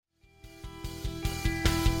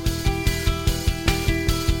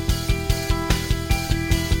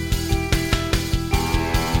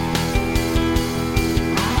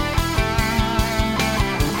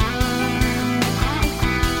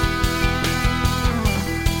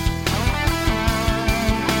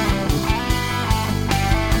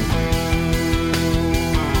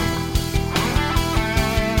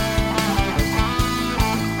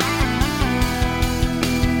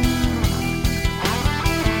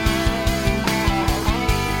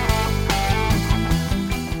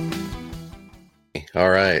All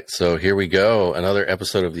right, so here we go. Another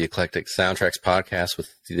episode of the Eclectic Soundtracks podcast with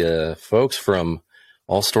the folks from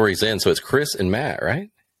All Stories In. So it's Chris and Matt, right?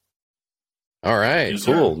 All right, Yes,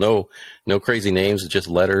 cool. sir. No crazy names, just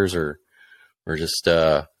letters or just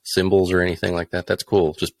symbols or anything like that. That's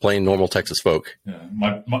cool. Just plain normal Texas folk. Yeah,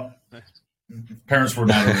 my parents were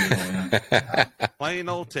not original. Yeah. Plain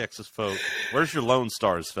old Texas folk. Where's your Lone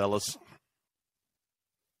Stars, fellas?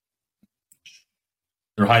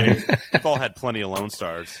 They're hiding. We've all had plenty of Lone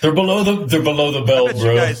Stars. They're below the I belt, bet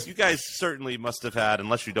bro. you guys certainly must have had,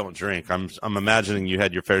 unless you don't drink. I'm imagining you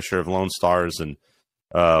had your fair share of Lone Stars and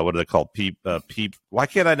what are they called? Why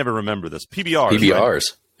can't I never remember this? PBRs. PBRs.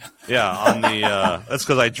 Right? Yeah, on the that's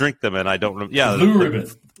because I drink them and I don't remember. Yeah, Blue Ribbon.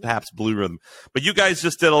 Perhaps Blue Ribbon. But you guys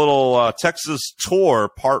just did a little Texas tour,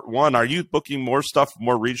 part 1. Are you booking more stuff,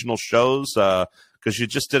 more regional shows? Because you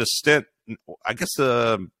just did a stint, I guess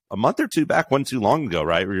a month or two back, wasn't too long ago,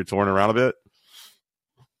 right? Where you're touring around a bit.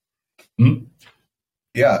 Hmm?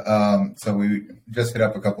 Yeah, so we just hit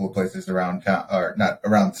up a couple of places around town, or not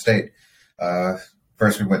around the state.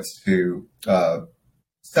 First, we went to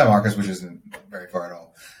San Marcos, which isn't very far at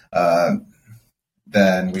all.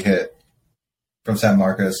 Then we hit from San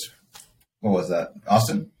Marcos. What was that?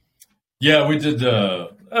 Austin? Yeah, we did.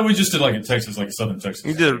 We just did like in Texas, like Southern Texas.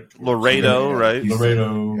 You did Laredo, Yeah. right?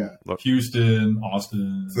 Laredo, Yeah. Houston,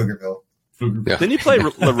 Austin, Pflugerville. Pflugerville, Yeah. Didn't you play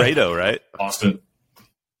Laredo, right? Austin.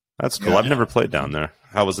 That's cool. Yeah. I've never played down there.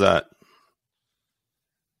 How was that?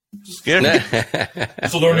 Scared?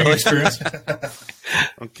 It's a learning experience.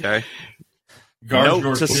 Okay. Guard Note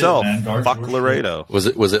George to Pitt, self: man. Guard fuck George Laredo. Was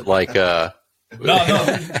it like No.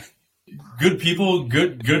 Good people,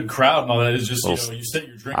 good crowd, and all that. Is just you set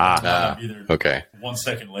your drink and Ah, be there okay. 1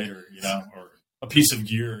 second later, or a piece of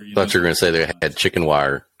gear. Thought you were going to say they had chicken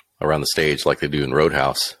wire around the stage like they do in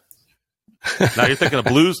Roadhouse. Now you're thinking of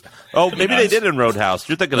Blues. Oh, maybe they did in Roadhouse.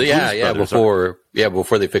 You're thinking of Blues Brothers.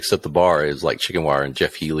 Before they fixed up the bar, it was like chicken wire, and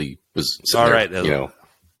Jeff Healy was sitting All there, right, you know.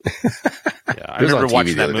 Yeah, I It was on remember TV watching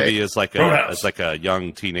the that other movie day. as like a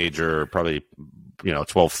young teenager, probably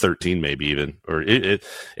 12, 13 maybe even,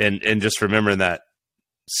 and just remembering that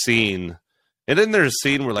scene. And then there's a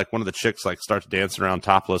scene where like one of the chicks like starts dancing around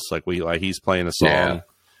topless, like he's playing a song. Yeah.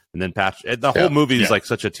 And then the whole movie is Yeah. like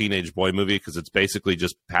such a teenage boy movie because it's basically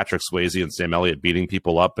just Patrick Swayze and Sam Elliott beating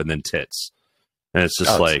people up and then tits. And it's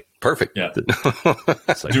just like, perfect. Yeah.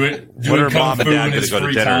 it's like, Doing when are kung mom and fu dad in going to his go to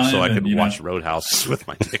free dinner so I time can and, watch Roadhouse with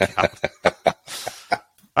my dick out?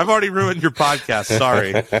 I've already ruined your podcast.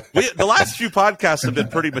 Sorry. The last few podcasts have been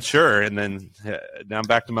pretty mature, and then now I'm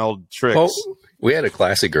back to my old tricks. Well, we had a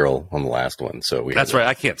classy girl on the last one, so That's right.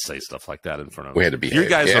 I can't say stuff like that in front of We had to behave. You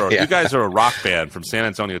guys Yeah, are yeah. you guys are a rock band from San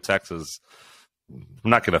Antonio, Texas. I'm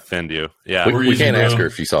not going to offend you. Yeah, We We're can't easy, ask bro. her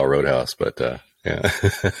if she saw Roadhouse, but yeah. I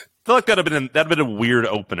feel like that'd have been a weird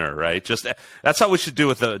opener, right? Just that's how we should do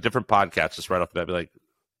with a different podcast. Just right off the bat, be like,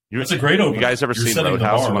 It's a great opener. You guys ever You're seen setting the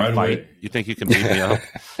Roadhouse? bar You want to right fight? away. You think you can beat me up?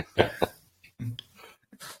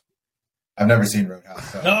 I've never seen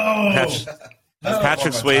Roadhouse. So. Patrick One more time, I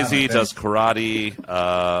Swayze think. does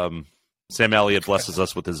karate. Sam Elliott blesses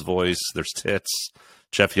us with his voice. There's tits.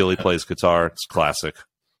 Jeff Healy plays guitar. It's classic.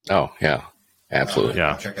 Oh, yeah. Absolutely.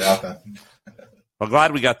 Yeah. I'll check it out then. I'm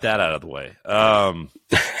glad we got that out of the way.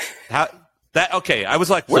 Okay, I was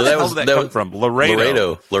like, where So the that hell was- did that that come was- from?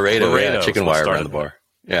 Laredo. Laredo, yeah, is chicken what wire started around the bar.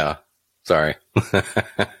 Yeah. Sorry.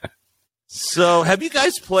 So, have you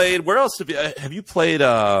guys played? Where else have you played?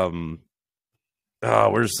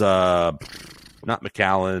 Where's not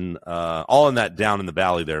McAllen? All in that down in the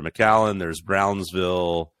valley there. McAllen. There's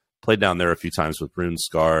Brownsville. Played down there a few times with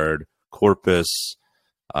RuneScarred, Corpus.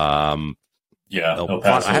 Yeah, El El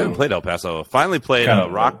Paso. I haven't played El Paso. Finally played Kind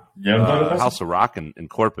of Rock You haven't played El Paso? House of Rock in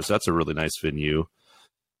Corpus. That's a really nice venue.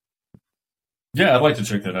 Yeah, I'd like to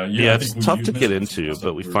check that out. Yeah, I it's think tough you to get mentioned into, some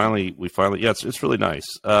but we stuff. finally, yeah, it's really nice.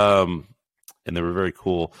 And they were very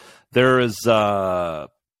cool. There is,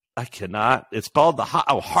 it's called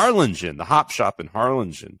Harlingen, the Hop Shop in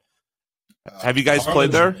Harlingen. Have you guys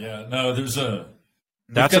played there? Yeah, no, there's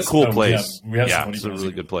That's a cool place. Yeah, we have Yeah, some it's a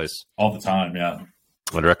really good place. all the time. Yeah,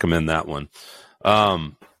 I'd recommend that one.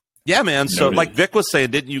 Yeah, man. So, Noted. like Vic was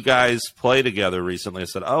saying, didn't you guys play together recently? I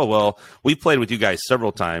said, oh, well, we played with you guys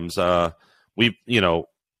several times. Actually,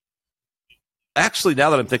 now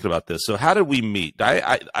that I'm thinking about this, so how did we meet?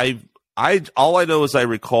 All I know is I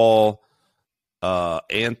recall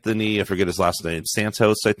Anthony, I forget his last name,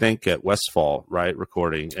 Santos, I think, at Westfall, right,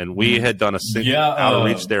 recording. And we had done a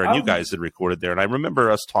outreach there, and you guys had recorded there. And I remember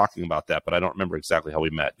us talking about that, but I don't remember exactly how we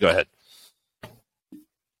met. Go ahead.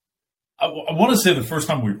 I want to say the first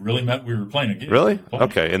time we really met, we were playing a game. Really?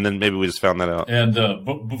 Okay, and then maybe we just found that out. And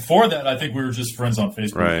but before that, I think we were just friends on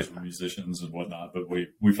Facebook, Right. as musicians and whatnot. But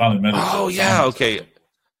we finally met. Oh yeah, okay.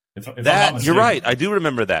 If I'm not That mistaken. you're right. I do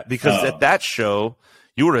remember that because at that show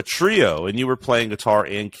you were a trio and you were playing guitar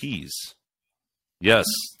and keys. Yes.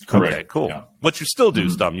 Correct. Okay. Cool. Yeah. But you still do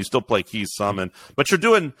some. You still play keys some, but you're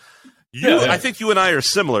doing. Yeah. I think you and I are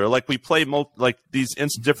similar. Like we play like these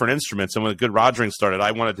different instruments, and when Good Rogering started,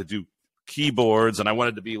 I wanted to do keyboards and I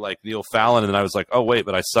wanted to be like Neil Fallon, and then I was like, oh wait,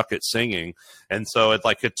 but I suck at singing, and so it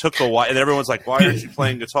took a while, and everyone's like, why aren't you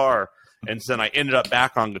playing guitar? And then I ended up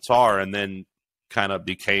back on guitar, and then kind of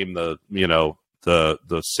became the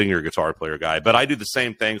singer guitar player guy. But I do the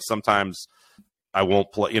same thing sometimes. I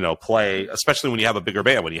won't play, especially when you have a bigger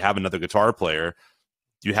band, when you have another guitar player,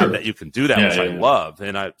 you have that, you can do that, which I love.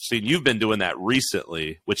 And I've seen you've been doing that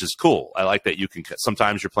recently, which is cool. I like that you can,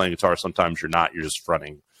 sometimes you're playing guitar, sometimes you're not, you're just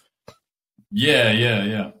fronting.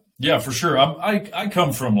 Yeah, for sure. I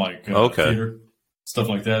come from like theater, stuff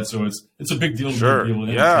like that, so it's a big deal. Sure. To be able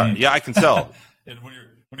to entertain. Yeah, I can tell. And when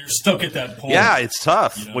you're stuck at that pole, yeah, it's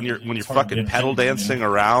tough when you're it's hard fucking to pedal entertain, dancing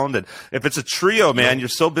around, and if it's a trio, man, you're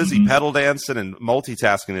so busy pedal dancing and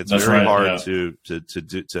multitasking. It's That's very right, hard to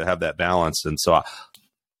have that balance. And so,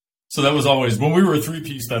 so that was always when we were a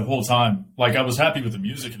 3-piece that whole time. Like I was happy with the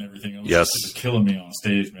music and everything. It was just killing me on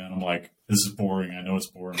stage, man. I'm like, this is boring. I know it's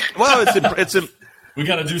boring. well, it's we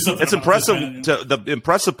got to do something. It's impressive. The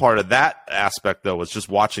impressive part of that aspect, though, was just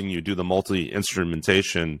watching you do the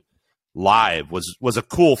multi-instrumentation live was a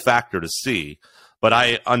cool factor to see. But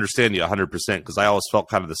I understand you 100% because I always felt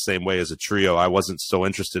kind of the same way as a trio. I wasn't so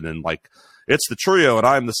interested in like, it's the trio and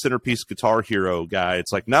I'm the centerpiece guitar hero guy.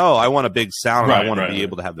 It's like, no, I want a big sound and I want to be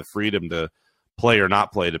able to have the freedom to play or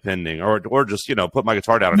not play depending, or just, put my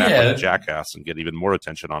guitar down and act like a jackass and get even more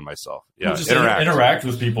attention on myself. Yeah. Just interact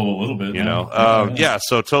with people a little bit,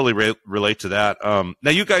 so totally relate to that.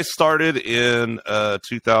 Now you guys started in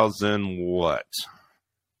 2000 what?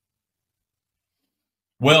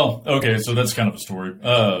 Well, okay, so that's kind of a story.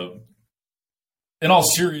 In all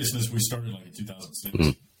seriousness, we started like in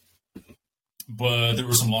 2006. But there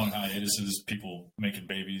were some long hiatuses, people making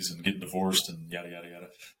babies and getting divorced and yada, yada, yada.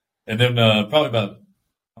 And then probably about,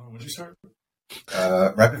 when did you start?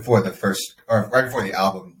 Right before the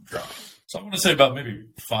album dropped. So I'm going to say about maybe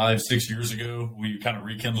 5-6 years ago, we kind of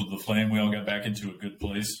rekindled the flame. We all got back into a good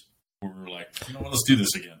place. We were like, let's do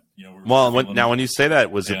this again. When you say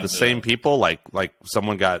that, was it the same people? Like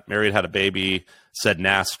someone got married, had a baby, said,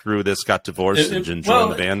 nah, screw this, got divorced, and joined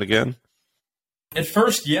the band again? At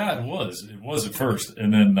first, yeah, it was. It was at first.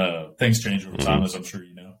 And then things changed over time, as I'm sure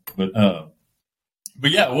you know.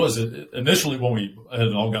 But yeah, it was. Initially, when we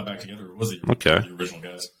had all got back together, it was the original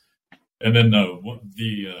guys. And then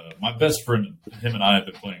my best friend, him and I have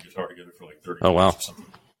been playing guitar together for like 30 years or something.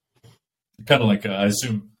 Kind of like, I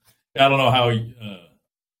assume, I don't know how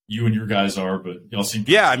you and your guys are, but y'all seem...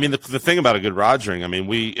 Yeah, I mean, the thing about a Good Rogering, I mean,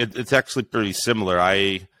 it's actually pretty similar.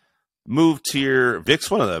 I moved here.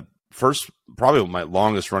 Vic's one of the first, probably my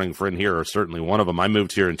longest running friend here, or certainly one of them. I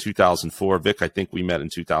moved here in 2004. Vic, I think we met in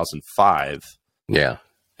 2005. Yeah.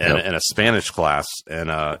 In a Spanish class, and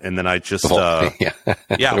then I just we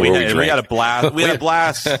had a blast. We had a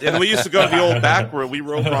blast, and we used to go to the old back room. We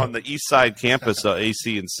were over on the east side campus,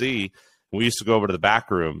 AC&C. We used to go over to the back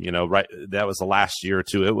room. Right. That was the last year or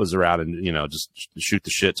two. It was around, and just shoot the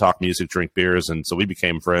shit, talk music, drink beers, and so we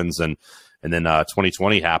became friends. And then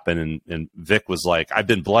 2020 happened, and Vic was like, "I've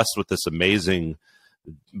been blessed with this amazing,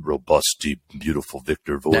 robust, deep, beautiful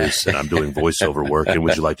Victor voice, and I'm doing voiceover work, and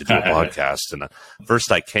would you like to do a podcast?" And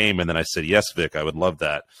first I came, and then I said, "Yes, Vic, I would love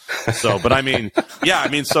that." So, but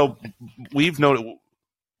so we've known.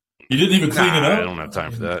 You didn't even clean it up. I don't have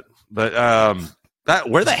time for that. But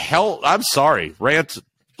where the hell? I'm sorry, rant.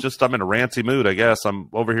 I'm in a ranty mood, I guess. I'm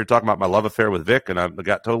over here talking about my love affair with Vic, and I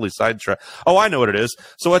got totally sidetracked. Oh, I know what it is.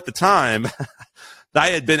 So at the time.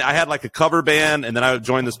 I had like a cover band, and then I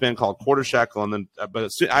joined this band called Quarter Shackle, and then but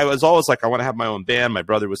I was always like, I want to have my own band. My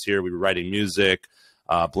brother was here; we were writing music.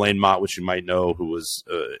 Blaine Mott, which you might know, who was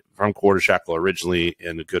from Quarter Shackle originally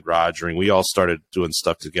in the Good Rogering, we all started doing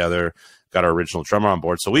stuff together. Got our original drummer on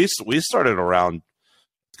board, so we started around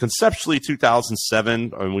conceptually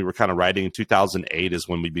 2007, and we were kind of writing. In 2008 is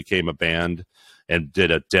when we became a band and did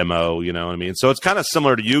a demo. You know what I mean? So it's kind of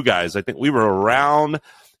similar to you guys. I think we were around,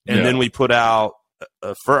 and then we put out.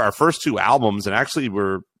 For our first 2 albums, and actually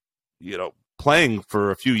we're, playing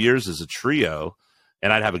for a few years as a trio,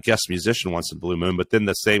 and I'd have a guest musician once in Blue Moon, but then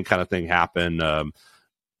the same kind of thing happened, went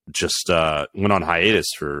on hiatus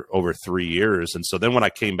for over 3 years. And so then when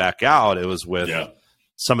I came back out, it was with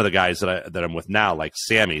some of the guys that I'm with now, like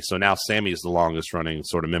Sammy. So now Sammy is the longest running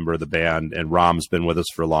sort of member of the band, and Rom's been with us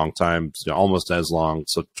for a long time, almost as long.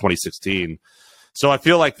 So 2016. So I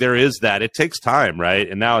feel like there is that. It takes time, right?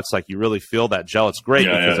 And now it's like you really feel that gel. It's great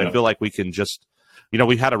because I feel like we can just,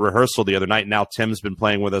 we had a rehearsal the other night. Now Tim's been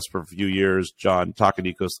playing with us for a few years. John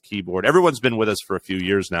Takanico's the keyboard. Everyone's been with us for a few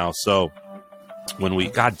years now. So when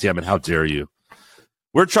God damn it, how dare you?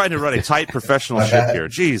 We're trying to run a tight professional ship here.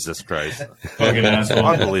 Jesus Christ. Fucking asshole.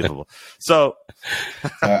 Unbelievable. So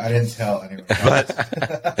I didn't tell anyone.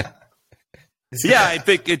 But yeah, I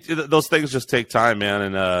think those things just take time,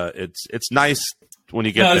 man. And it's nice when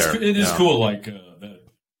you get there. It is cool. Like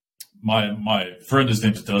my friend, his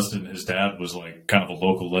name's Dustin. His dad was like kind of a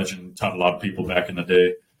local legend, taught a lot of people back in the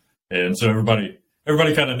day. And so everybody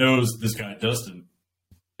kind of knows this guy, Dustin.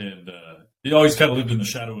 And he always kind of lived in the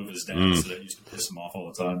shadow of his dad, so that used to piss him off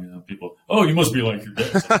all the time. People, oh, you must be like your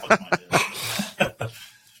dad. Like, fuck my dad.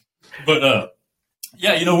 But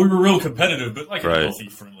yeah, we were real competitive, but like in a healthy,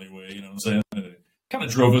 friendly way. You know what I'm saying? And it kind of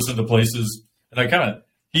drove us into places, and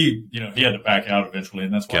he had to back out eventually,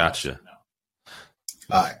 and that's why. Gotcha.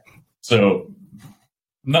 Now. All right. So.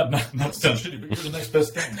 Not to sound shitty, but you're the next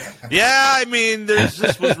best thing. Yeah, I mean, there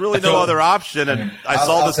just was really no other option, and I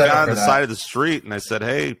saw this guy on the side of the street, and I said,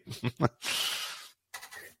 "Hey."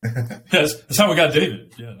 Yes, that's how we got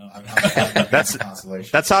David. Yeah, no.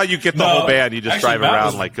 That's how you get the whole band. You just drive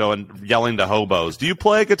around like going yelling to hobos. Do you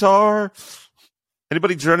play guitar?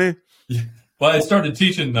 Anybody, Journey? Yeah. Well, I started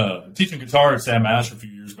teaching guitar at Sam Ash a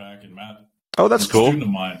few years back, and Matt. Oh, that's cool. A student of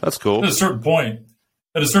mine. That's cool. At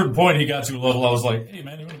a certain point, he got to a level I was like, hey,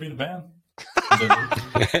 man, you want to be in a band?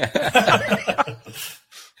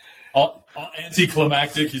 all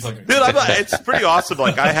anticlimactic. He's like, dude, it's pretty awesome.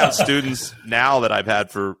 Like, I have students now that I've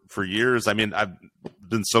had for years. I mean, I've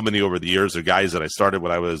been so many over the years of guys that I started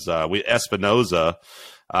when I was Espinoza.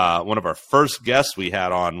 One of our first guests we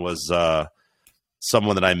had on was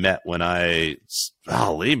someone that I met when that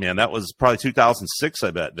was probably 2006,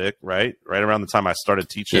 I bet, Dick, right around the time I started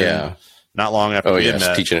teaching. Yeah. Not long after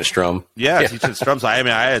teaching at Strum. Yeah, teaching at Strums. I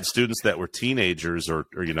mean, I had students that were teenagers or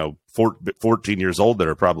 14 years old that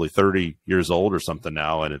are probably 30 years old or something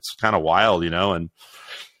now, and it's kind of wild, and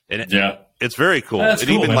it's very cool. That's and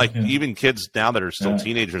cool, even even kids now that are still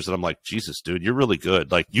teenagers, and I'm like, Jesus, dude, you're really good.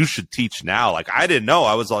 Like, you should teach now. Like, I didn't know.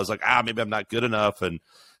 I was always like, maybe I'm not good enough, and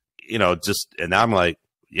and now I'm like,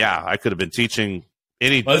 yeah, I could have been teaching.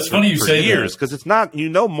 It's funny you say years because it's not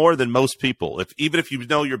more than most people. Even if you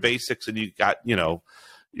know your basics and you got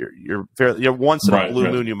you're fairly once in a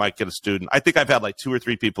blue moon you might get a student. I think I've had like 2 or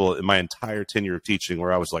 3 people in my entire tenure of teaching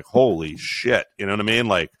where I was like, holy shit, you know what I mean?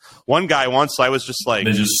 Like, one guy once I was just like,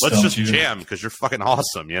 let's just jam because you're fucking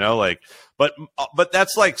awesome, but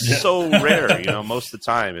that's like so rare, most of the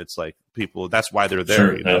time it's like people, that's why they're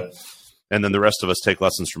there, And then the rest of us take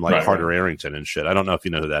lessons from like Carter Arrington and shit. I don't know if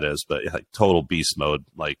you know who that is, but like total beast mode,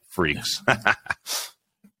 like freaks.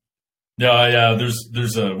 Yeah. There's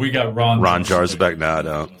we got Ron Jarzabek. No, I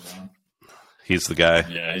don't. He's the guy.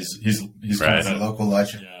 Yeah, he's right. A local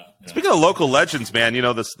legend. Yeah. Speaking of local legends, man,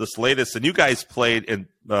 this latest, and you guys played in.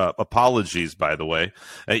 Apologies, by the way.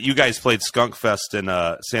 You guys played Skunk Fest in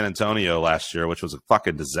San Antonio last year, which was a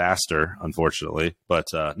fucking disaster, unfortunately, but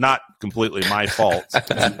not completely my fault.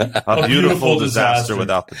 a beautiful disaster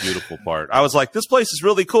without the beautiful part. I was like, this place is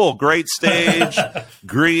really cool. Great stage,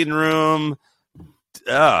 green room,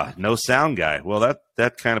 no sound guy. Well,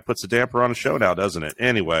 that kind of puts a damper on a show now, doesn't it?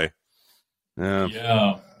 Anyway.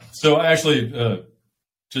 Yeah. So actually,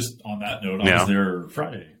 just on that note, I was there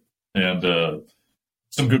Friday, and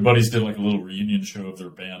some good buddies did like a little reunion show of their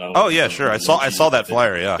band. Sure. I saw that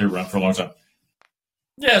flyer. Yeah, they were around for a long time.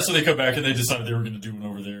 Yeah, so they come back and they decided they were going to do one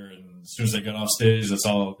over there, and as soon as they got off stage, that's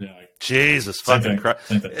all. Yeah, Jesus fucking Christ,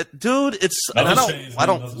 dude! I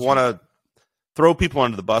don't want to throw people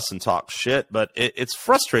under the bus and talk shit, but it's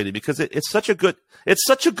frustrating because it's such a good At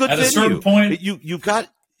venue. A certain point, you've got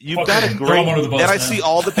a great, and I see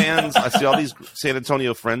all the bands. I see all these San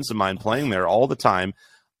Antonio friends of mine playing there all the time.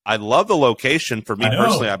 I love the location. For me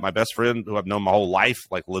personally, I have my best friend who I've known my whole life,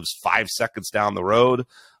 like lives 5 seconds down the road.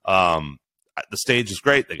 The stage is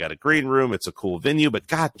great. They got a green room. It's a cool venue, but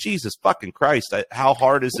God, Jesus fucking Christ. How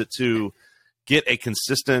hard is it to get a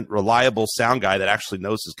consistent, reliable sound guy that actually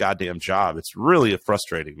knows his goddamn job? It's really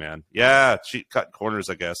frustrating, man. Yeah. Cheap cut corners,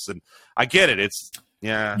 I guess. And I get it. It's,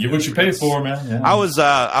 yeah. Get what you pay for, man. Yeah. I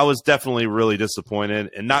was definitely really disappointed,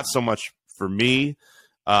 and not so much for me.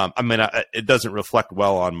 It doesn't reflect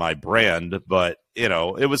well on my brand, but it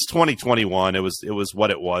was 2021. It was what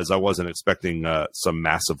it was. I wasn't expecting some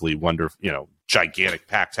massively gigantic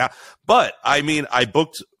packed house. But I mean, I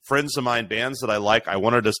booked friends of mine, bands that I like, I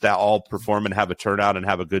wanted us to all perform and have a turnout and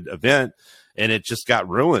have a good event. And it just got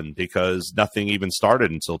ruined because nothing even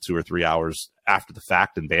started until 2 or 3 hours after the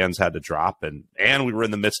fact, and bands had to drop. And we were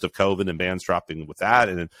in the midst of COVID and bands dropping with that.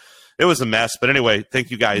 And it was a mess. But anyway,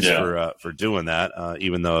 thank you guys for doing that,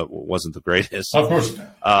 even though it wasn't the greatest. Of course.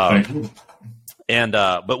 Thank you. And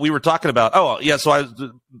but we were talking about, so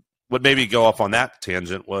what made me go off on that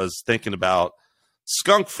tangent was thinking about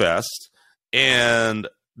Skunk Fest. And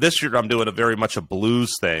this year I'm doing very much a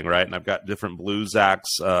blues thing, right? And I've got different blues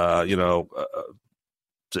acts, guys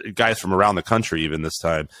from around the country even this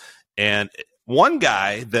time. And one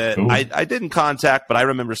guy that I didn't contact, but I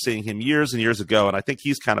remember seeing him years and years ago, and I think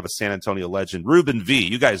he's kind of a San Antonio legend, Ruben V.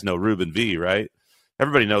 You guys know Ruben V, right?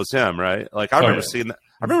 Everybody knows him, right? Like I remember seeing that.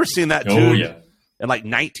 I remember seeing that dude in like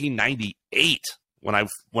 1998 when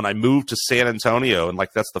I moved to San Antonio, and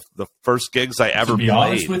like that's the first gigs I ever played. To be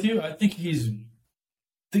honest with you, I think he's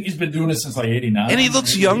been doing it since like 89. And he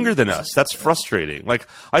looks younger than us. That's frustrating. Like,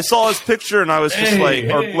 I saw his picture and I was just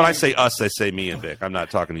or when I say us, I say me and Vic. I'm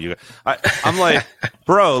not talking to you. I'm like,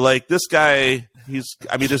 bro, like this guy,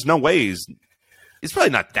 there's no way he's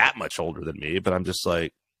probably not that much older than me, but I'm just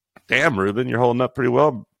like, damn, Ruben, you're holding up pretty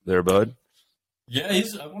well there, bud. Yeah,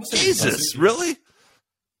 I want to say Jesus, really?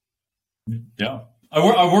 Yeah.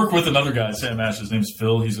 I work with another guy, Sam Ash. His name's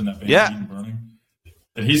Phil. He's in that band, Eden Burning.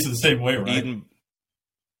 And he's the same way, right?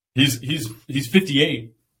 He's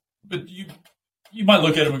 58, but you might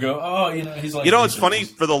look at him and go, oh, he's like. It's funny.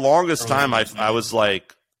 For the longest time, I was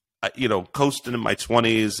like, coasting in my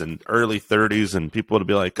 20s and early 30s, and people would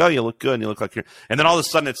be like, oh, you look good, and you look like you're. And then all of a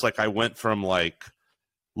sudden, it's like I went from like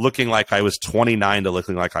looking like I was 29 to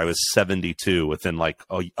looking like I was 72 within like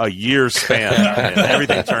a year span, and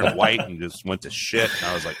everything turned white and just went to shit. And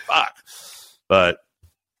I was like, fuck, but.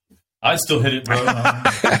 I still hit it, bro.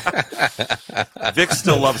 Vic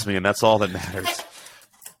still loves me, and that's all that matters.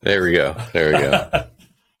 There we go.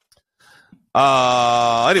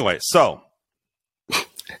 Anyway, so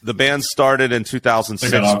the band started in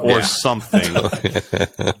 2006 or something.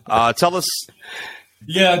 Tell us.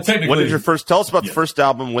 Yeah, technically. When did tell us about the first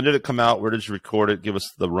album? When did it come out? Where did you record it? Give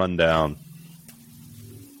us the rundown.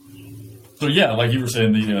 So yeah, like you were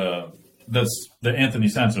saying, that's the Anthony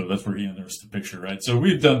Santo. That's where he enters the picture, right? So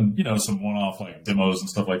we've done, some one-off like demos and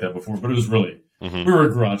stuff like that before, but it was really we were a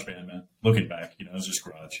garage band, man. Looking back, it was just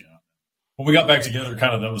garage. When we got back together,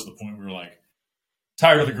 kind of that was the point. We were like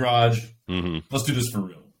tired of the garage. Let's do this for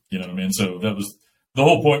real. You know what I mean? So that was the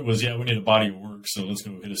whole point. Was we need a body of work, so let's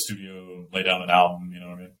go hit a studio and lay down an album. You know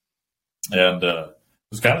what I mean? And it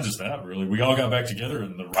was kind of just that, really. We all got back together,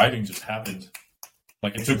 and the writing just happened.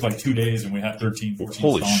 Like, it took like 2 days, and we had 13, 14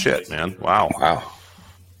 Holy songs. shit, man. Wow.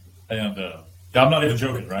 And I'm not even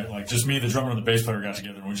joking, right? Like, just me, the drummer, and the bass player got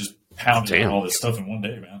together, and we just pounded all this stuff in one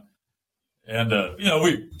day, man. And,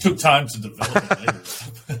 we took time to develop it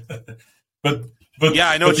later. but yeah,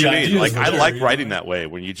 I know what you mean. Like, I like writing that way,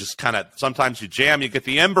 when you just kind of, sometimes you jam, you get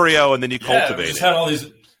the embryo, and then you cultivate we just had all these...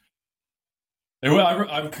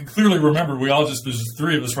 I can clearly remember there's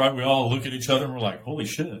 3 of us, right? We all look at each other, and we're like, holy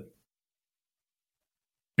shit.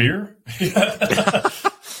 Beer?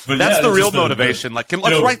 But that's the real motivation. Let's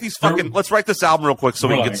write these let's write this album real quick so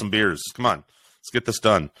we can get some beers. Come on, let's get this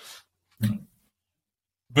done.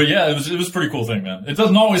 But yeah, it was a pretty cool thing, man. It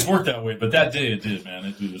doesn't always work that way, but that day it did, man.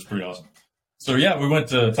 It was pretty awesome. So yeah, we went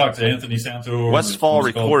to talk to Anthony Santo. Westfall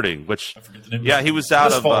Recording, which I forget the name. Yeah, he was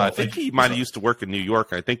out of. I think he might have used to work in New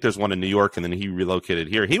York. I think there's one in New York, and then he relocated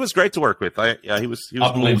here. He was great to work with. He was.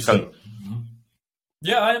 I believe so.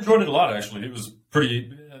 Yeah, I enjoyed it a lot. Actually, it was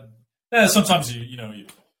pretty. Sometimes you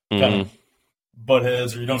kind of butt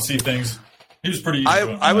heads or you don't see things. He was pretty.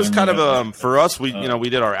 I was kind of for us. We we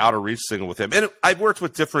did our Outer Reach single with him, and I've worked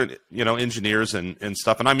with different engineers and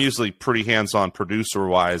stuff. And I'm usually pretty hands on producer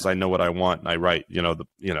wise. I know what I want and I write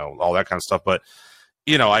all that kind of stuff. But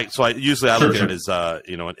I usually look at it as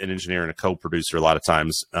an engineer and a co-producer a lot of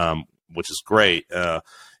times, which is great.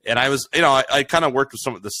 And I was, I kind of worked with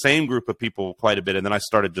some of the same group of people quite a bit. And then I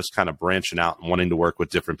started just kind of branching out and wanting to work with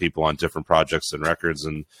different people on different projects and records,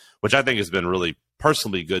 and which I think has been really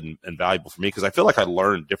personally good and valuable for me, because I feel like I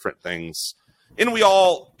learned different things. And we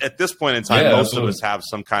all, at this point in time, most of us have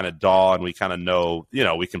some kind of DAW, and we kind of know,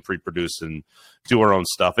 we can pre-produce and do our own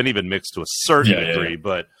stuff and even mix to a certain degree.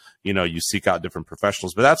 But, you seek out different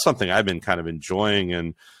professionals. But that's something I've been kind of enjoying.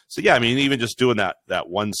 And so, yeah, I mean, even just doing that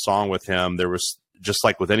one song with him, there was, just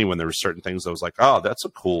like with anyone, there were certain things I was like, oh, that's a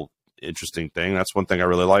cool, interesting thing. That's one thing I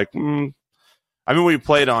really like. I mean, we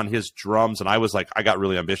played on his drums, and I was like, I got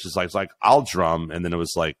really ambitious. I was like, I'll drum, and then it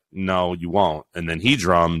was like, no, you won't. And then he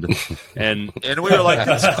drummed, and we were like,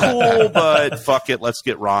 it's cool, but fuck it, let's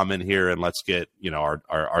get Rom in here, and let's get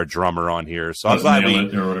our drummer on here. So I'm glad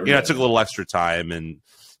it took a little extra time and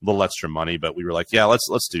a little extra money, but we were like, yeah,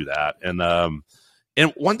 let's do that.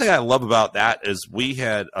 And one thing I love about that is we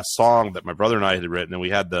had a song that my brother and I had written, and we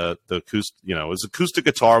had the acoustic, it was acoustic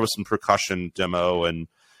guitar with some percussion demo and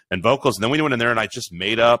vocals. And then we went in there and I just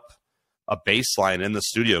made up a bass line in the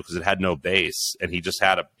studio because it had no bass. And he just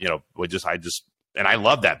had and I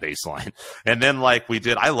love that bass line. And then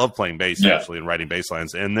I love playing bass actually and writing bass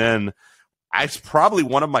lines. And then it's probably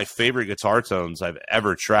one of my favorite guitar tones I've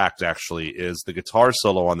ever tracked actually is the guitar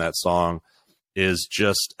solo on that song is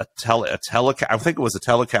just I think it was a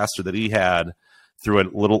Telecaster that he had through a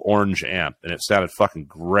little orange amp, and it sounded fucking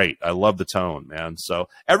great. I love the tone, man. So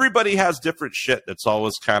everybody has different shit that's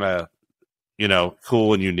always kind of,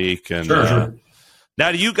 cool and unique. And sure.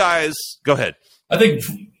 Now, do you guys go ahead? I think.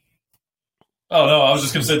 Oh no, I was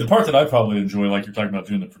just gonna say the part that I probably enjoy, like you're talking about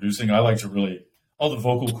doing the producing. I like to really all the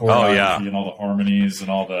vocal choreography and all the harmonies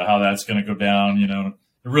and all the how that's gonna go down.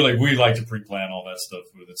 Really, we like to pre-plan all that stuff.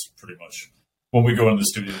 It's pretty much. When we go in the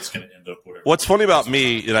studio, it's going to end up whatever. What's funny about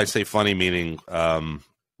me, and I say funny meaning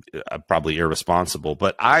probably irresponsible,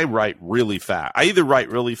 but I write really fast. I either write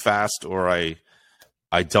really fast or I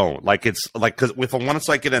don't. It's because once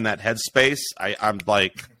I get in that headspace, I'm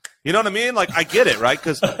like, you know what I mean? Like I get it, right?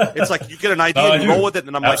 Because it's like you get an idea and you roll with it,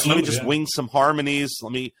 and I'm Absolutely, like, let me just wing some harmonies.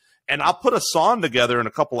 And I'll put a song together in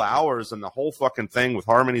a couple of hours, and the whole fucking thing with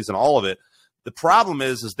harmonies and all of it. The problem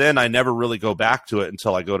is then I never really go back to it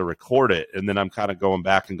until I go to record it. And then I'm kind of going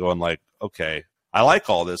back and going like, okay, I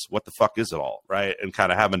like all this. What the fuck is it all? Right. And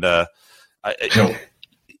kind of having to,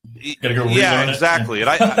 gotta go yeah, exactly. And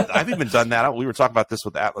I've even done that. We were talking about this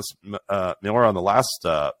with Atlas Miller on the last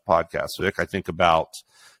podcast. Rick, I think about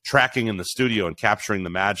tracking in the studio and capturing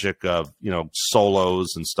the magic of,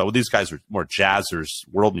 solos and stuff. Well, these guys are more jazzers,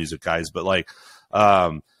 world music guys, but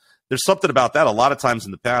there's something about that. A lot of times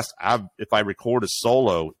in the past, if I record a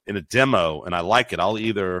solo in a demo and I like it, I'll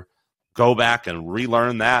either go back and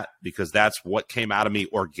relearn that because that's what came out of me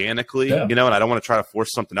organically, and I don't want to try to force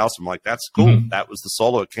something else. I'm like, that's cool. Mm-hmm. That was the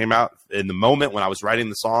solo. It came out in the moment when I was writing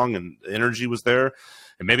the song and the energy was there.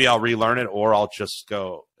 And maybe I'll relearn it or I'll just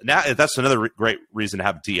go. Now, that's another great reason to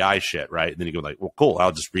have DI shit, right? And then you go like, well, cool.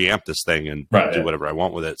 I'll just reamp this thing and do whatever I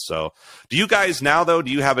want with it. So do you guys now, though, do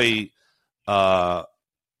you have a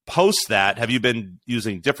post that, have you been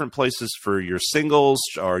using different places for your singles,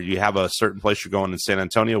 or you have a certain place you're going in San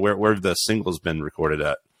Antonio? Where have the singles been recorded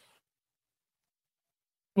at?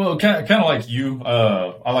 Well, kind of like you.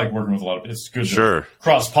 I like working with a lot of. It's good to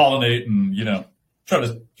cross pollinate and try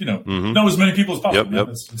to know as many people as possible. Yep.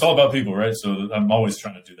 It's all about people, right? So I'm always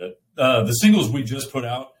trying to do that. The singles we just put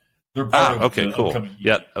out, they're part of the cool. upcoming EP.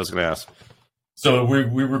 Yeah, I was going to ask. So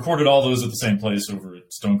we recorded all those at the same place over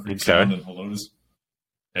at Stone Creek Sound in Helotes.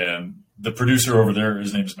 And the producer over there,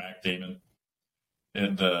 his name is Mac Damon.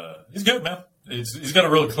 And he's good, man. He's got a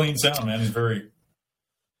really clean sound, man. He's very,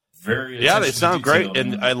 very... Yeah, they sound great.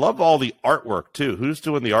 And I love all the artwork, too. Who's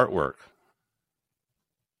doing the artwork?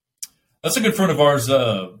 That's a good friend of ours.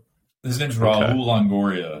 His name's Rahul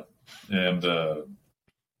Longoria. And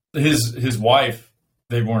his wife,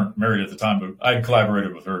 they weren't married at the time, but I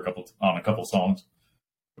collaborated with her on a couple songs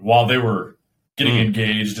while they were getting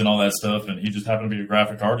engaged and all that stuff, and he just happened to be a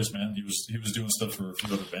graphic artist, man. He was doing stuff for a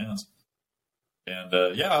few other bands, and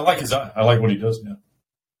I like his eye. I like what he does.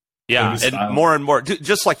 Yeah, and more,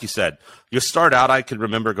 just like you said, you start out. I can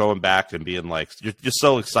remember going back and being like, you're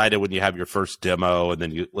so excited when you have your first demo, and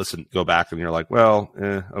then you go back, and you're like, well,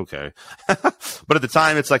 okay. But at the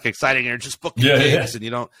time, it's like exciting, and you're just booking gigs, and you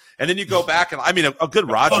don't. And then you go back, and I mean, a good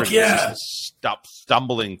Roger is just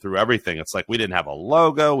stumbling through everything. It's like we didn't have a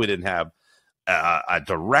logo, we didn't have a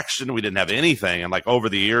direction, we didn't have anything, and like over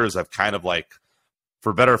the years I've kind of like,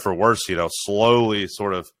 for better or for worse, slowly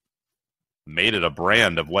sort of made it a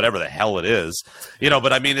brand of whatever the hell it is,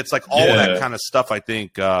 but I mean it's like all of that kind of stuff. I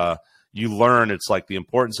think you learn it's like the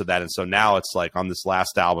importance of that, and so now it's like on this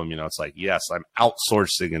last album, it's like, yes, I'm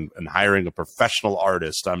outsourcing and hiring a professional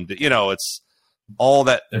artist. It's all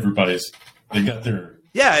that they got their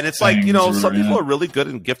and it's like some people are really good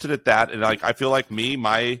and gifted at that, and like I feel like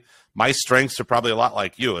my strengths are probably a lot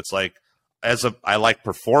like you. It's like, I like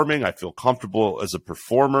performing. I feel comfortable as a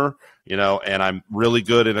performer, and I'm really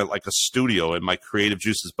good in like a studio in my creative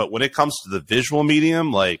juices. But when it comes to the visual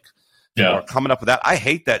medium, or coming up with that, I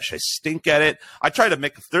hate that shit. I stink at it.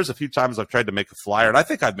 There's a few times I've tried to make a flyer, and I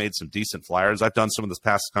think I've made some decent flyers. I've done some of this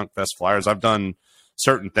past Skunk Fest flyers. I've done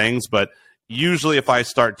certain things, but usually if I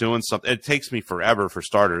start doing something, it takes me forever for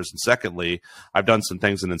starters. And secondly, I've done some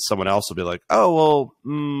things and then someone else will be like, oh, well,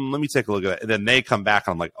 let me take a look at it. And then they come back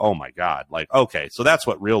and I'm like, oh my God. Like, okay, so that's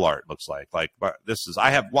what real art looks like. Like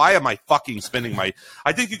why am I fucking spending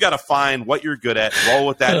I think you got to find what you're good at, roll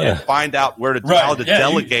with that and find out where to, how to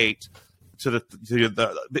delegate to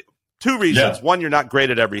the two reasons. Yeah. One, you're not great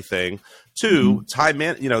at everything. Two, time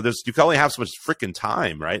man, you can only have so much freaking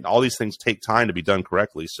time, right? And all these things take time to be done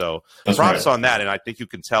correctly. So props on that. And I think you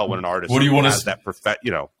can tell when an artist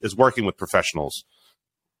is working with professionals.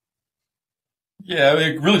 Yeah,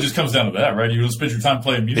 it really just comes down to that, right? You don't spend your time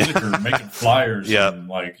playing music or making flyers. Yeah. And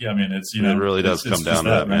it's, it really does come down to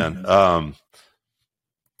that, man.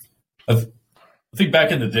 I think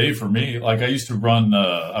back in the day for me, like I used to run,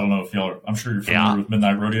 I don't know if I'm sure you're familiar with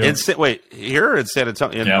Midnight Rodeo. Here in San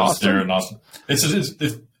Antonio, in Austin? There in Austin. It's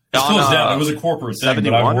closed down. It was a corporate thing,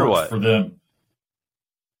 but I worked for them.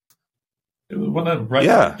 Wasn't that right?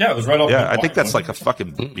 Yeah. Yeah, it was right off. Yeah, I think that's like a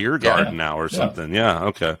fucking beer garden now or something. Yeah,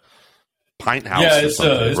 okay. Pint house. Yeah, it's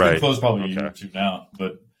been closed probably a year or two now,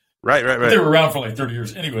 but. Right. They were around for like 30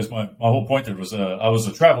 years. Anyways, my whole point there was I was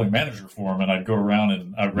a traveling manager for them, and I'd go around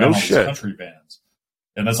and I ran all these country bands,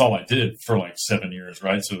 and that's all I did for like 7 years,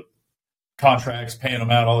 right? So contracts, paying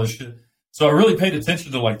them out, all this shit. So I really paid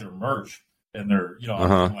attention to like their merch and their,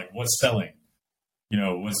 like what's selling,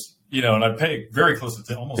 and I pay very close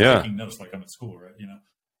attention, almost taking notes like I'm in school, right?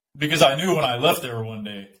 Because I knew when I left there one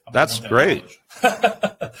day, that's great.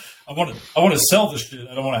 I want to sell this shit.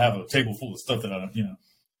 I don't want to have a table full of stuff that I don't,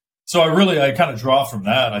 So I kind of draw from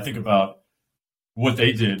that. I think about what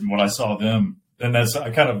they did and what I saw them, and I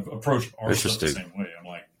kind of approach our stuff the same way. I'm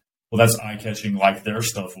like, well, that's eye catching, like their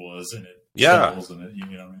stuff was, and it sells, and it,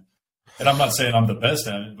 what I mean. And I'm not saying I'm the best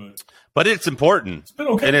at it, but it's important. It's been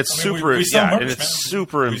okay, and it's super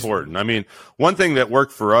important. I mean, one thing that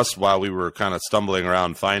worked for us while we were kind of stumbling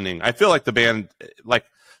around finding, I feel like the band,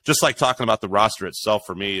 just like talking about the roster itself.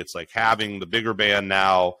 For me, it's like having the bigger band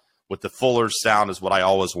now. With the fuller sound is what I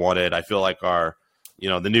always wanted. I feel like our,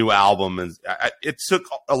 the new album it took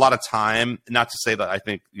a lot of time. Not to say that I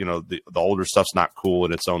think, the older stuff's not cool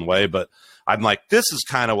in its own way, but I'm like, this is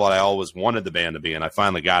kind of what I always wanted the band to be, and I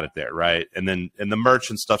finally got it there, right? And then the merch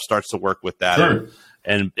and stuff starts to work with that, sure.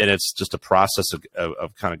 and it's just a process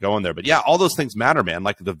of kind of going there. But yeah, all those things matter, man.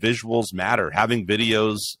 Like the visuals matter, having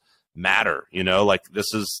videos matter. Like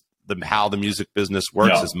this is. How the music business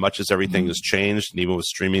works, as much as everything has changed, and even with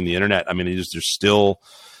streaming the internet, I mean, there's still,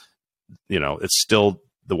 it's still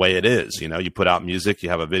the way it is. You put out music, you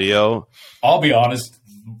have a video. I'll be honest,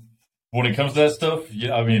 when it comes to that stuff,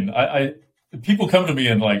 I mean, I people come to me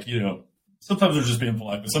and like, sometimes they're just being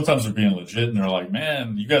polite, but sometimes they're being legit, and they're like,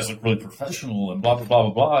 "Man, you guys look really professional," and blah blah blah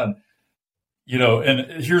blah blah. And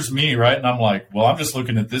and here's me, right? And I'm like, well, I'm just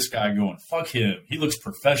looking at this guy going, fuck him. He looks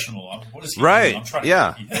professional. What is he doing? I'm trying to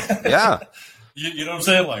yeah. You know what I'm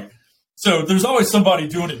saying? Like, so there's always somebody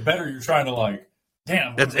doing it better. You're trying to like,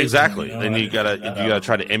 damn. That's exactly. And you gotta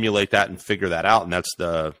try to emulate that and figure that out. And that's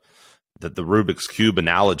the Rubik's Cube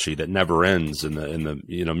analogy that never ends in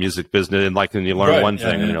the music business. And like, then you learn one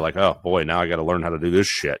thing and you're like, oh boy, now I got to learn how to do this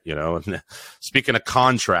shit, And speaking of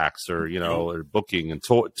contracts or, or booking and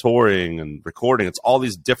touring and recording, it's all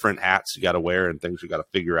these different hats you got to wear and things you got to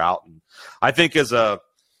figure out. And I think that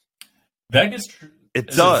gets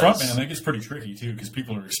frontman, that gets pretty tricky too, because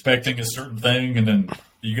people are expecting a certain thing, and then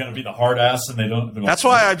you got to be the hard ass, and they don't. That's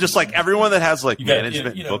why I'm just like everyone that has like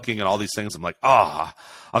management, and booking, and all these things. I'm like,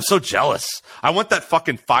 I'm so jealous. I want that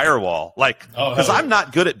fucking firewall, like, because I'm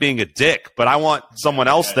not good at being a dick, but I want someone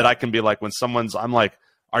else that I can be like when I'm like,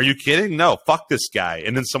 are you kidding? No, fuck this guy,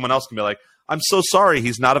 and then someone else can be like, I'm so sorry,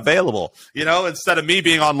 he's not available. Instead of me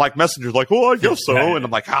being on like Messenger, like, I guess so, and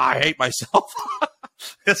I'm like, I hate myself.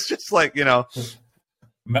 It's just like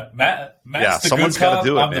Matt's the someone's got to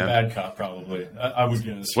do it, I'm man. The bad cop, probably. I would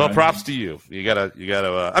guess. Well, props to you. You gotta.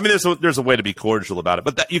 I mean, there's a way to be cordial about it,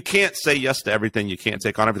 but you can't say yes to everything. You can't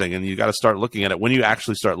take on everything, and you got to start looking at it. When you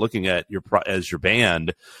actually start looking at your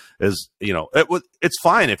band, it's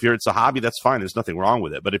fine if it's a hobby. That's fine. There's nothing wrong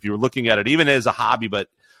with it. But if you're looking at it even as a hobby, but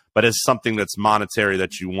as something that's monetary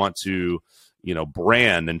that you want to,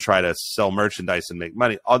 brand and try to sell merchandise and make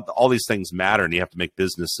money, all these things matter, and you have to make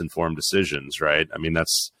business informed decisions, right? I mean,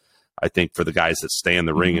 I think for the guys that stay in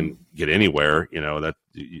the ring and get anywhere,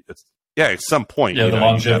 at some point, the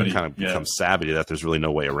longevity, you kind of become savvy to that. There's really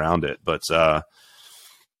no way around it. But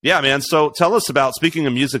yeah, man. So tell us about, speaking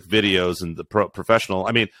of music videos and the professional.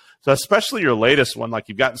 I mean, so especially your latest one, like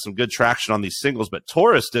you've gotten some good traction on these singles, but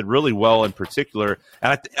Taurus did really well in particular.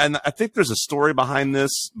 And I think there's a story behind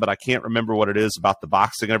this, but I can't remember what it is about the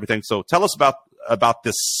boxing and everything. So tell us about about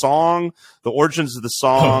this song, the origins of the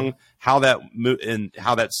song, how that and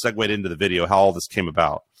how that segued into the video, how all this came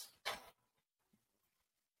about?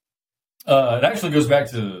 It actually goes back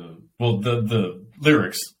to the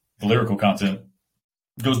lyrics, the lyrical content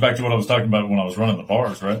goes back to what I was talking about when I was running the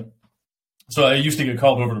bars, right? So I used to get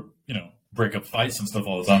called over to break up fights and stuff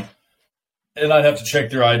all the time, and I'd have to check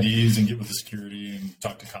their IDs and get with the security and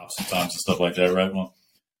talk to cops sometimes and stuff like that, right? Well,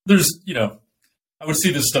 there's I would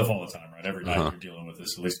see this stuff all the time, right? Every night you're dealing with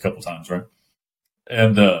this at least a couple times, right?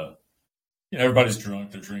 And everybody's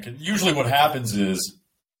drunk, they're drinking. Usually, what happens is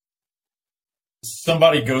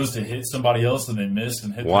somebody goes to hit somebody else and they miss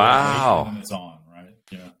and hit the and then it's on, right?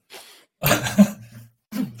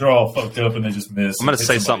 They're all fucked up and they just miss. I'm going to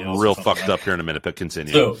say something real fucked up here in a minute, but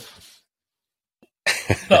continue. So,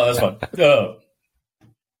 no, that's fine.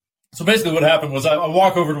 So basically what happened was I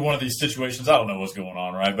walk over to one of these situations. I don't know what's going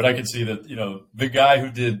on, right? But I could see that, the guy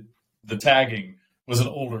who did the tagging was an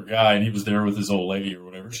older guy and he was there with his old lady or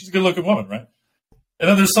whatever. She's a good looking woman, right? And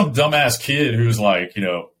then there's some dumbass kid who's like,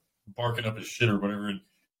 barking up his shit or whatever. And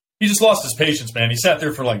he just lost his patience, man. He sat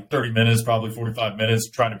there for like 30 minutes, probably 45 minutes,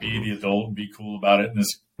 trying to be the adult and be cool about it. And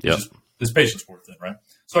his patience wore thin, right?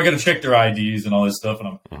 So I got to check their IDs and all this stuff.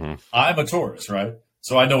 And I'm a tourist, right?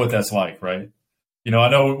 So I know what that's like, right? I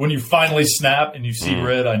know when you finally snap and you see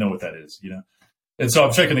red, I know what that is, And so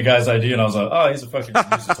I'm checking the guy's ID and I was like, oh, he's a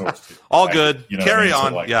tourist too. All right? Good. Carry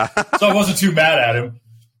on. So I wasn't too mad at him.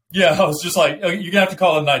 Yeah, I was just like, you're going to have to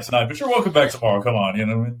call it a night tonight, but you're welcome back tomorrow. Come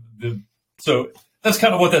on, So that's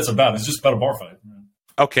kind of what that's about. It's just about a bar fight.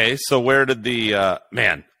 Okay, so where did the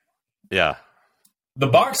the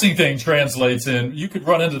boxing thing translates in? You could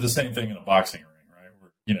run into the same thing in a boxing ring, right?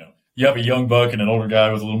 Where, you have a young buck and an older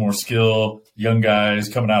guy with a little more skill. Young guys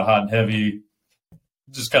coming out hot and heavy,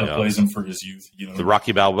 just kind of plays him for his youth. The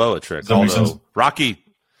Rocky Balboa trick. Rocky.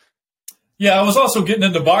 Yeah, I was also getting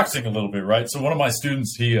into boxing a little bit, right? So one of my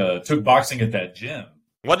students, he took boxing at that gym.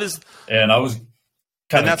 And I was.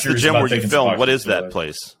 And that's the gym where you film. What is that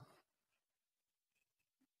place?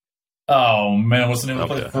 Oh man, what's the name of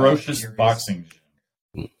the place? Ferocious Boxing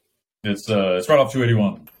Gym. It's right off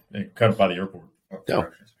 281, kind of by the airport. Yeah.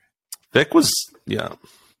 Vic was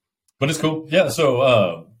but it's cool. Yeah.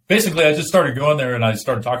 So basically, I just started going there and I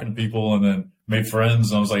started talking to people and then made friends.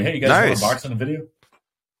 And I was like, "Hey, you guys want to box in a video?"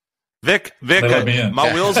 Vic,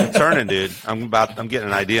 my wheels are turning, dude. I'm getting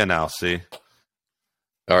an idea now. See,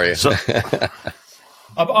 are you? So,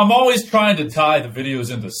 I'm always trying to tie the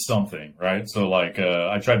videos into something, right? So, like,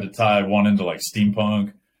 I tried to tie one into, like,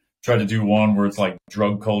 steampunk. Tried to do one where it's, like,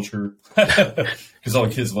 drug culture. Because all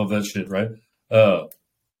the kids love that shit, right?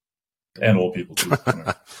 And old people, too.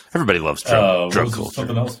 Everybody loves drug culture.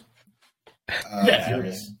 Something else?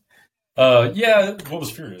 Furious. What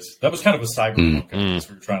was Furious? That was kind of a cyberpunk.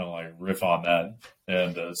 We were trying to, like, riff on that.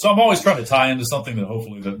 And so I'm always trying to tie into something that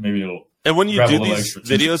hopefully that maybe it'll... And when you do these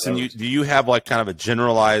videos, and do you have like kind of a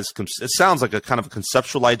generalized? It sounds like a kind of a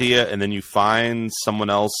conceptual idea, and then you find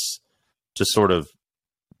someone else to sort of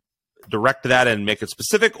direct that and make it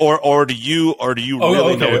specific, or do you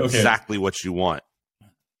really know exactly what you want?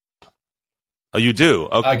 Oh, you do.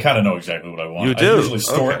 Okay. I kind of know exactly what I want. You do. I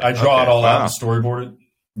usually I draw it all out and storyboard it.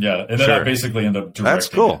 Yeah, and then I basically end up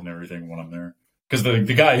directing it and everything when I'm there. Because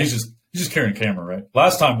the guy he's just carrying a camera, right?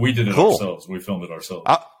 Last time we did it ourselves. We filmed it ourselves.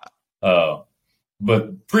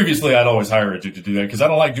 But previously, I'd always hire a dude to do that because I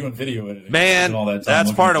don't like doing video editing. Man, all that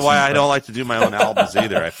that's part of why I don't like to do my own albums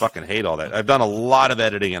either. I fucking hate all that. I've done a lot of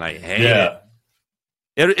editing and I hate it.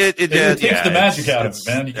 It takes the magic out of it,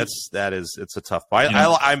 man. It's a tough part.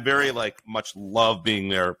 I'm very much love being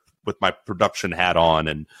there with my production hat on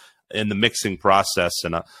and in the mixing process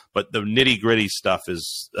but the nitty gritty stuff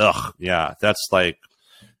is that's like,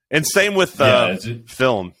 and same with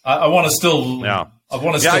film. I want to still I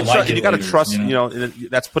want to still like it. You got to trust.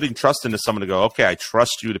 That's putting trust into someone to go. Okay, I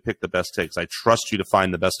trust you to pick the best takes. I trust you to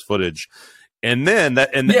find the best footage. And then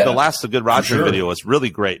the last The Good Roger video was really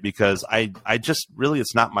great because I just really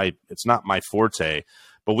it's not my forte.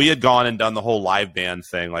 But we had gone and done the whole live band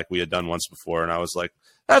thing like we had done once before, and I was like,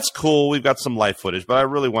 that's cool. We've got some live footage, but I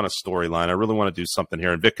really want a storyline. I really want to do something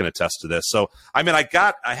here, and Vic can attest to this. So I mean, I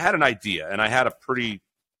had an idea, and I had a pretty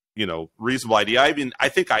reasonable idea. I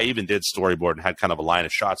think I even did storyboard and had kind of a line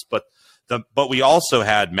of shots, but we also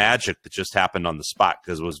had magic that just happened on the spot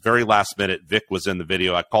because it was very last minute. Vic was in the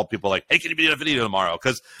video. I called people like, hey, can you be in a video tomorrow?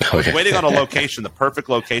 Because I was waiting on a location. The perfect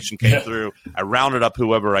location came through. I rounded up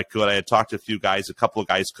whoever I could. I had talked to a few guys. A couple of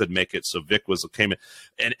guys couldn't make it. So Vic came in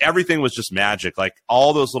and everything was just magic. Like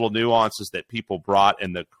all those little nuances that people brought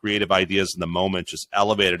and the creative ideas in the moment just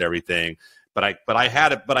elevated everything. but I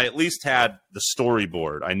had it, but I at least had the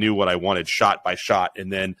storyboard. I knew what I wanted shot by shot,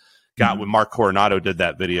 and then got when Mark Coronado did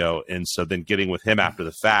that video, and so then getting with him after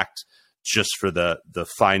the fact, just for the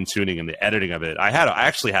fine tuning and the editing of it, I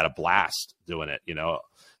actually had a blast doing it,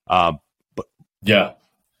 but yeah,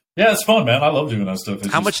 it's fun, man. I love doing that stuff.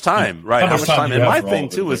 How much time, right? How much time? And my thing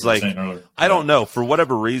too is like, I don't know, for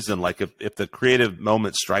whatever reason, like if the creative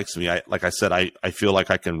moment strikes me, like I said, I feel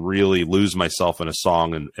like I can really lose myself in a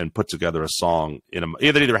song and put together a song it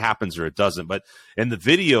either happens or it doesn't. But in the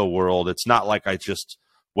video world, it's not like I just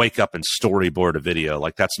wake up and storyboard a video.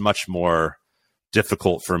 Like that's much more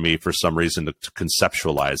difficult for me for some reason to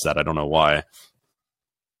conceptualize that. I don't know why.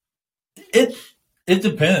 It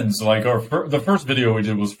depends. Like the first video we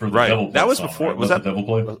did was for the Devil Play. That was song, before. right? Was that Devil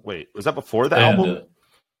Play? Wait, was that before the album?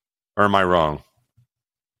 Or am I wrong?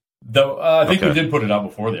 I think we did put it out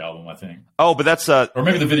before the album. I think. Oh, but that's or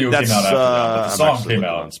maybe the video came out after that. But the song came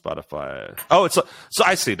out on Spotify. Oh, so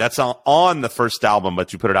I see. That's on the first album,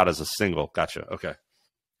 but you put it out as a single. Gotcha. Okay.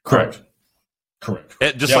 Correct.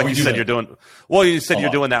 Just like you said, you're doing. Well, you said you're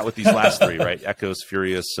doing that with these last three, right? Echoes,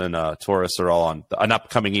 Furious, and Taurus are all on an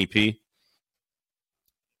upcoming EP.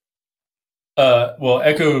 Well,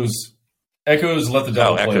 Echoes, Let the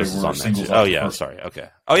Devil Play. Echoes is on singles. Oh yeah, sorry. Okay.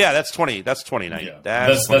 Oh yeah, that's 2019. Yeah.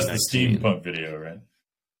 That's the steampunk video, right?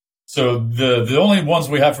 So the only ones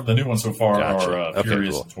we have from the new one so far are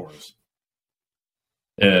Furious and Taurus,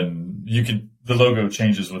 and the logo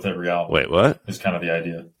changes with every album. Wait, what? Is kind of the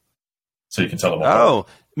idea. So you can tell them. Oh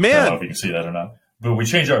man, I don't know if you can see that or not. But we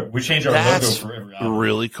change our logo for every album.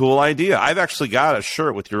 Really cool idea. I've actually got a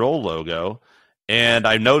shirt with your old logo, and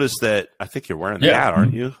I noticed that. I think you're wearing that,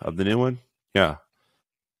 aren't you? Of the new one, yeah.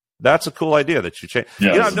 That's a cool idea that you change.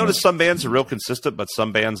 Yeah, I've noticed some bands are real consistent, but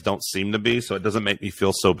some bands don't seem to be. So it doesn't make me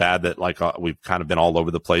feel so bad that like we've kind of been all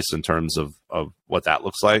over the place in terms of what that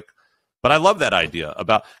looks like. But I love that idea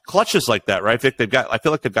about clutches like that, right? I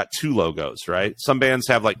feel like they've got two logos, right? Some bands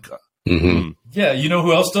have like. Yeah, you know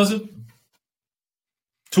who else does it?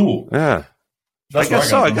 Tool. Yeah, I guess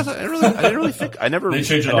so. I didn't really think. I never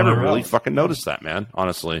really fucking noticed that, man.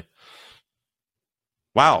 Honestly.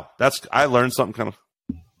 Wow, I learned something kind of.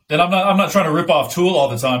 And I'm not trying to rip off Tool all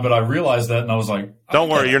the time, but I realized that, and I was like, "Don't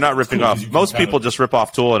worry, you're not ripping off." Most people just rip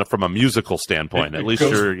off Tool, and from a musical standpoint, at least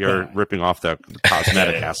you're ripping off the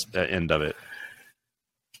cosmetic end of it.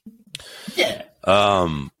 Yeah.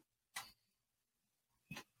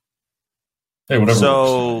 Hey, whatever.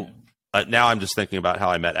 So now I'm just thinking about how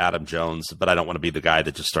I met Adam Jones, but I don't want to be the guy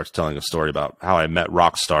that just starts telling a story about how I met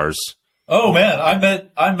rock stars. Oh man,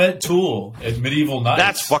 I met Tool at Medieval Nights.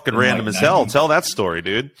 That's fucking random as hell. Tell that story,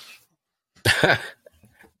 dude.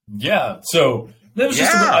 Yeah. So it was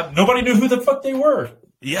just nobody knew who the fuck they were.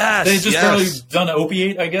 Yes. They just barely done an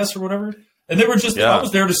Opiate, I guess, or whatever. And they were just I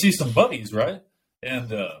was there to see some buddies, right?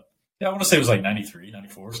 And I want to say it was like 93,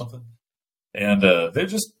 94 or something. And they're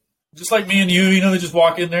just like me and you, they just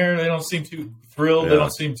walk in there. They don't seem too thrilled. Yeah. They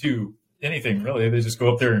don't seem too anything, really. They just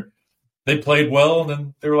go up there. They played well, and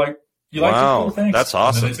then they were like, you like it? Thanks. That's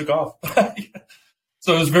awesome. And then they took off.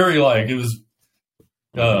 So it was very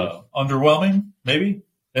underwhelming, maybe.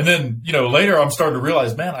 And then, later I'm starting to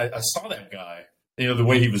realize, man, I saw that guy, the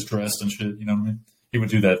way he was dressed and shit, you know what I mean? He would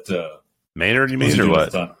do that. Maynard, you mean, or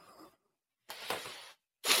what?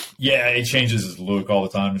 Yeah, he changes his look all the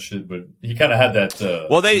time and shit, but he kind of had that.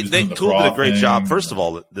 Well, they Tool did a great job. First of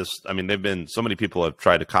all, they've been so many people have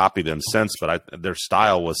tried to copy them since, but their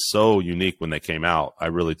style was so unique when they came out. I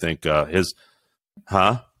really think our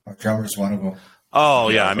drummer's one of them. Oh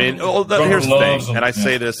yeah, I mean, here's the thing, and I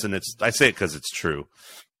say this, and I say it because it's true.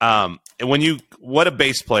 And what a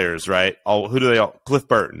bass players, right? Oh, who do they all? Cliff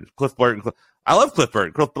Burton. I love Cliff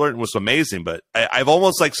Burton. Cliff Burton was amazing, but I've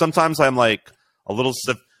almost sometimes I'm like a little.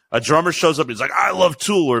 A drummer shows up, he's like, I love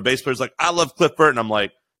Tool, or a bass player's like, I love Cliff Burton. I'm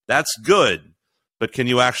like, that's good, but can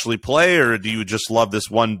you actually play, or do you just love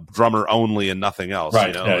this one drummer only and nothing else?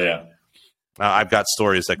 Right, yeah. I've got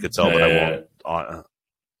stories I could tell, but I won't.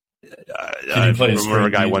 I remember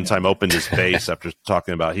a guy one time opened his bass after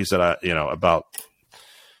talking about, he said, about,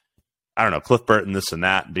 I don't know, Cliff Burton, this and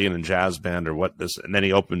that, being in jazz band or what this, and then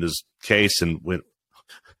he opened his case and went,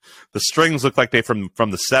 the strings looked like they from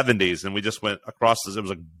the 70s, and we just went across this. It was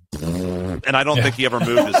like, and I don't think he ever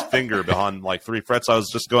moved his finger behind like 3 frets. I was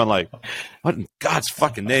just going like, what in God's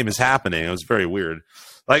fucking name is happening? It was very weird.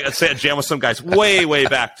 Like I'd say I jam with some guys way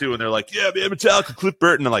back too, and they're like, yeah, man, Metallica, Cliff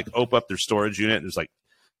Burton, and like open up their storage unit, and there's like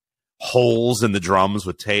holes in the drums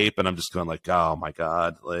with tape, and I'm just going like, oh my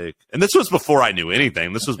God, like, and this was before I knew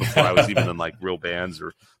anything. This was before I was even in like real bands,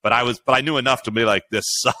 but I knew enough to be like, this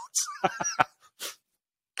sucks.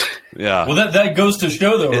 Yeah. Well, that goes to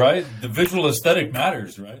show, though, right? The visual aesthetic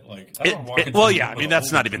matters, right? Like, I mean,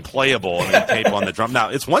 that's not even playable. I mean, tape on the drum. Now,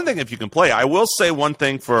 it's one thing if you can play. I will say one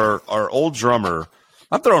thing for our old drummer.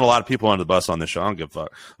 I'm throwing a lot of people under the bus on this show. I don't give a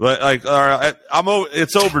fuck. But like,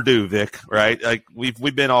 it's overdue, Vic. Right? Like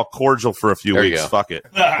we've been all cordial for a few weeks. Fuck it.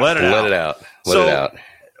 Let it out. Let it out.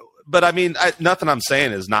 But I mean, nothing I'm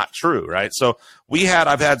saying is not true, right? So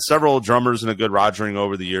I've had several drummers in a good Rogering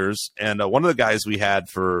over the years, and one of the guys we had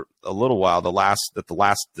for a little while,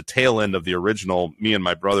 the tail end of the original, me and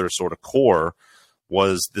my brother sort of core,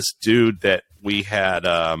 was this dude that we had.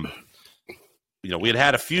 We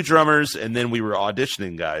had a few drummers, and then we were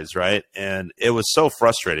auditioning guys, right? And it was so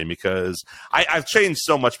frustrating because I've changed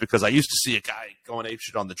so much because I used to see a guy going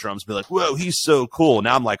apeshit on the drums, be like, "Whoa, he's so cool."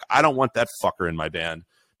 Now I'm like, I don't want that fucker in my band.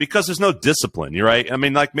 Because there's no discipline, you're right. I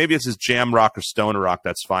mean, like maybe it's his jam rock or stoner rock,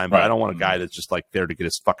 that's fine. But I don't want a guy that's just like there to get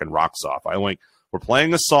his fucking rocks off. I want we're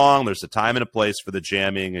playing a song. There's a time and a place for the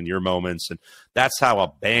jamming and your moments, and that's how a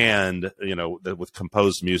band, with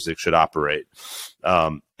composed music should operate.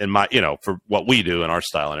 For what we do in our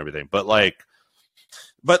style and everything. But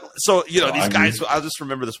so these guys. I'll just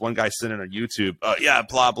remember this one guy sitting on YouTube.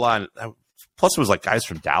 Blah blah. And plus, it was like guys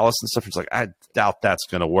from Dallas and stuff. It's like, I doubt that's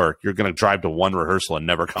going to work. You're going to drive to one rehearsal and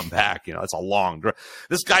never come back. It's a long drive.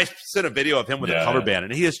 This guy sent a video of him with a cover band,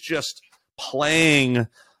 and he is just playing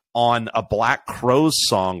on a Black Crowes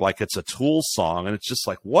song like it's a Tool song. And it's just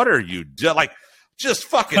like, what are you doing? Like, just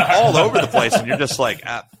fucking all over the place. And you're just like,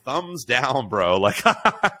 thumbs down, bro. Like,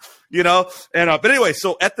 but anyway,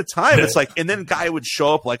 so at the time it's like, and then guy would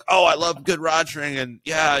show up like, oh, I love good Rogering. And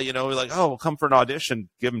we're like, oh, we'll come for an audition,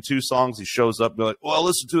 give him 2 songs. He shows up, be like, well, I'll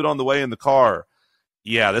listen to it on the way in the car.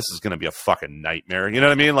 Yeah, this is going to be a fucking nightmare. You know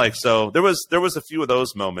what I mean? Like, so there was a few of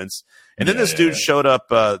those moments. And then this dude showed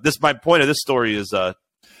up. My point of this story is,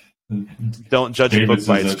 don't judge a book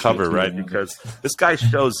by its cover, right? Because this guy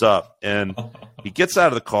shows up and he gets out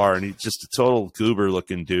of the car and he's just a total goober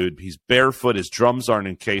looking dude. He's barefoot. His drums aren't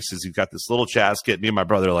in cases. He's got this little jazz kit. Me and my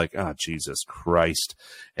brother are like, oh, Jesus Christ.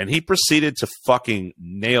 And he proceeded to fucking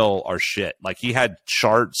nail our shit. Like he had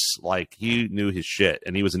charts, like he knew his shit.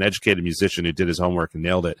 And he was an educated musician who did his homework and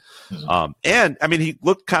nailed it. Mm-hmm. And I mean, he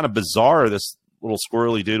looked kind of bizarre, this little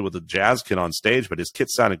squirrely dude with a jazz kit on stage, but his kit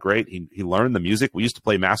sounded great. He learned the music. We used to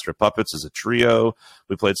play Master of Puppets as a trio.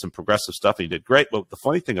 We played some progressive stuff. And he did great. But the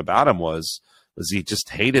funny thing about him was he just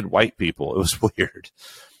hated white people. It was weird.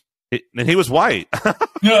 And he was white.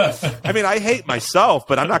 I mean, I hate myself,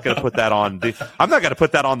 but I'm not going to put that on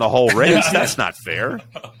the whole race. That's not fair.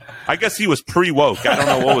 I guess he was pre-woke. I don't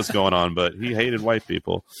know what was going on, but he hated white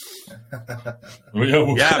people.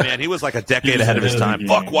 Yeah, man, he was like a decade ahead of his time.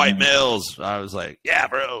 Fuck white males. I was like, yeah,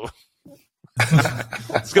 bro.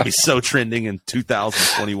 It's going to be so trending in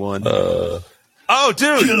 2021. Oh,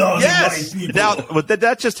 dude. Yes. Now, did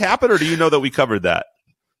that just happen, or do you know that we covered that?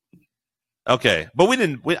 Okay, but we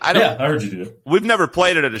didn't. I heard you do. We've never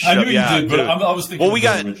played it at a show. I knew you did, but I was thinking. Well, we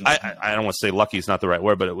got. I don't want to say lucky is not the right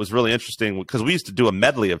word, but it was really interesting because we used to do a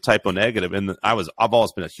medley of Typo Negative, and I've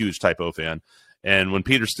always been a huge Typo fan. And when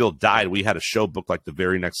Peter Steele died, we had a show booked like the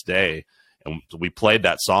very next day, and we played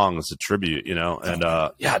that song as a tribute.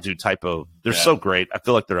 And dude, Typo, they're so great. I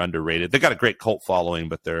feel like they're underrated. They got a great cult following,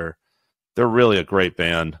 but they're really a great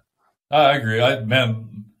band. I agree. I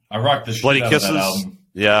rocked the shit Bloody out Kisses. of that album.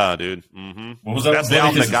 Yeah, dude. Mm-hmm. What was that? That's the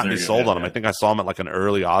album that got me sold on him. I think I saw him at like an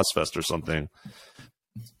early Ozfest or something.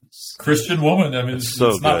 Christian Woman. I mean, it's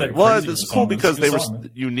so not good. that Well, crazy it's cool because they were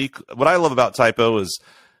unique. What I love about Typo is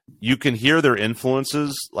you can hear their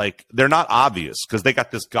influences. Like they're not obvious because they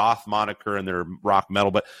got this goth moniker and they're rock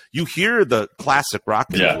metal, but you hear the classic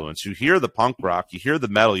rock influence. You hear the punk rock. You hear the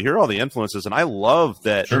metal. You hear all the influences, and I love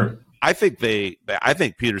that. Sure. I think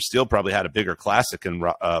Peter Steele probably had a bigger classic and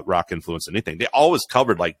rock influence than anything. They always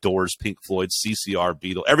covered like Doors, Pink Floyd, CCR,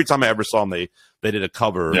 Beatles. Every time I ever saw them, they did a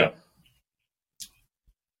cover. Yeah.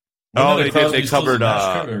 Oh, they did. They covered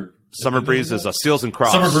Summer Breeze as Seals and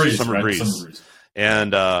Crofts. Summer Breeze. Summer Breeze.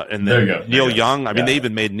 And then Neil Young. I mean, they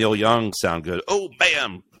even made Neil Young sound good. Oh,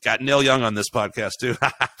 bam. Got Neil Young on this podcast too.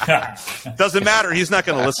 Doesn't matter. He's not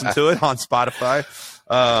going to listen to it on Spotify.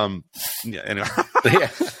 Anyway.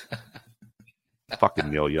 Fucking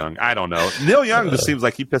Neil Young. I don't know. Neil Young just seems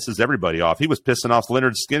like he pisses everybody off. He was pissing off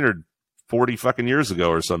Leonard Skinner 40 fucking years ago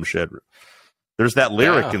or some shit. There's that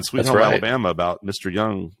lyric in Sweet for Alabama about Mr.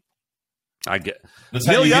 Young. I get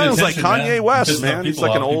Neil Young's like Kanye West, man. He's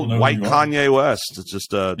like an old white Kanye West. It's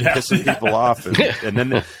just pissing people off,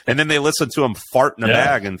 and then they listen to him fart in a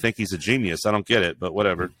bag and think he's a genius. I don't get it, but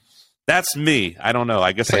whatever. That's me. I don't know.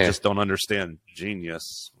 I guess I just don't understand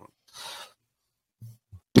genius.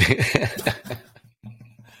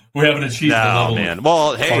 We haven't achieved the level man.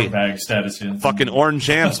 Well, hey, bag status yet. Fucking orange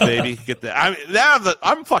amps, baby. Get that.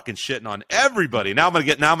 I'm fucking shitting on everybody. Now I'm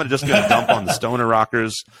gonna just get a dump on the stoner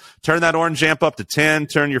rockers. Turn that orange amp up to 10.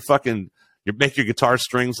 Turn make your guitar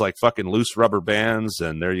strings like fucking loose rubber bands,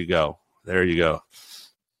 and there you go.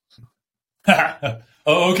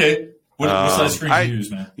 Oh, okay. What size strings do you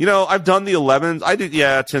use, man? I've done the 11s. I did,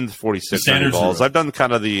 10 to 46 balls. I've done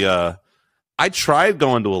kind of the. I tried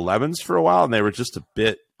going to 11s for a while, and they were just a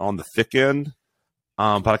bit on the thick end.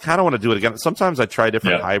 But I kind of want to do it again. Sometimes I try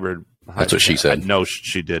different hybrid. That's what she said. No,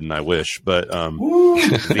 she didn't. I wish. But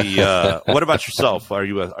what about yourself? Are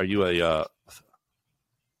you a?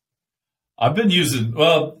 I've been using.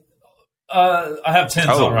 Well, I have 10s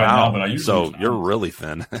on right now, but I usually. So you're really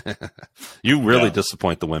thin. You really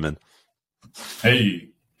disappoint the women. Hey,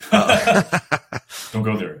 don't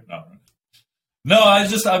go there. No,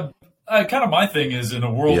 I kind of my thing is in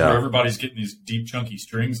a world where everybody's getting these deep, chunky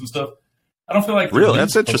strings and stuff. I don't feel like really.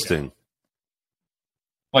 That's interesting.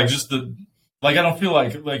 Like I don't feel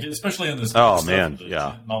like especially in this. Oh man,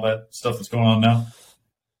 and all that stuff that's going on now.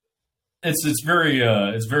 It's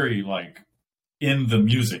very like in the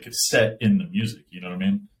music. It's set in the music. You know what I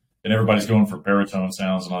mean? And everybody's going for baritone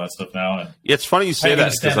sounds and all that stuff now. And it's funny you say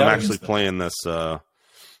that because I'm actually playing this. I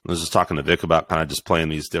was just talking to Vic about kind of just playing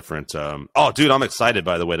these different. Dude, I'm excited,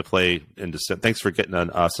 by the way, to play in December. Thanks for getting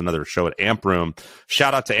us another show at Amp Room.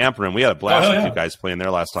 Shout out to Amp Room. We had a blast with you guys playing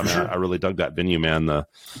there last time. Sure. I really dug that venue, man. Dude,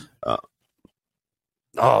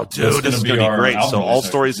 this is going to be great. So, All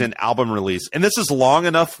Stories in album release. And this is long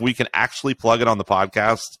enough we can actually plug it on the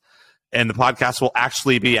podcast. And the podcast will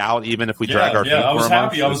actually be out even if we drag our feet for a month. I was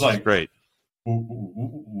happy. I was like, great.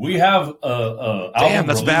 We have a damn,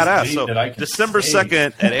 that's badass. So December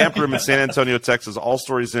 2nd at Amp Room in San Antonio, Texas, All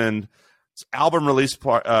Stories In album release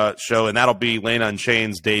show, and that'll be Lena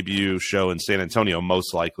Unchained's debut show in San Antonio,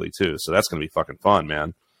 most likely too. So that's going to be fucking fun,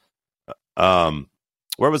 man.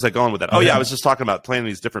 Where was I going with that? I was just talking about playing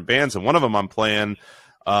these different bands, and one of them I'm playing,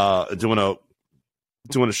 doing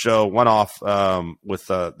a show one-off with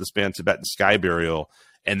this band Tibetan Sky Burial.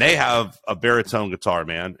 And they have a baritone guitar,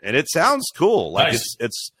 man, and it sounds cool. Like nice.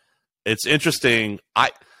 It's interesting.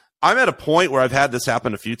 I'm at a point where I've had this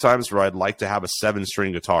happen a few times where I'd like to have a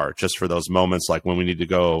 7-string guitar just for those moments, like when we need to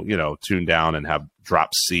go, tune down and have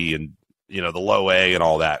drop C and the low A and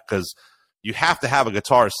all that, because you have to have a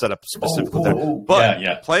guitar set up specifically there.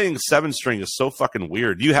 But playing 7-string is so fucking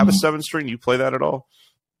weird. Do you have a 7-string? Do you play that at all?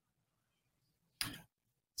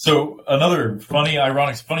 So another funny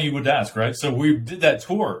you would ask, right? So we did that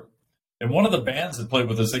tour, and one of the bands that played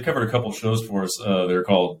with us, they covered a couple of shows for us. They're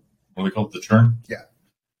called, what are they called? The Churn? Yeah.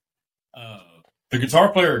 The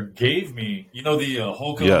guitar player gave me, the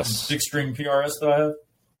Holcomb 6-string PRS that I have?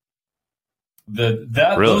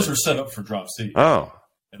 Really? Those are set up for drop C. Oh.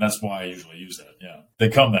 And that's why I usually use that, yeah. They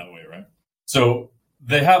come that way, right? So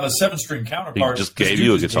they have a 7-string counterpart. He just gave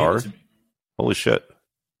you a guitar? Holy shit.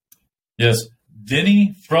 Yes.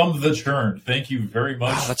 Denny from The Churn. Thank you very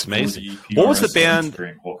much. Wow, that's amazing. What was the band?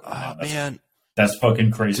 Man, that's fucking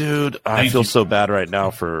crazy, dude. I feel so bad right now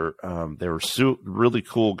for. They were really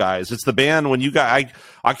cool guys. It's the band when you guys.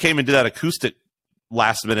 I came and did that acoustic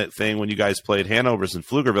last minute thing when you guys played Hanover's in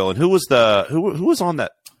Pflugerville. And who was on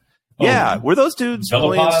that? Yeah, were those dudes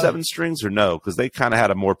playing 7 strings or no? Because they kind of had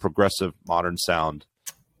a more progressive, modern sound.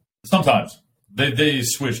 Sometimes. They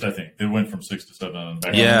switched, I think. They went from 6 to 7.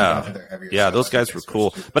 Those guys were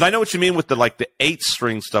cool. But I know what you mean with the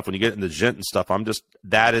 8-string stuff when you get into gent and stuff.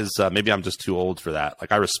 Maybe I'm just too old for that.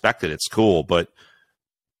 Like, I respect it. It's cool, but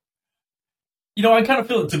I kind of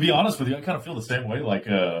feel, to be honest with you, I kind of feel the same way. Like,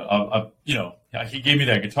 he gave me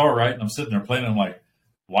that guitar, right? And I'm sitting there playing, and I'm like,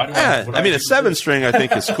 why do I? I mean, a 7-string I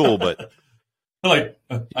think is cool, but like,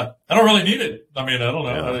 I don't really need it. I mean, I don't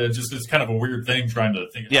know. Yeah. It's kind of a weird thing trying to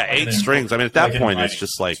think. Yeah, 8 strings. I mean, at that point, it's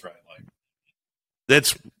just like,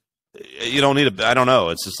 you don't need I don't know.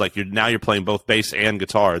 It's just like you're playing both bass and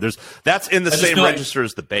guitar. That's in the same register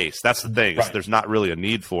as the bass. That's the thing. Right. There's not really a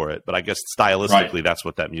need for it, but I guess stylistically, that's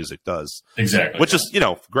what that music does. Exactly. Which is,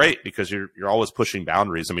 great because you're always pushing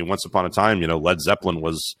boundaries. I mean, once upon a time, Led Zeppelin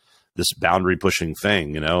was this boundary pushing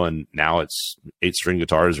thing, and now it's 8-string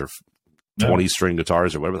guitars or 20-string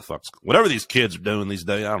guitars or whatever these kids are doing these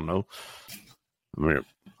days. I don't know.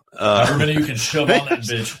 However many you can shove on that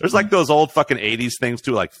bitch. There's like those old fucking 80s things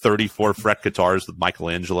too, like 34 fret guitars with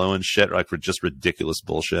Michelangelo and shit, like for just ridiculous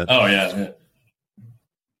bullshit. Oh yeah.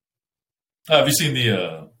 Have you seen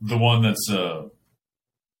the one that's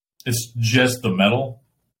it's just the metal,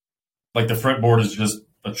 like the fretboard is just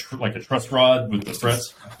like a truss rod with the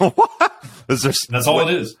frets. What? That's all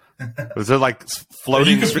it is. Was there like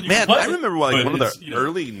floating? Man, I remember one of the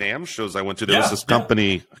early NAMM shows I went to. There was this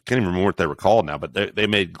company. I can't even remember what they were called now, but they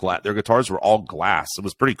made their guitars were all glass. It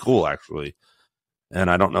was pretty cool, actually. And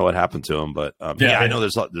I don't know what happened to them, but I know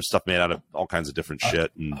there's stuff made out of all kinds of different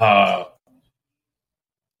shit. And,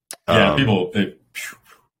 people.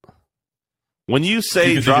 When you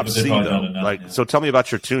say drop C, though, so tell me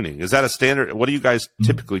about your tuning. Is that a standard? What do you guys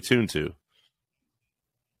typically tune to?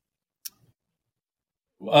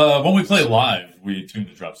 When we play live, we tune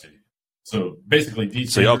to drop C. So basically, D.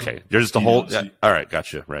 So okay, there's just a whole. Yeah, all right,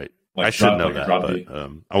 gotcha. Right, like I should know that,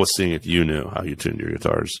 but I was seeing if you knew how you tuned your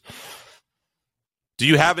guitars. Do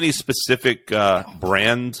you have any specific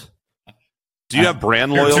brand? Do you have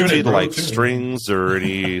brand loyalty to like strings or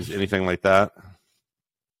anything like that?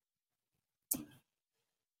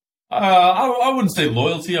 I wouldn't say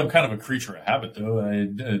loyalty. I'm kind of a creature of habit, though.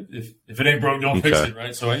 If it ain't broke, don't fix it,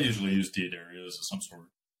 right? So I usually use D'Addarios of some sort.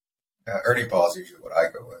 Ernie Ball is usually what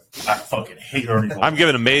I go with. I fucking hate Ernie Ball. I'm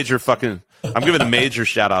giving a major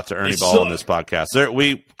shout out to Ernie Ball on this podcast.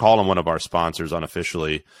 We call him one of our sponsors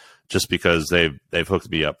unofficially, just because they've hooked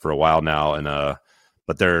me up for a while now, and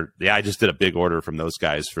but I just did a big order from those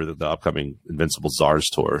guys for the upcoming Invincible Czars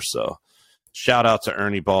tour. So shout out to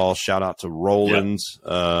Ernie Ball, shout out to Roland,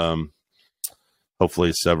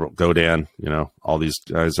 hopefully several Godan, all these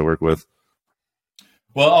guys I work with.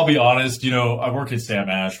 Well, I'll be honest, I work at Sam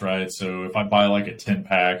Ash, right? So if I buy like a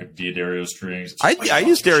 10-pack of D'Addario strings... I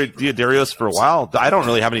used D'Addarios for a while. I don't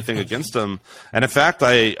really have anything against them. And in fact,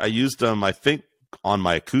 I used them, I think, on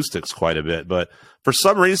my acoustics quite a bit. But for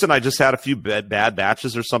some reason, I just had a few bad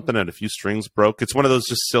batches or something and a few strings broke. It's one of those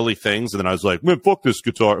just silly things. And then I was like, man, fuck this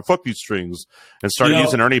guitar, fuck these strings. And started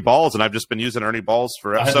using Ernie Balls, and I've just been using Ernie Balls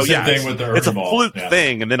forever. So yeah, it's a fluke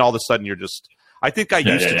thing. And then all of a sudden you're just... I think I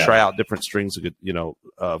used to try out different strings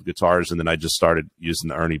of guitars, and then I just started using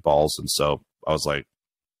the Ernie Balls, and so I was like,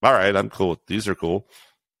 "All right, I'm cool. These are cool."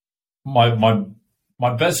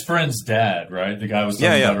 My best friend's dad, right? The guy I was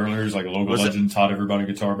talking about earlier, he's like a local legend, taught everybody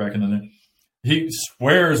guitar back in the day. He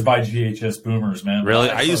swears by GHS boomers, man. Really,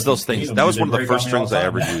 I used those things. That was one of the first strings I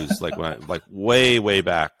ever used, like way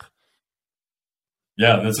back.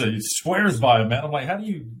 Yeah, that's it. He swears by them, man. I'm like, how do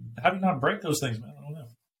you not break those things, man? I don't know.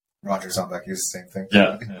 Roger Zombek used the same thing.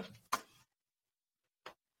 Yeah.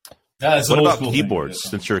 What about keyboards?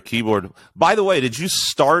 Since you're a keyboard, by the way, did you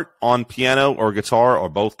start on piano or guitar or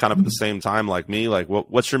both kind of at the same time, like me? Like,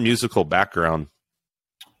 what's your musical background?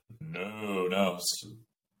 No.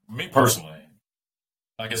 Me personally,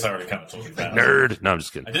 I guess I already kind of told you that. Nerd. No, I'm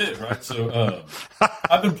just kidding. I did, right? So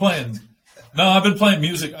I've been playing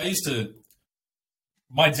music.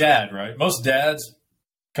 My dad, right? Most dads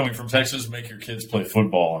coming from Texas make your kids play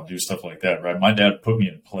football and do stuff like that, right? My dad put me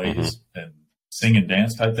in plays and sing and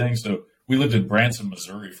dance type things. So we lived in Branson,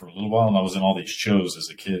 Missouri for a little while, and I was in all these shows as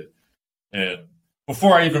a kid. And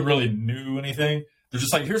before I even really knew anything, they're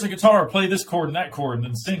just like, here's a guitar, play this chord and that chord, and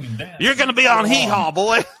then sing and dance. You're going to be on Hee-Haw,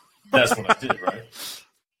 boy. That's what I did, right?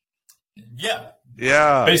 Yeah.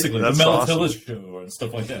 Yeah. Basically, the Mel Tillis show and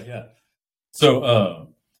stuff like that, yeah. So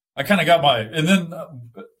I kind of got and then...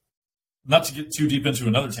 not to get too deep into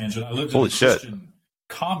another tangent, I lived in a Christian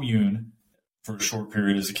commune for a short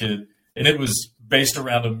period as a kid, and it was based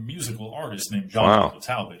around a musical artist named John Michael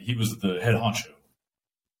Talbot. He was the head honcho,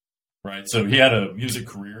 right? So he had a music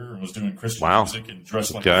career and was doing Christian music and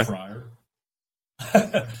dressed like a friar.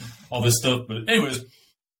 All this stuff. But anyways,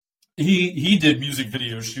 he did music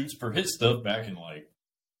video shoots for his stuff back in like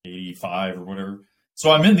 85 or whatever.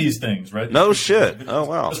 So I'm in these things, right? No shit. Oh,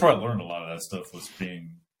 wow. That's where I learned a lot of that stuff, was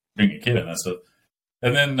being a kid and that stuff.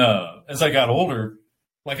 And then as I got older,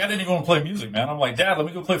 like, I didn't even want to play music, man. I'm like, Dad, let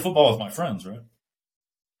me go play football with my friends, right?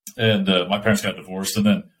 And my parents got divorced, and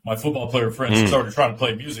then my football player friends started trying to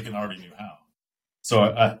play music, and I already knew how. So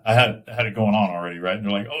I had it going on already, right? And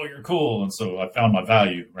they're like, oh, you're cool. And so I found my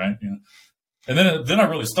value, right? You know? And then I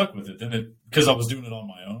really stuck with it. Then because I was doing it on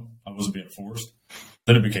my own, I wasn't being forced.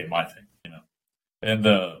 Then it became my thing, you know? And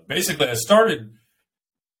basically I started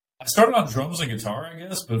on drums and guitar, I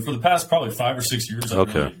guess, but for the past probably 5 or 6 years,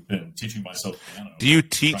 I've really been teaching myself piano. Do you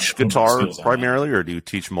teach guitar primarily, or do you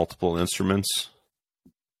teach multiple instruments?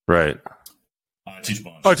 Right. I teach a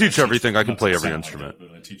bunch. I teach everything. I can play every instrument. Like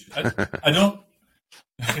that, but I teach.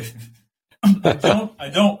 I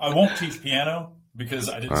don't. I won't teach piano because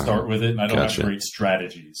I didn't start with it, and I don't have great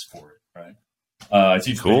strategies for it. Right. I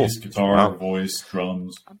teach bass, guitar, voice,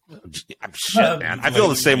 drums. Shit, man. I feel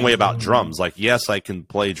the same way about drums. Like, yes, I can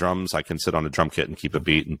play drums. I can sit on a drum kit and keep a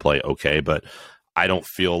beat and play okay, but I don't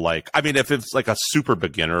feel like, I mean, if it's like a super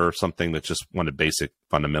beginner or something that just wanted basic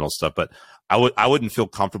fundamental stuff, but I wouldn't feel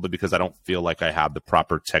comfortable because I don't feel like I have the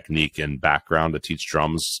proper technique and background to teach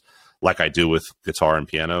drums like I do with guitar and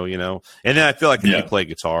piano, you know? And then I feel like if you play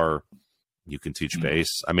guitar, you can teach bass.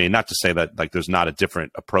 I mean, not to say that like there's not a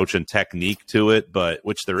different approach and technique to it, but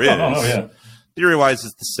which there is. Theory-wise,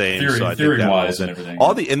 it's the same. Theory-wise and everything.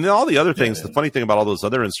 All the other things, the funny thing about all those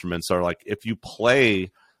other instruments are like if you play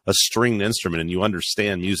a stringed instrument and you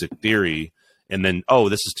understand music theory and then, oh,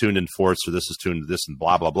 this is tuned in fourths or this is tuned to this and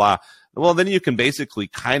blah, blah, blah. Well, then you can basically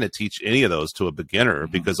kind of teach any of those to a beginner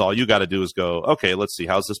because all you got to do is go, okay, let's see,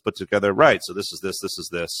 how's this put together? Right. So this is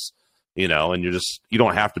this, you know, and you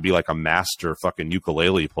don't have to be like a master fucking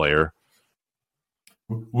ukulele player.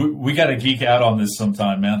 We got to geek out on this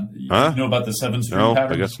sometime, man. You know about the 7-string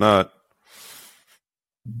pattern? I guess not.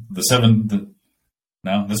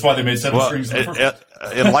 No, that's why they made 7 strings.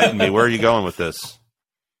 Enlighten me. Where are you going with this?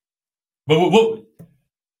 But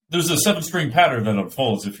there's a 7-string pattern that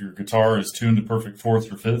unfolds if your guitar is tuned to perfect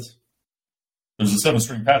fourths or fifths. There's a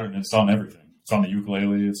 7-string pattern. And it's on everything. It's on the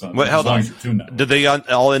ukulele. It's on. Hold on. Did they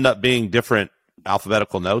all end up being different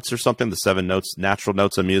alphabetical notes or something? The 7 notes, natural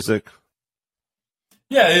notes of music.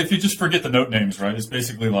 Yeah, if you just forget the note names, right? It's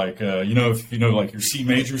basically like if you know like your C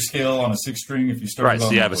major scale on a 6-string. If you start right,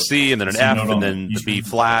 so you have a C and then an F and then the B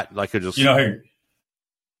flat, like you're just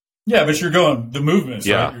yeah, but you're going the movements,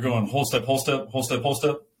 right? You're going whole step, whole step, whole step, whole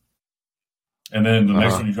step, and then the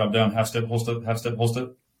next one you drop down half step, whole step, half step, whole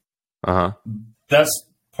step. That's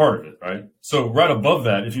part of it, right? So right above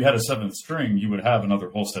that, if you had a 7th string, you would have another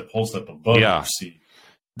whole step above your C.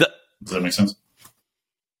 Does that make sense?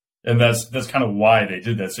 And that's kind of why they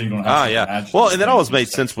did that, so you don't have to imagine. Well, and that always made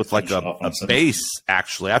sense with like a bass,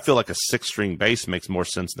 actually. I feel like a 6-string bass makes more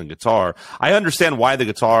sense than guitar. I understand why the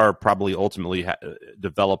guitar probably ultimately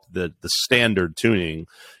developed the standard tuning,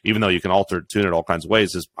 even though you can tune it all kinds of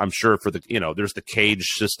ways. I'm sure for there's the cage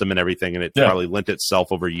system and everything, and it probably lent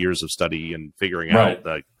itself over years of study and figuring out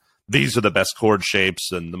like these are the best chord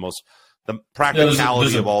shapes and the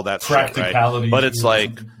practicality of all that stuff, right? But it's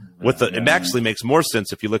like... it actually makes more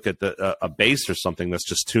sense if you look at a bass or something that's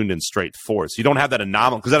just tuned in straight fourths. You don't have that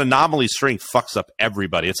anomaly because that anomaly string fucks up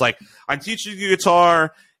everybody. It's like I'm teaching you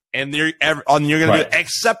guitar and you're going to do it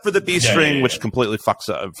except for the B string, which completely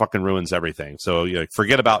fucking ruins everything. So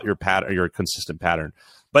forget about your pattern, your consistent pattern.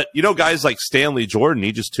 But guys like Stanley Jordan,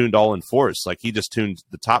 he just tuned all in fourths. Like he just tuned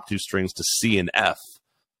the top 2 strings to C and F.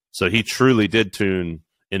 So he truly did tune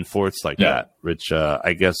in fourths like that, which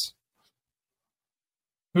I guess.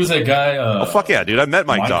 Who's that guy? Oh, fuck yeah, dude. I met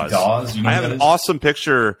Mike Dawes. I have an awesome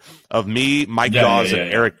picture of me, Mike Dawes, and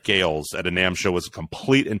Eric Gales at a NAMM show. It was a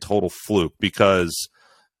complete and total fluke because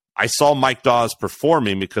I saw Mike Dawes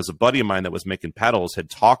performing because a buddy of mine that was making pedals had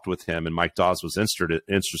talked with him, and Mike Dawes was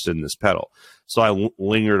interested in this pedal. So I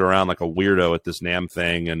lingered around like a weirdo at this NAMM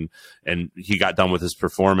thing, and he got done with his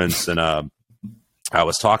performance, and I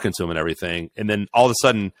was talking to him and everything. And then all of a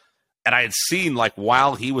sudden... And I had seen, like,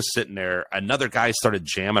 while he was sitting there, another guy started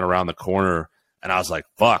jamming around the corner. And I was like,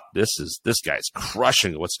 fuck, this guy's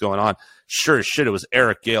crushing it. What's going on? Sure as shit, it was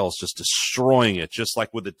Eric Gales just destroying it, just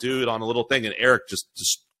like with a dude on a little thing. And Eric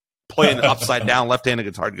just playing an upside down left-handed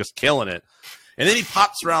guitar, just killing it. And then he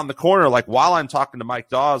pops around the corner, like, while I'm talking to Mike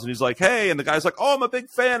Dawes. And he's like, hey. And the guy's like, oh, I'm a big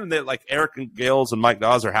fan. And they're like, Eric and Gales and Mike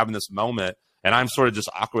Dawes are having this moment. And I'm sort of just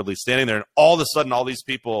awkwardly standing there. And all of a sudden, all these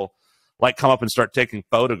people... like come up and start taking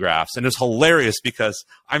photographs. And it's hilarious because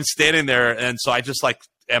I'm standing there. And so I just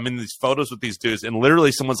I'm in these photos with these dudes. And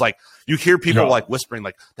literally someone's like, you hear people like whispering,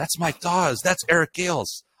 like, that's Mike Dawes. That's Eric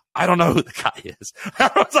Gales. I don't know who the guy is.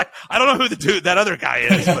 I was like, I don't know who that other guy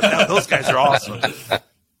is, but those guys are awesome.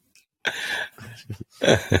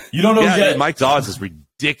 You don't know yet. Mike Dawes is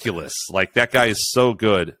ridiculous. Like that guy is so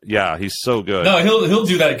good. Yeah, he's so good. No, he'll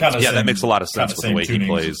do that kind of. Yeah, that makes a lot of sense with the way he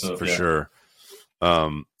plays for sure.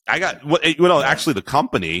 I got actually the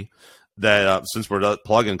company that since we're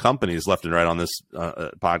plugging companies left and right on this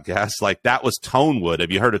podcast, like that was Tonewood.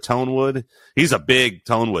 Have you heard of Tonewood? He's a big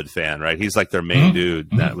Tonewood fan, right? He's like their main dude.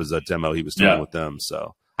 That was a demo he was doing with them.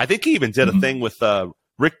 So I think he even did a thing with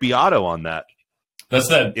Rick Beato on that. That's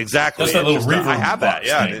that exactly. That's that little reverb. I have that.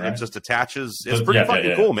 Yeah, thing, right? It just attaches. It's pretty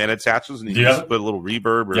fucking cool, man. It attaches and you just put a little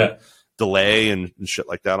reverb or delay and shit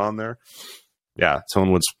like that on there. Yeah,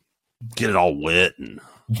 Tonewood's get it all wet and.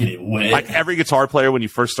 Get it wet. Like every guitar player, when you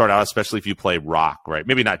first start out, especially if you play rock, right?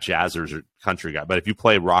 Maybe not jazzers or country guy, but if you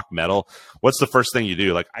play rock metal, what's the first thing you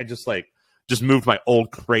do? Like I just moved my old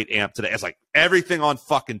crate amp today. It's like everything on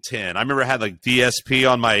fucking 10. I remember I had like DSP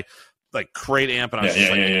on my like crate amp, and I was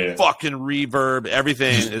just fucking reverb,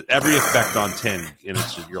 everything, every effect on 10, and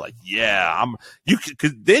it's just, you're like,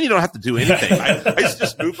 cause then you don't have to do anything. I used to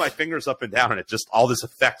just move my fingers up and down, and it just all this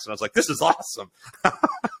effects, and I was like, this is awesome.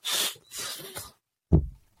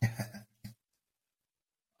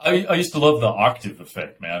 I used to love the octave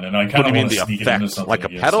effect, man, and I kind of want to sneak it into something like a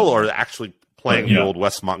pedal, or actually playing the old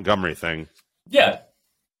Wes Montgomery thing. Yeah,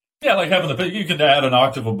 like having you could add an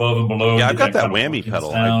octave above and below. Yeah, I've got that whammy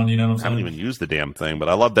pedal. Sound, you know what I'm I haven't even used the damn thing, but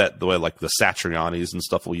I love that the way like the Satrianis and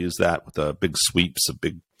stuff will use that with the big sweeps,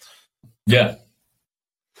 Yeah.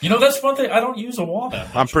 You know, that's one thing. I don't use a wah that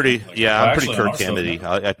much. I'm pretty Kirk Kennedy.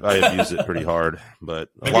 I use it pretty hard, but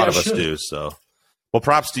a lot of us do. So, well,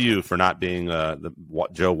 props to you for not being the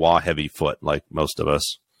Joe Wah heavy foot like most of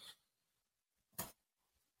us.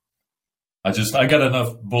 I got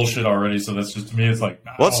enough bullshit already, so that's just to me. It's like,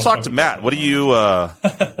 well, let's talk to Matt. What do you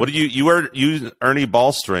use Ernie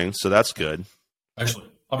ball string, so that's good. Actually,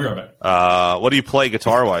 I'll be right back. What do you play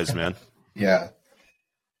guitar wise, man? Yeah.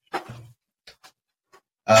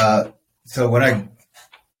 So when I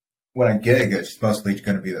gig, it's mostly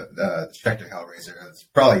going to be the Schecter Hellraiser. It's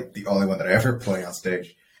probably the only one that I ever play on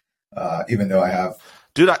stage, even though I have.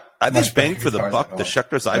 Dude, I just bang for the buck. The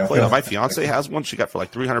Schecters I play. My fiance has one. She got for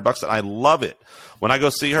like $300, and I love it. When I go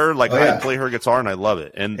see her, I play her guitar, and I love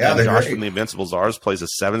it. And Josh from the Invincible Czars plays a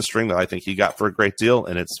 7-string that I think he got for a great deal,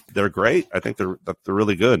 and they're great. I think they're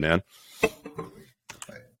really good, man.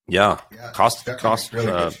 Yeah, cost,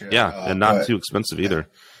 really and not too expensive either.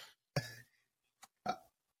 And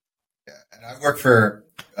I work for.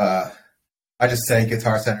 I just say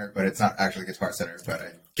Guitar Center, but it's not actually Guitar Center, but I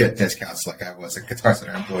get discounts like I was a Guitar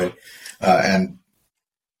Center employee, and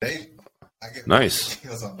I get nice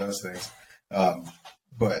deals on those things.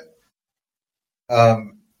 But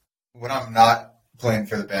when I'm not playing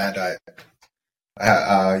for the band,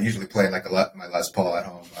 I usually play like my Les Paul at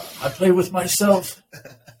home. I play with myself.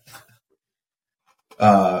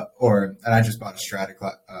 And I just bought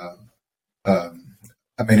a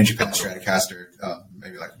a mini Japan Stratocaster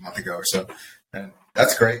maybe like a month ago or so, and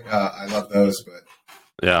that's great. I love those, but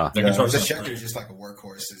the Schecter is just like a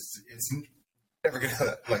workhorse. It's never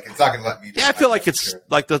gonna it's not gonna let me. I feel like it's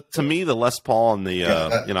like to me the Les Paul and the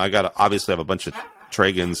I obviously have a bunch of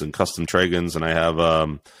Tragans and custom Tragans, and I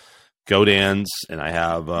have Godans, and I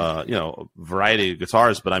have a variety of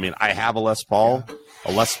guitars. But I mean, I have a Les Paul.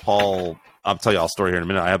 I'll tell you all a story here in a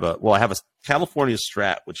minute. I have a California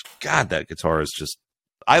Strat, which God, that guitar is just.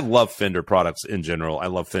 I love Fender products in general. I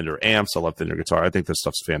love Fender amps. I love Fender guitar. I think this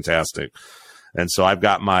stuff's fantastic. And so I've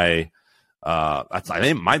got my, I think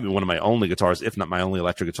it might be one of my only guitars, if not my only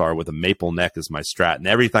electric guitar, with a maple neck as my Strat. And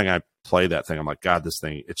everything I play that thing, I'm like, God, this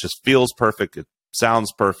thing, it just feels perfect. It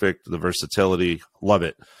sounds perfect. The versatility, love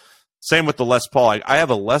it. Same with the Les Paul. I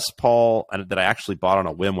have a Les Paul that I actually bought on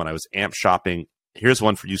a whim when I was amp shopping. Here's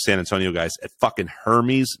one for you San Antonio guys at fucking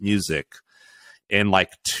Hermes Music in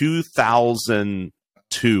like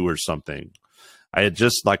 2002 or something. I had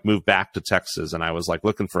just moved back to Texas, and I was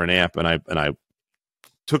looking for an amp, and I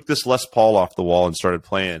took this Les Paul off the wall and started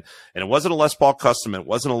playing. And it wasn't a Les Paul custom. It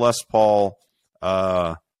wasn't a Les Paul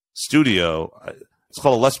studio. It's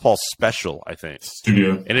called a Les Paul Special, I think.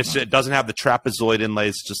 Studio. And it doesn't have the trapezoid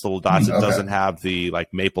inlays, just little dots. It doesn't have the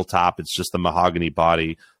maple top. It's just the mahogany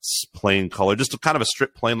body, plain color, just kind of a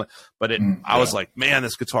strip plain. But I was like, man,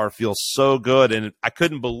 this guitar feels so good. And I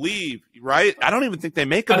couldn't believe, right? I don't even think they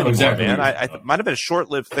make them anymore, exactly, man. I might have been a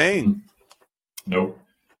short-lived thing. Nope.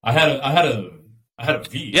 I had a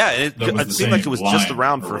V. Yeah, it seemed like it was just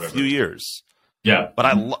around for a few years. Yeah. But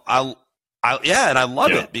and I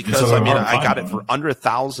love it because I got it for under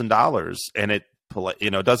 $1,000, and it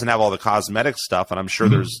doesn't have all the cosmetic stuff, and I'm sure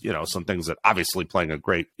there's some things that obviously playing a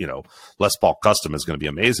great Les Paul custom is going to be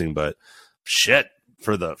amazing, but shit,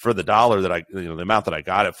 for the dollar that the amount that I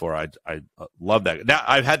got it for, I love that. Now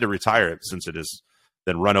I've had to retire it since it has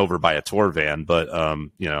been run over by a tour van, but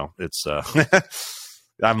it's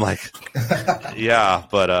I'm like, yeah,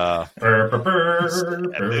 but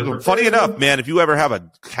funny enough, man, if you ever have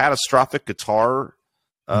a catastrophic guitar,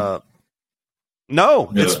 it's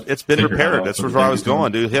been repaired. That's where I was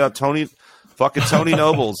going, dude. Hit up Tony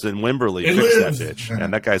Nobles in Wimberley, fix that bitch,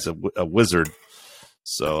 and that guy's a wizard.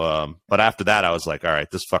 So, but after that, I was like, all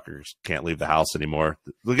right, this fucker can't leave the house anymore.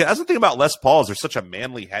 That's the thing about Les Pauls; they're such a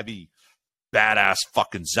manly, heavy, badass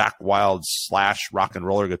fucking Zakk Wylde / rock and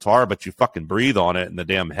roller guitar, but you fucking breathe on it and the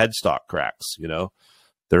damn headstock cracks,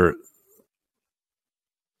 they're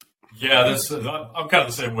I'm kind of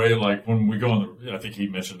the same way. Like when we go on I think he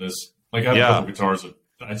mentioned this, I have a couple guitars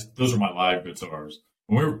those are my live guitars.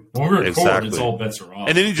 When we record, exactly. It's all bets are off.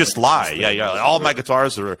 And then you just lie. Yeah. All my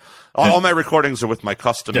guitars are, all my recordings are with my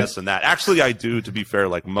custom this and that. Actually, I do, to be fair,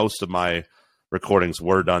 like most of my recordings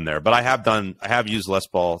were done there. But I have used Les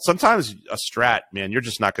Paul. Sometimes a Strat, man, you're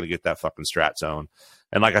just not going to get that fucking Strat tone.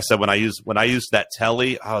 And like I said, when I used that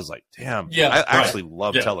Tele, I was like, damn. Yeah, I actually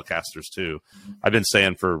love Telecasters too. I've been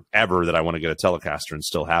saying forever that I want to get a Telecaster and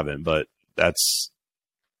still haven't, but that's...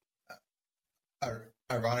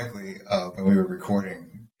 Ironically, when we were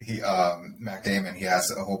recording, Mac Damon, he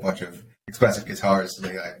has a whole bunch of expensive guitars,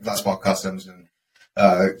 like Les Paul Customs and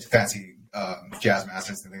fancy jazz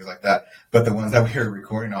masters and things like that. But the ones that we were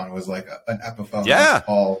recording on was like an Epiphone Les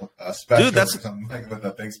Paul Spectrum, dude, that's... or something like with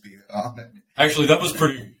a Bigsby on it. Actually, that was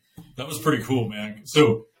pretty cool, man.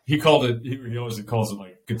 So he called it. He always calls it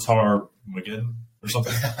like Guitar Mageddon or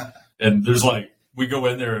something. And there's like, we go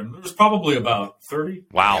in there and there's probably about 30.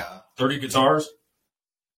 Wow. 30 guitars.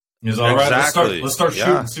 He's all right. Let's start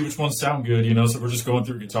shooting and see which ones sound good. So we're just going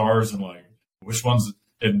through guitars and like which ones.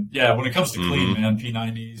 And when it comes to clean, man,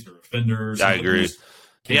 P90s or Fenders. I agree.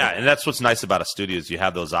 Yeah, and that's what's nice about a studio is you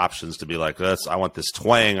have those options to be like, this. I want this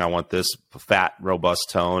twang. I want this fat,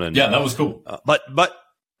 robust tone. And that was cool. But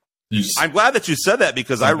I'm glad that you said that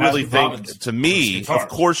because I really think, to me, of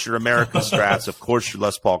course, your American Strats, of course, your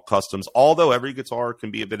Les Paul Customs, although every guitar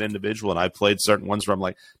can be a bit individual, and I've played certain ones where I'm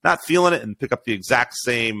like, not feeling it and pick up the exact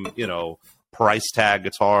same, price tag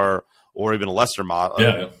guitar or even a lesser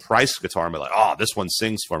price guitar and be like, oh, this one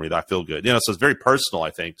sings for me. I feel good. So it's very personal,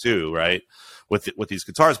 I think, too, right, with these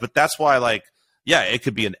guitars. But that's why, like, it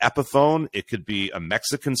could be an Epiphone. It could be a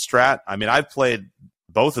Mexican Strat. I mean, I've played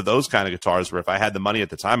both of those kind of guitars where if I had the money at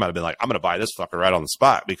the time, I'd have been like, I'm going to buy this fucker right on the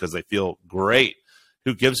spot because they feel great.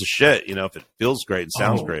 Who gives a shit, if it feels great and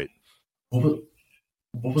sounds great.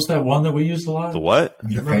 What was that one that we used a lot? The what?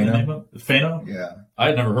 You remember the name of it? Fano? Yeah. I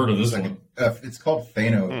had never heard of this one. It's called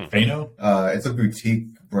Fano. Fano? It's a boutique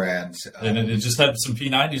brand. And it just had some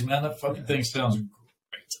P90s, man. That fucking thing sounds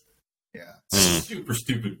great. Yeah. Super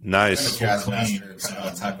stupid. Nice. Jazz master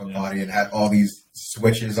type of body and had all these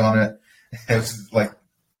switches on it. It was like,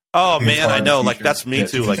 oh man, I know. Like that's me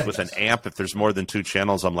too. Like with an amp, if there's more than 2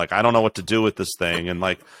 channels, I'm like, I don't know what to do with this thing. And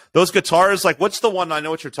like those guitars, like what's the one? I know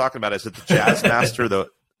what you're talking about. Is it the Jazz Master?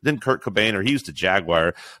 Then Kurt Cobain, or he used a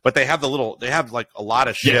Jaguar, but they have they have like a lot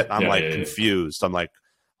of shit. And I'm confused. I'm like,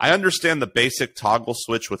 I understand the basic toggle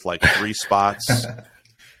switch with like 3 spots.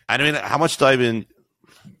 I mean, how much do I even?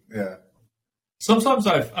 Yeah. Sometimes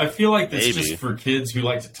I feel like it's just for kids who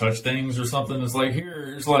like to touch things or something. It's like,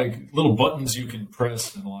 here's like little buttons you can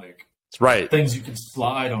press and like things you can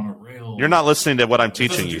slide on a rail. You're not listening to what I'm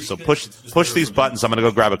teaching you, so push these buttons. I'm going to go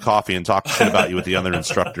grab a coffee and talk shit about you with the other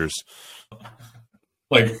instructors.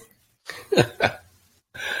 Like,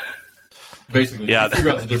 basically, figure out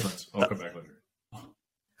the difference. I'll come back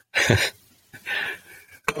later.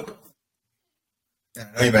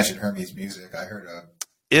 I know you mentioned Hermes Music. I heard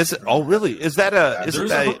Is it? Oh, really? Is that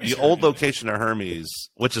the old location of Hermes,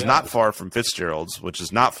 which is not far from Fitzgerald's, which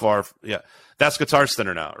is not far? That's Guitar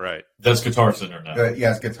Center now, right? That's Guitar Center now.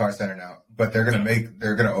 It's Guitar Center now. But they're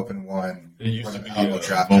gonna open one. It used to be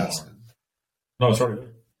Draft House. No, it's already there.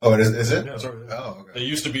 Oh, it is. Is it? Yeah, it's already there. Oh, okay. It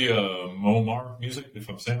used to be Momar Music, if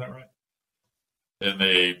I'm saying that right. And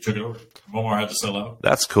they took it over. Momar had to sell out.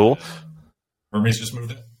 That's cool. Hermes just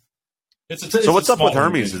moved in. So what's up with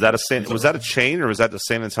Hermes? Is that was that a chain or was that the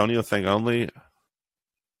San Antonio thing only?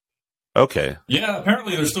 Okay. Yeah,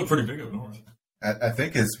 apparently they're still pretty big up north. I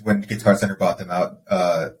think it's when Guitar Center bought them out,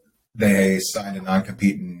 they signed a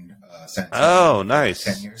non-compete in San Antonio. Oh, nice.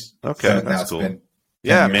 10 years. Okay, so that's cool.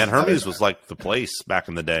 Yeah, man, Hermes was like the place back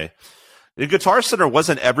in the day. The Guitar Center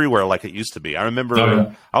wasn't everywhere like it used to be. I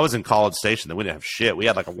remember I was in College Station and we didn't have shit. We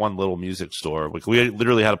had like one little music store. We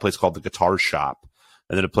literally had a place called the Guitar Shop.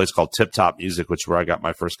 And then a place called Tip Top Music, which is where I got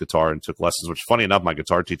my first guitar and took lessons, which funny enough, my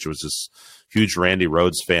guitar teacher was this huge Randy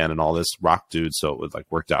Rhoads fan and all this rock dude. So it was like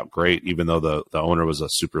worked out great, even though the owner was a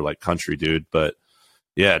super like country dude. But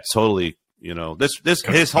yeah, totally, this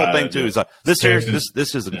his whole thing too is like, this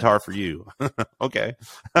is a guitar for you. Okay.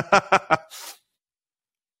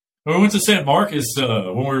 We went to San Marcos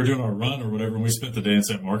when we were doing our run or whatever, and we spent the day in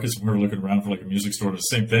San Marcos and we were looking around for like a music store. The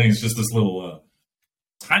same thing. It's just this little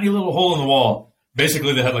tiny little hole in the wall.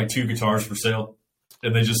 Basically, they had like 2 guitars for sale,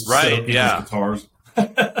 and they just set up people's guitars.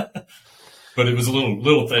 But it was a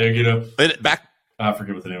little thing, I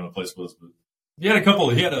forget what the name of the place was, but he had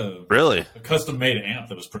a custom made amp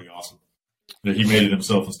that was pretty awesome. That he made it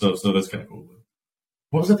himself and stuff, so that's kind of cool.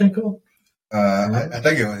 What was that thing called? I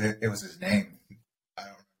think it was his name. I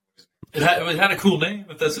don't know. It had a cool name,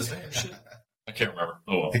 if that's his name. Shit, I can't remember.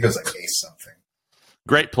 Oh well. I think it was like Ace something.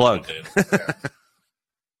 Great plug.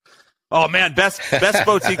 Oh man, best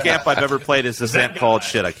boutique amp I've ever played is this amp called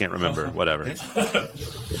shit. I can't remember. Whatever.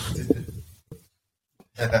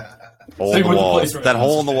 Hole in the wall. Right, that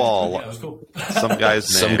hole in the wall. Yeah, it was cool. Some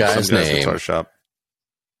guy's name. Guitar shop.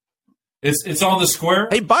 It's on the square.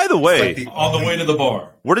 Hey, by the way, on the way to the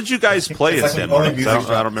bar. Where did you guys play in San Marcos?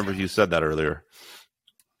 I don't remember if you said that earlier.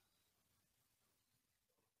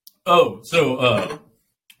 Oh, so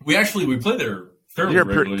we played there fairly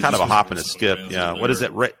regularly. Kind of a hop and a skip. Yeah. What is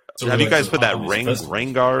it? Have you guys put that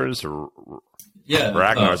Rangars or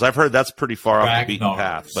Ragnars? I've heard that's pretty far off the beaten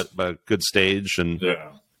path, but a good stage and it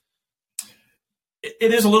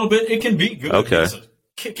is a little bit. It can be good. Okay. It's a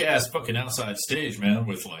kick-ass fucking outside stage, man.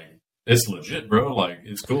 With it's legit, bro.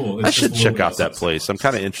 It's cool. I should check out that place. I'm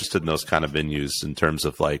kind of interested in those kind of venues in terms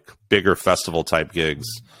of bigger festival type gigs.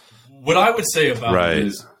 What I would say about it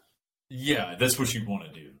is, that's what you want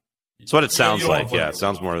to do. It's what it sounds like. Yeah, it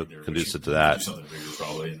sounds more conducive to that. Do something bigger,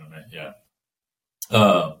 probably.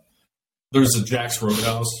 There's a Jack's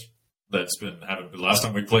Roadhouse that's been having. The last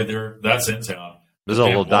time we played there, that's in town. Is it a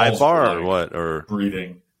little dive bar or what? Or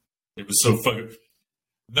breathing? It was so fucking.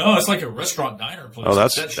 No, it's like a restaurant diner place. Oh,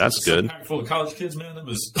 that's good. So full of college kids, man. It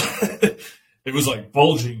was it was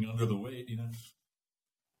bulging under the weight,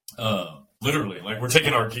 Literally, we're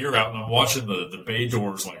taking our gear out, and I'm watching the bay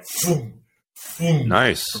doors boom, boom.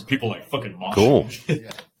 Nice. For people fucking moshing. Cool.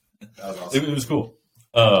 Yeah, that was awesome. It was cool.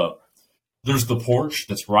 There's the porch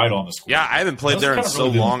that's right on the square. Yeah, I haven't played there in so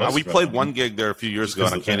long. We played one gig there a few years ago,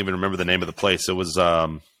 and I can't even remember the name of the place. It was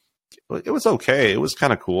okay. It was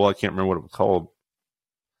kind of cool. I can't remember what it was called.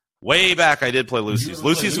 Way back, I did play Lucy's.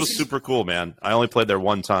 Lucy's was super cool, man. I only played there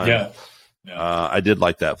one time. Yeah. I did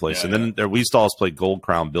like that place. And then we used to also play Gold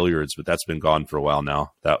Crown Billiards, but that's been gone for a while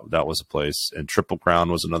now. That was a place. And Triple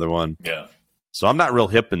Crown was another one. Yeah. So I'm not real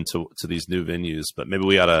hip into these new venues, but maybe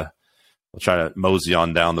we'll try to mosey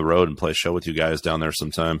on down the road and play a show with you guys down there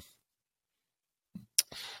sometime.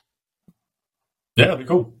 Yeah, that'd be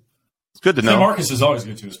cool. It's good to know. San Marcos is always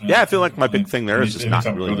good to us, man. Yeah, I feel like my big thing there is just not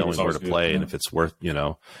really knowing where to play and if it's worth,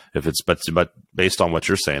 if it's, but based on what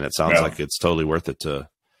you're saying, it sounds like it's totally worth it to.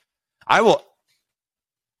 I will.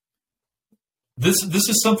 This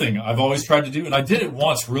is something I've always tried to do, and I did it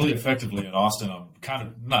once really effectively in Austin. I'm kind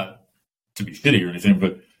of not to be shitty or anything,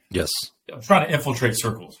 but yes, I'm trying to infiltrate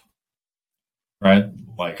circles. Right,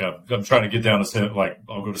 I'm trying to get down to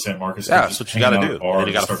I'll go to San Marcos. Yeah, that's what you got to do. And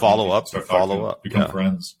you got to follow up, become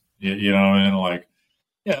friends. And I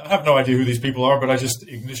have no idea who these people are, but I just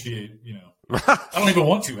initiate. I don't even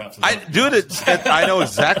want to have to. I know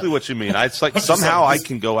exactly what you mean. It's somehow I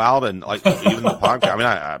can go out and even the podcast. I mean,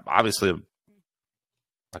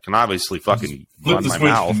 I can obviously fucking run my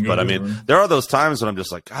mouth, but I mean, there are those times when I'm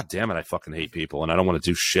just like, God damn it, I fucking hate people and I don't want to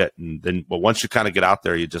do shit. And then, but once you kind of get out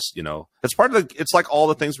there, you just, it's part of it's like all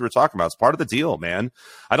the things we were talking about. It's part of the deal, man.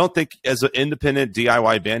 I don't think as an independent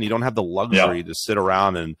DIY band, you don't have the luxury to sit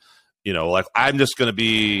around and, I'm just going to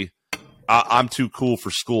be, I'm too cool for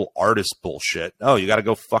school artist bullshit. No, you got to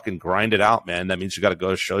go fucking grind it out, man. That means you got to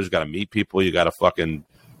go to shows, you got to meet people, you got to fucking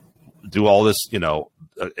do all this,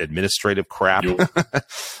 administrative crap. It's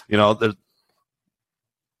not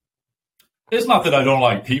that I don't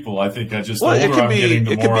like people. I think I just the older I'm getting,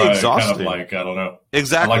 the more I kind of I don't know.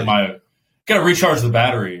 Exactly. I got to recharge the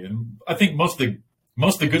battery, and I think most of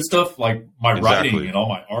the good stuff, like my writing and all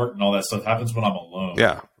my art and all that stuff, happens when I'm alone.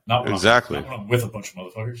 Yeah. Not when exactly. not when I'm with a bunch of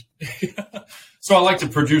motherfuckers. So I like to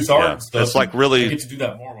produce art and stuff. It's really I get to do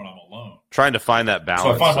that more when I'm alone. Trying to find that balance.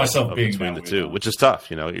 So I find myself being between the two, which is tough,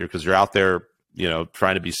 because you're out there,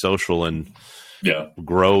 trying to be social and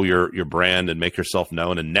grow your brand and make yourself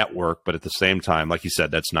known and network. But at the same time, like you said,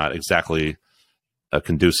 that's not exactly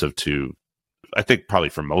conducive to, I think probably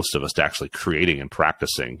for most of us, to actually creating and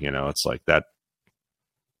practicing. It's like that.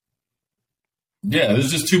 Yeah,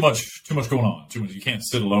 there's just too much going on. Too much. You can't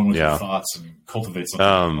sit alone with your thoughts and cultivate something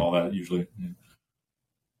and all that usually.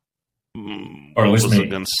 Or at least what was I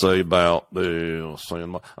going to say about the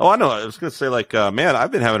I know. I was going to say man,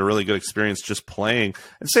 I've been having a really good experience just playing.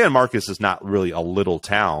 And San Marcos is not really a little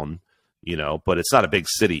town, but it's not a big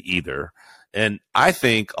city either. And I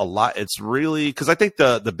think it's really because I think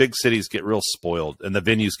the big cities get real spoiled and the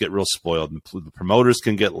venues get real spoiled and the promoters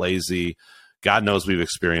can get lazy. God knows we've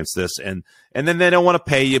experienced this. And then they don't want to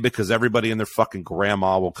pay you because everybody and their fucking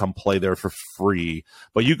grandma will come play there for free.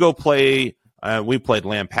 But you go play, we played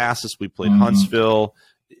Lampasas, we played Huntsville,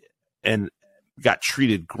 and got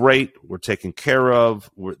treated great. We're taken care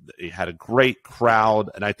of. We had a great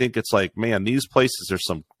crowd. And I think it's like, man, these places are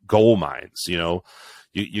some gold mines, You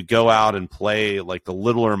go out and play like the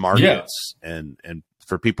littler markets and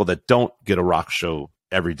for people that don't get a rock show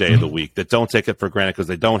every day of the week that don't take it for granted because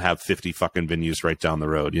they don't have 50 fucking venues right down the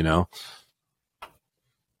road, you know?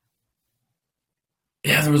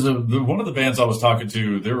 Yeah, there was one of the bands I was talking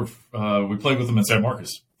to. They were we played with them in San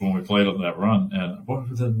Marcos when we played on that run. And what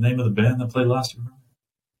was the name of the band that played last year?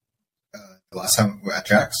 The last time at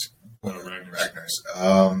Jack's, Ragnar's.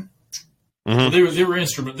 They were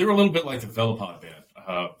instrument. They were a little bit like the Velopod band.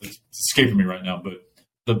 It's escaping me right now, but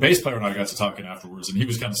the bass player and I got to talking afterwards, and he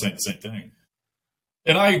was kind of saying the same thing.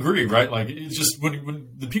 And I agree, right? Like, it's just when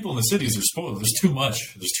the people in the cities are spoiled, there's too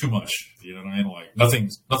much. There's too much. You know what I mean? Like,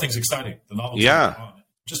 nothing's exciting. The novelty is on.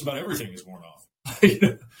 Just about everything is worn off.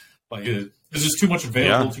 Like, there's just too much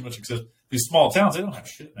available, too much access. These small towns, they don't have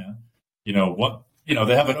shit, man. You know,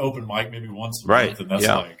 they have an open mic maybe once a month, and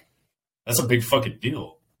that's a big fucking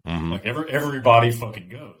deal. Mm-hmm. Like, everybody fucking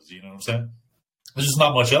goes. You know what I'm saying? There's just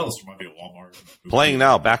not much else. There might be a Walmart. Playing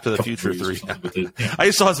now, Back to the Future 3. I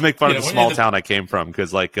used to always make fun of the small town I came from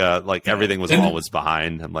because everything was always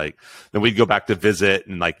behind, and like then we'd go back to visit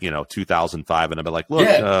in 2005, and I'd be like,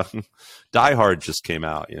 look, Die Hard just came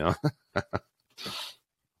out, you know.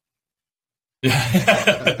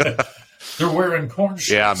 They're wearing corn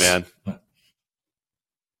shirts. Yeah, man.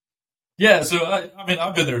 Yeah, so I mean,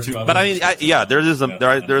 I've been there too.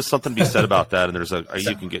 There's something to be said about that, and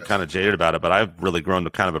you can get kind of jaded about it, but I've really grown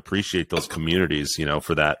to kind of appreciate those communities, you know,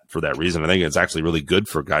 for that reason. I think it's actually really good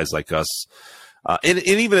for guys like us, and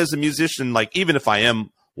even as a musician, like even if I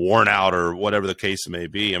am worn out or whatever the case may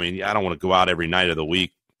be, I mean, I don't want to go out every night of the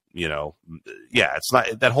week, you know. Yeah, it's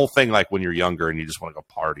not that whole thing like when you're younger and you just want to go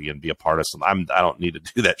party and be a part of something. I don't need to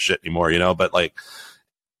do that shit anymore, you know. But like,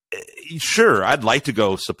 sure, I'd like to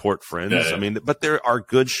go support friends. I mean, but there are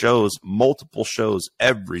good shows, multiple shows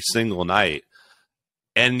every single night,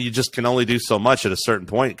 and you just can only do so much at a certain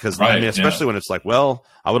point. Because I mean, especially when it's like, well,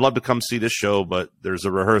 I would love to come see this show, but there's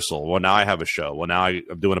a rehearsal. Well, now I have a show. Well, now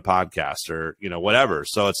I'm doing a podcast, or you know, whatever.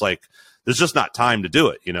 So it's like there's just not time to do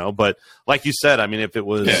it, you know. But like you said, I mean, if it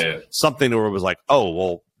was something where it was like, oh,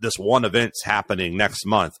 well, this one event's happening next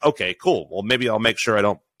month. Okay, cool. Well, maybe I'll make sure I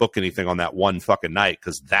don't book anything on that one fucking night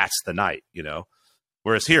because that's the night, you know.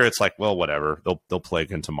 Whereas here, it's like, well, whatever. They'll play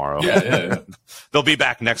again tomorrow. They'll be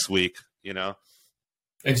back next week, you know.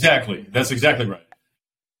 Exactly. That's exactly right.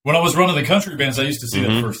 When I was running the country bands, I used to see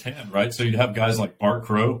that firsthand, right? So you'd have guys like Bart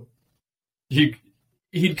Crow. He'd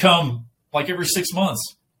come like every 6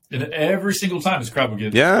 months, and every single time his crowd would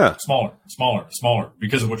get smaller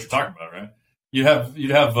because of what you're talking about, right? You'd have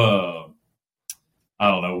I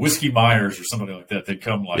don't know, Whiskey Myers or somebody like that. They'd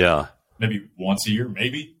come maybe once a year,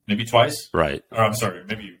 maybe twice. Right. Or I'm sorry,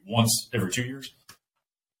 maybe once every 2 years.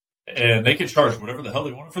 And they could charge whatever the hell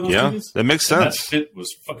they wanted for those tickets. That makes sense. That shit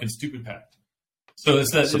was fucking stupid packed. So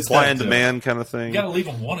it's that supply and demand kind of thing. You got to leave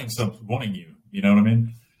them wanting you. You know what I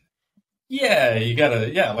mean? Yeah, you got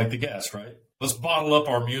to. Like the gas, right? Let's bottle up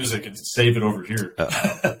our music and save it over here.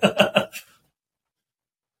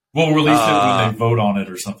 We'll release it when they vote on it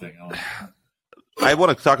or something. I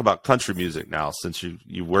want to talk about country music now, since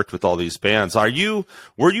you worked with all these bands. Were you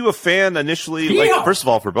a fan initially? Like, first of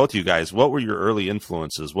all, for both of you guys, what were your early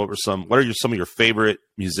influences? What are some of your favorite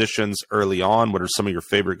musicians early on? What are some of your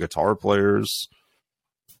favorite guitar players?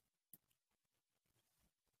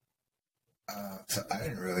 So I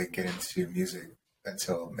didn't really get into music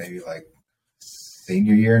until maybe like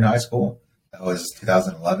senior year in high school. That was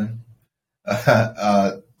 2011.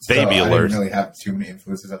 Baby alert! I didn't really have too many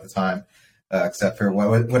influences at the time. Except for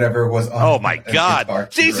whatever was on. Oh my God!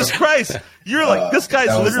 Jesus Christ! You're like, this guy's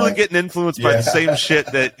literally getting influenced by the same shit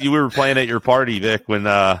that you were playing at your party, Vic. When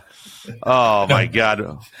oh my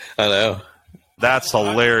God! I know. That's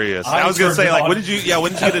hilarious. I was gonna say, like, when did you get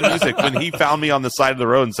into music? When he found me on the side of the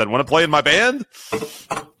road and said, "Want to play in my band?"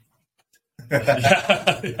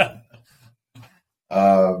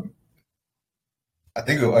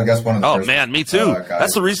 I guess one of the first, man, me too.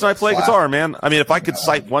 That's the reason I play guitar, man. I mean, if I could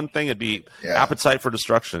cite one thing, it'd be Appetite for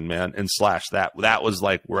Destruction, man, and Slash. That was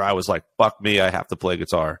like where I was like, fuck me, I have to play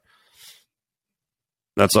guitar.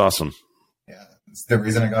 That's awesome. Yeah, it's the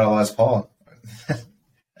reason I got a Les Paul.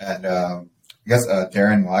 And I guess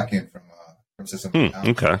Darren Malakian from System of a Down.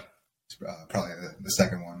 Okay. Probably the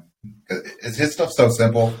second one. His stuff's so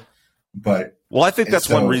simple, but... Well, I think that's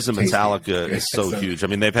one reason Metallica is so huge. I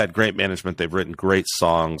mean, they've had great management. They've written great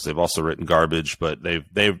songs. They've also written garbage, but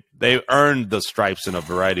they've earned the stripes in a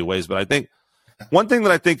variety of ways. But I think one thing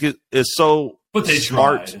that I think is so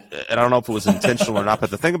smart, and I don't know if it was intentional or not, but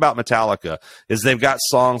the thing about Metallica is they've got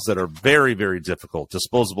songs that are very, very difficult.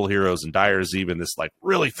 Disposable Heroes and Dyer's Even, this like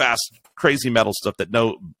really fast, crazy metal stuff that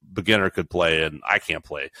no beginner could play, and I can't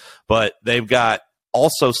play. But they've got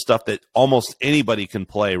also stuff that almost anybody can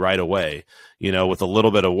play right away, you know, with a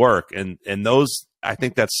little bit of work. And those, I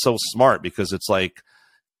think that's so smart, because it's like,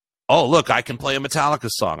 oh, look, I can play a Metallica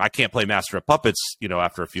song. I can't play Master of Puppets, you know,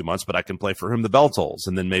 after a few months, but I can play For Whom the Bell Tolls.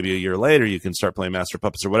 And then maybe a year later, you can start playing Master of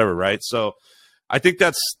Puppets or whatever, right? So I think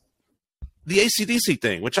that's the AC/DC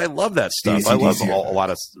thing, which I love that stuff. I love a lot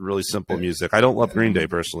of really simple music. I don't love Green Day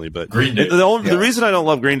personally, but the reason I don't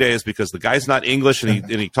love Green Day is because the guy's not English and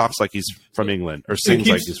he talks like he's from England, or sings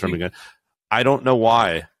like he's from England. I don't know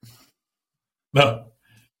why. No.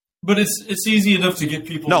 But it's easy enough to get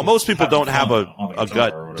people. No, most people don't have a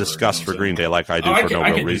gut disgust for Green Day like I do, for no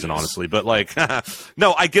real reason, honestly. But like,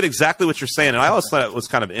 no, I get exactly what you're saying, and I always thought it was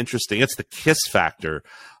kind of interesting. It's the Kiss factor.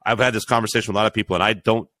 I've had this conversation with a lot of people, and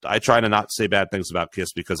I try to not say bad things about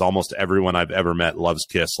Kiss, because almost everyone I've ever met loves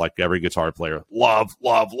Kiss. Like every guitar player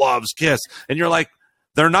loves Kiss, and you're like,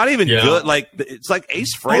 they're not even good. Like it's like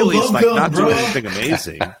Ace Frehley's not doing anything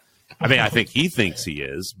amazing. I mean, I think he thinks he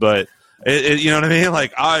is, but. You know what I mean?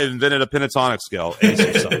 Like, I invented a pentatonic scale.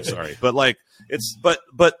 Sorry, but like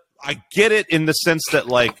but I get it in the sense that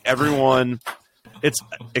like everyone,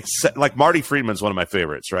 like Marty Friedman's one of my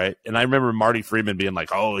favorites, right? And I remember Marty Friedman being like,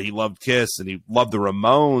 "Oh, he loved Kiss and he loved the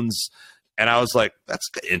Ramones," and I was like, "That's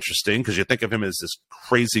interesting," because you think of him as this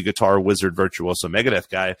crazy guitar wizard, virtuoso Megadeth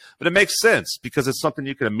guy, but it makes sense because it's something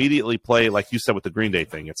you can immediately play, like you said with the Green Day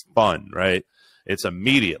thing. It's fun, right? It's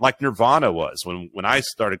immediate, like Nirvana was when I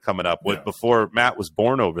started coming up with before Matt was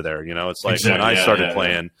born over there. You know, it's like when I started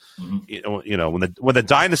playing. Mm-hmm. You know, when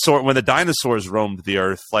the dinosaurs roamed the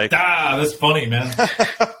earth. Like, that's funny, man.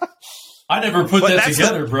 I never put that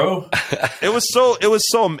together, bro. It was so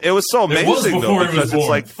amazing though, because it's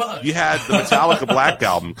like you had the Metallica Black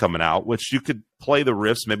album coming out, which you could play the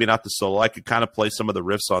riffs, maybe not the solo. I could kind of play some of the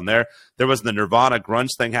riffs on there. There was the Nirvana grunge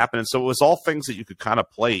thing happening, so it was all things that you could kind of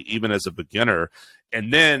play even as a beginner.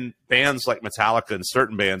 And then bands like Metallica and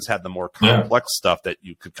certain bands had the more complex stuff that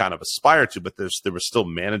you could kind of aspire to, but there were still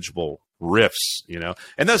manageable riffs, you know.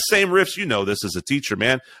 And those same riffs, you know, this as a teacher,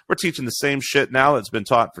 man, we're teaching the same shit now that's been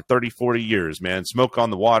taught for 30, 40 years, man. Smoke on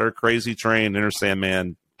the Water, Crazy Train, Enter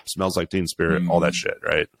Sandman, Smells Like Teen Spirit, all that shit,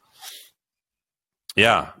 right?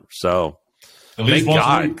 Yeah, so thank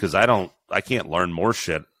God, because I can't learn more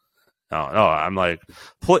shit. No, I'm like,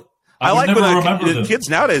 I like when the kids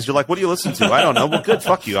nowadays, you're like, what do you listen to? I don't know. Well, good,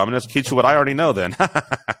 fuck you. I'm going to teach you what I already know then.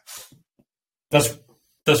 That's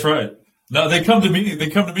right. No, they come to me.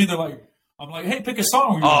 They're like, I'm like, hey, pick a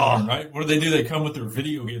song you want to learn, right? What do? They come with their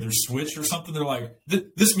video game, their Switch or something. They're like,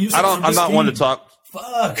 this music. I'm not one to talk.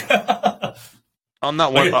 Fuck. I'm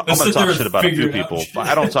not one. I'm going to talk shit about a few people, but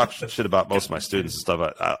I don't talk shit about most of my students and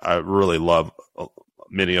stuff. I really love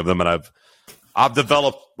many of them, and I've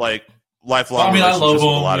developed like lifelong relationships with a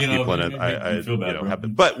lot of people, and I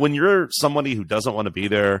have. But when you're somebody who doesn't want to be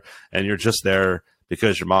there, and you're just there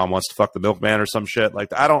because your mom wants to fuck the milkman or some shit,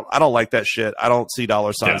 like I don't like that shit. I don't see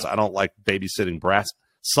dollar signs. I don't like babysitting brats.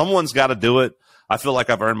 Someone's got to do it. I feel like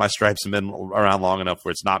I've earned my stripes and been around long enough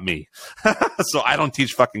where it's not me. So I don't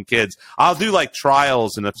teach fucking kids. I'll do like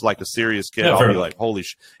trials, and if it's like a serious kid, I'll be like, holy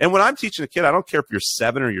shit. And when I'm teaching a kid, I don't care if you're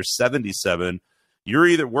 7 or you're 77.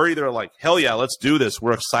 We're either like, hell yeah, let's do this.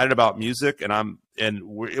 We're excited about music, and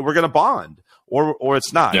we're gonna bond, or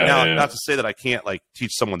it's not. Not to say that I can't like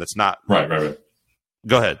teach someone that's not right.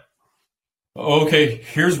 Go ahead. Okay,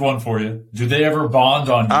 here's one for you. Do they ever bond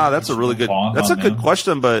on? That's a really good. That's a good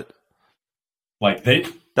question, but like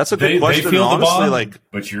that's a good question. Honestly, bond, like,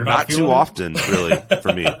 but you're not too often, really,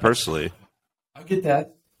 for me personally. I get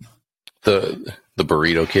that. The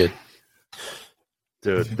burrito kid.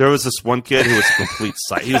 Dude, there was this one kid who was a complete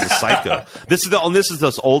he was a psycho. This is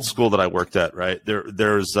this old school that I worked at, right?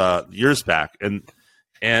 There's years back,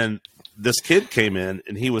 and this kid came in,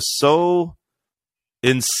 and he was so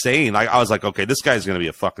insane. I was like, okay, this guy's gonna be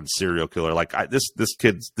a fucking serial killer. Like this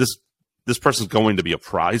person's going to be a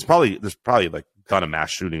pro. There's probably like done a mass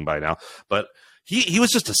shooting by now, but he was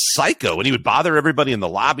just a psycho, and he would bother everybody in the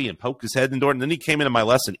lobby and poke his head in the door. And then he came into my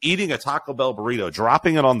lesson eating a Taco Bell burrito,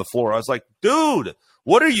 dropping it on the floor. I was like, dude,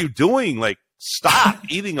 what are you doing? Like, stop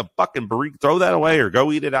eating a fucking burrito. Throw that away or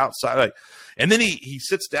go eat it outside. Like, and then he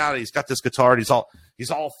sits down and he's got this guitar and he's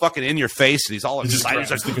all fucking in your face and he's all excited.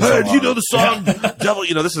 He's like, hey, do you know the song Devil?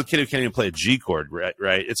 You know, this is a kid who can't even play a G chord, right?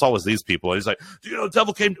 It's always these people. And he's like, do you know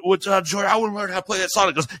Devil came with Joy? I want to learn how to play that song.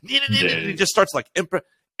 It goes, and he just starts like, and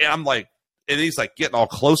I'm like, and he's like getting all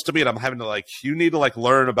close to me, and I'm having to like, you need to like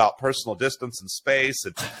learn about personal distance and space,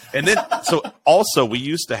 and then so also we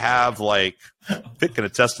used to have like, Vic can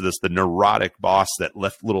attest to this, the neurotic boss that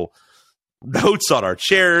left little notes on our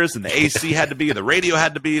chairs, and the AC had to be, and the radio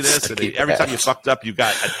had to be this, and every time you fucked up, you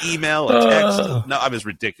got an email, a text. No, I was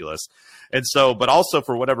ridiculous. And so, but also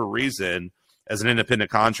for whatever reason, as an independent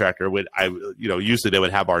contractor, usually they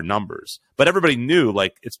would have our numbers, but everybody knew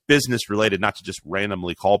like it's business related, not to just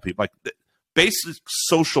randomly call people, like basic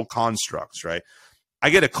social constructs, right? I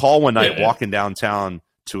get a call one night walking downtown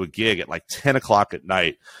to a gig at like 10 o'clock at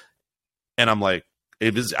night, and I'm like,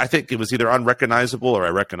 I think it was either unrecognizable or I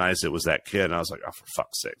recognized it was that kid. And I was like, oh, for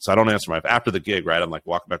fuck's sake. So I don't answer after the gig, right? I'm like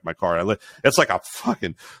walking back to my car. It's like a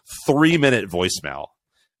fucking 3-minute voicemail.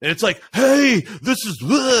 And it's like, hey, this is,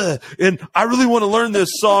 and I really want to learn this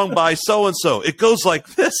song by so-and-so. It goes like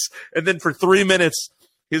this. And then for 3 minutes,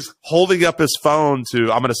 he's holding up his phone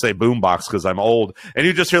to, I'm going to say boombox because I'm old. And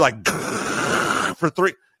you just hear like, for 3.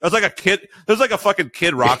 It was like a kid. There's like a fucking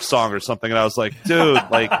Kid Rock song or something. And I was like, dude,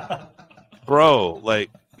 like, bro, like,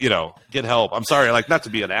 get help. I'm sorry, like, not to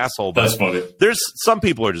be an asshole, but that's funny. There's some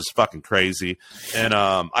people are just fucking crazy, and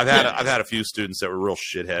I've had a few students that were real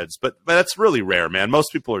shitheads, but that's really rare, man.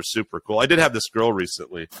 Most people are super cool. I did have this girl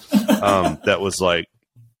recently that was like,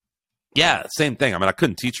 yeah, same thing. I mean, I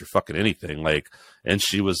couldn't teach her fucking anything, like, and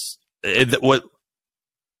she was what.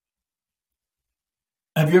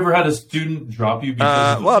 Have you ever had a student drop you?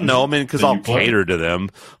 Well, no, I mean, because I'll cater to them,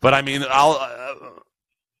 but I mean,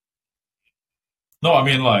 No, I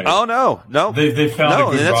mean like. Oh no. They found.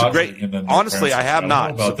 No, that's a great. Honestly, I have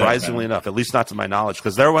not. Surprisingly enough, at least not to my knowledge,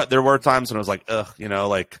 because there were times when I was like, ugh,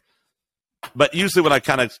 like. But usually when I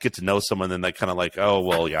kind of get to know someone, then they kind of like, oh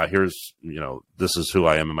well, yeah, here's this is who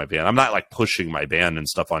I am in my band. I'm not like pushing my band and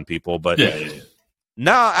stuff on people, but yeah.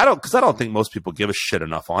 No, I don't, because I don't think most people give a shit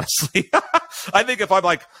enough, honestly. I think if I'm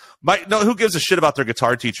like, who gives a shit about their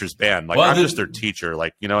guitar teacher's band? Like, I'm just their teacher.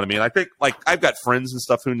 Like, you know what I mean? I think, like, I've got friends and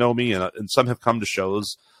stuff who know me, and some have come to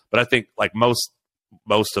shows, but I think, like, most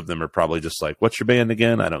of them are probably just like, what's your band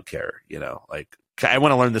again? I don't care. Like, I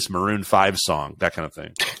want to learn this Maroon 5 song, that kind of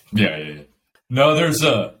thing. Yeah. No, there's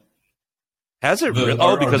a. Has it really?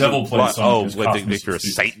 Because Devil plays song. You're a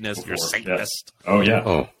Satanist. You're a Satanist. Yes. Oh, yeah.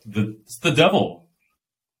 Oh. It's the devil.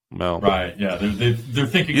 Well, right, yeah, they're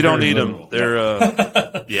thinking you don't need literal. Them.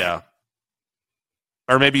 They're yeah,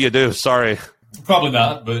 or maybe you do. Sorry, probably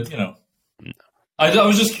not. But I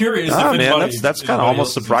was just curious. Oh man, that's kind of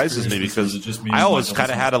almost surprises me because I always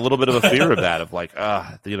kind of had a little bit of a fear of that. Of like,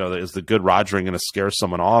 is the good Rogering going to scare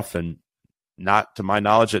someone off? And not to my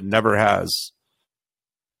knowledge, it never has.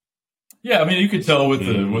 Yeah, I mean, you could tell with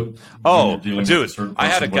the. Dude, I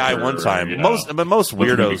had a guy one time. Most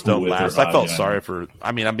weirdos don't last. I felt sorry for.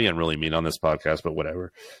 I mean, I'm being really mean on this podcast, but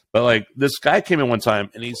whatever. But like, this guy came in one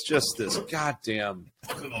time, and he's just this goddamn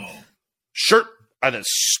shirt, this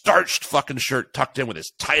starched fucking shirt, tucked in with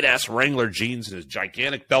his tight ass Wrangler jeans and his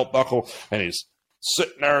gigantic belt buckle, and he's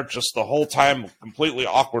sitting there just the whole time, completely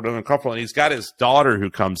awkward and uncomfortable. And he's got his daughter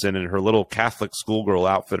who comes in her little Catholic schoolgirl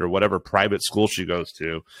outfit or whatever private school she goes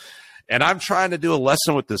to. And I'm trying to do a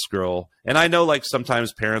lesson with this girl. And I know, like,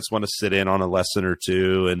 sometimes parents want to sit in on a lesson or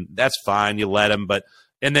two, and that's fine. You let them,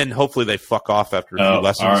 and then hopefully they fuck off after a few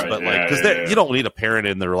lessons. Right. But, because you don't need a parent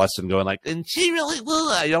in their lesson going, like, and she really will.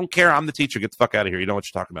 I don't care. I'm the teacher. Get the fuck out of here. You know what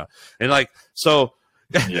you're talking about. And, like, so,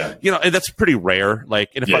 and that's pretty rare. Like,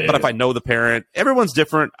 and if I know the parent, everyone's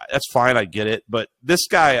different. That's fine. I get it. But this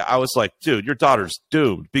guy, I was like, dude, your daughter's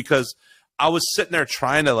doomed, because I was sitting there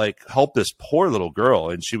trying to like help this poor little girl,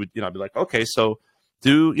 and she would, I'd be like, okay, so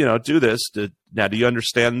do this. Now, do you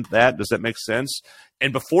understand that? Does that make sense?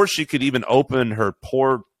 And before she could even open her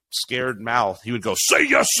poor scared mouth, he would go, say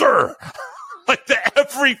yes, sir. Like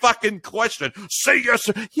every fucking question, say yes,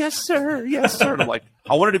 sir. Yes, sir. Yes, sir. And I'm like,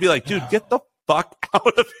 I wanted to be like, dude, get the fuck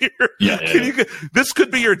out of here. This could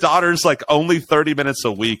be your daughter's like only 30 minutes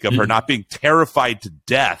a week of her not being terrified to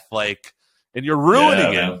death. Like, and you're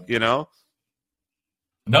ruining it,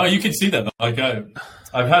 No, you can see that. Like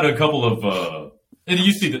I've had a couple of, and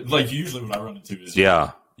you see that. Like usually, what I run into is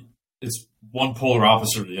it's one polar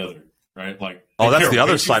opposite of the other, right? Like, that's the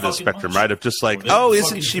other side of the spectrum, right? Of just like,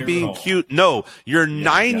 isn't she being cute? No, your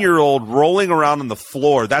 9-year-old rolling around on the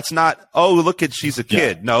floor. That's not. Oh, look at she's a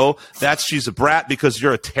kid. Yeah. No, she's a brat because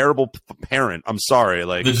you're a terrible parent. I'm sorry.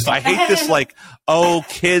 Like I hate this. Like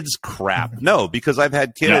kids crap. No, because I've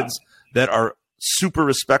had kids that are super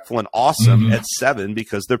respectful and awesome at 7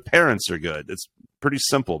 because their parents are good. It's pretty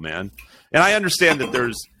simple, man. And I understand that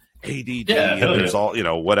there's ADD and there's all,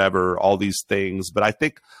 whatever, all these things. But I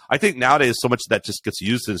think nowadays so much of that just gets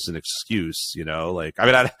used as an excuse, like, I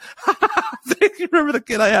mean, you remember the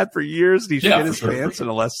kid I had for years and he shit his pants in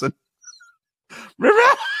a lesson?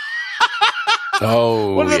 Remember?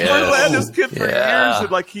 Oh, one of the first I had this kid for years, and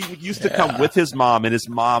like he used to come with his mom, and his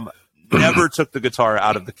mom never took the guitar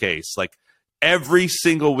out of the case. Like every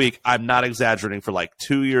single week, I'm not exaggerating, for like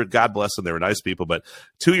 2 years, God bless them, they were nice people, but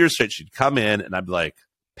 2 years straight, she'd come in and I'd be like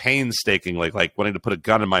painstaking, like wanting to put a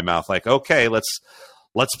gun in my mouth. Like, okay, let's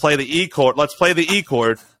play the E chord. Let's play the E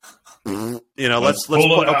chord. You know, let's put,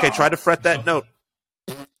 okay, try to fret that note.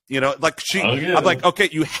 You know, like I'm like, okay,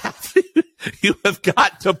 you have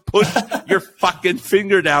got to push your fucking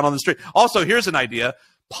finger down on the string. Also, here's an idea: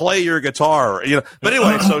 play your guitar. You know, but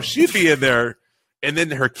anyway, so she'd be in there, and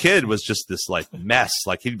then her kid was just this like mess.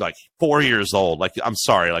 Like he'd be like 4 years old. Like, I'm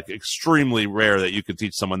sorry, like extremely rare that you could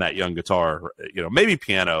teach someone that young guitar. You know, maybe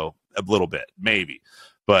piano a little bit, maybe,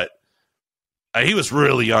 but. He was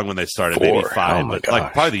really young when they started, 4. Maybe 5, but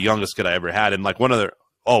like probably the youngest kid I ever had. And like one of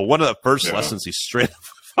the first lessons, he straight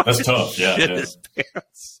up that's tough. Shit his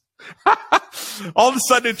pants. All of a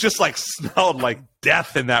sudden, it just like smelled like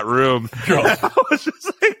death in that room. I was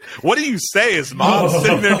just like, "What do you say?" His mom's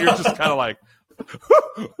sitting there, and you're just kind of like,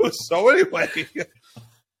 "So anyway."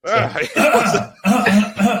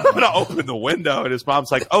 I'm gonna open the window, and his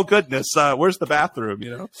mom's like, "Oh goodness, where's the bathroom?"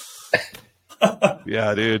 You know.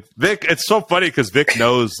 Yeah, dude. Vic, it's so funny because Vic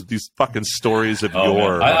knows these fucking stories of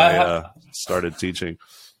yore when I started teaching.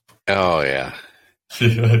 Oh, yeah.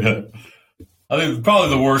 I think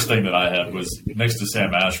probably the worst thing that I had was next to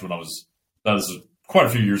Sam Ash that was quite a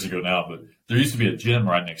few years ago now, but there used to be a gym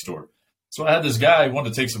right next door. So I had this guy who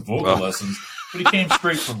wanted to take some vocal lessons, but he came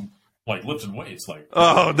straight from like lifting weights. Like,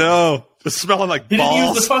 oh no, just smelling like balls. He didn't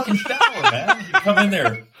use the fucking shower, man. He'd come in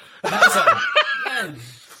there, and I was like, man,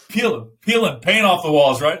 peeling paint off the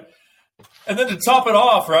walls, right? And then to top it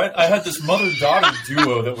off, right, I had this mother-daughter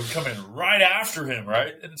duo that would come in right after him,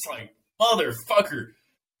 right? And it's like, motherfucker.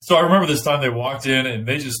 So I remember this time they walked in and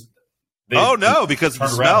they oh no, because of the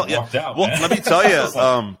smell. Yeah. Out, well, let me tell you,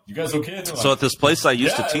 like, you guys okay? So at this place I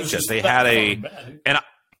used to teach at, they had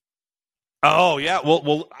oh yeah,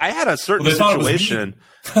 well, I had a certain situation,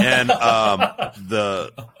 and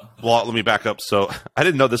well, let me back up. So I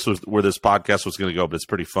didn't know this was where this podcast was going to go, but it's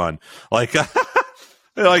pretty fun. Like,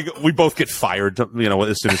 like we both get fired, you know,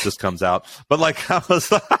 as soon as this comes out. But like, I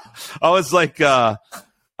was like, so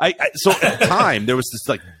at the time there was this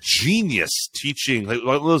like genius teaching, like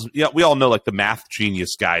those, yeah, we all know like the math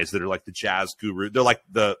genius guys that are like the jazz guru. They're like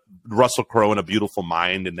the Russell Crowe in A Beautiful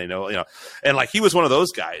Mind, and they know, you know, and like he was one of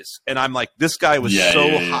those guys. And I'm like, this guy was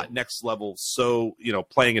hot, next level, so, you know,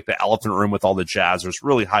 playing at the Elephant Room with all the jazzers,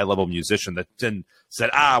 really high level musician that then said,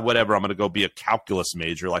 whatever, I'm going to go be a calculus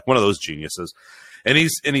major, like one of those geniuses.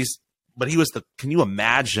 But he was can you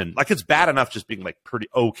imagine, like, it's bad enough just being like pretty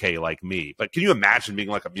okay like me, but can you imagine being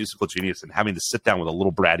like a musical genius and having to sit down with a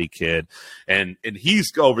little bratty kid and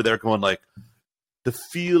he's over there going like, the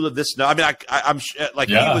feel of this. No, I mean, I'm like,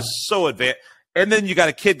 he was so advanced. And then you got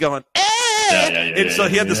a kid going, and so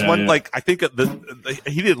he had this one, like, I think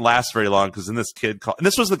he didn't last very long because then this kid called, and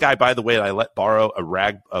this was the guy, by the way, that I let borrow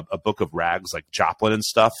a book of rags, like Joplin and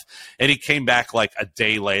stuff. And he came back like a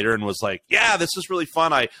day later and was like, yeah, this is really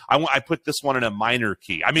fun. I put this one in a minor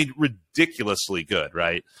key. I mean, ridiculously good,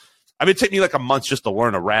 right? I mean, it took me like a month just to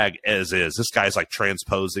learn a rag as is. This guy's like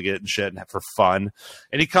transposing it and shit for fun.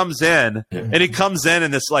 And he comes in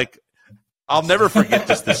and this like, I'll never forget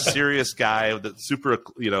this serious guy, the super,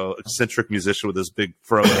 you know, eccentric musician with his big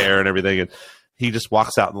fro hair and everything. And he just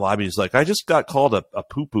walks out in the lobby. He's like, I just got called a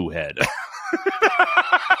poo-poo head.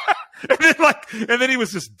 and then he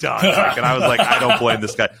was just done. Like, and I was like, I don't blame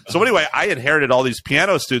this guy. So anyway, I inherited all these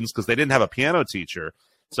piano students because they didn't have a piano teacher.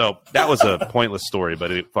 So that was a pointless story,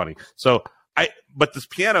 but funny. So but this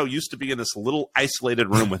piano used to be in this little isolated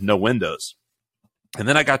room with no windows. And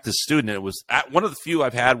then I got this student, and it was one of the few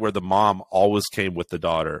I've had where the mom always came with the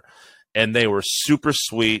daughter. And they were super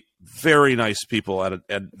sweet, very nice people.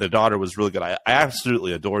 And the daughter was really good. I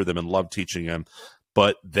absolutely adored them and loved teaching them.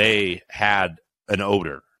 But they had an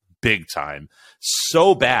odor, big time.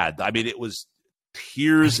 So bad. I mean, it was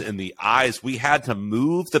tears in the eyes. We had to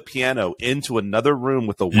move the piano into another room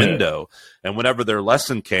with a window. And whenever their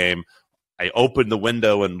lesson came, I opened the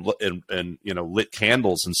window and you know, lit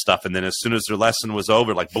candles and stuff, and then as soon as their lesson was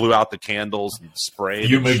over, like blew out the candles and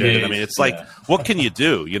sprayed and shit. I mean, it's like, what can you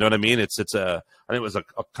do? You know what I mean? I think it was a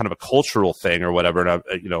kind of a cultural thing or whatever.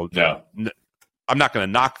 And I'm not going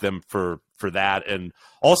to knock them for that. And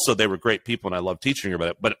also, they were great people, and I love teaching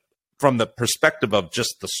them. But from the perspective of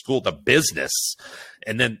just the school, the business,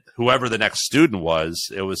 and then whoever the next student was,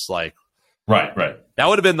 it was like. Right. That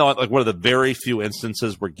would have been like one of the very few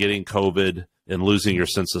instances where getting COVID and losing your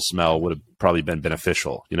sense of smell would have probably been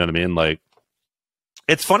beneficial. You know what I mean? Like,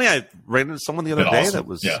 It's funny. I ran into someone the other day that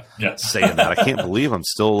was saying that. I can't believe I'm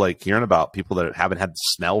still like hearing about people that haven't had the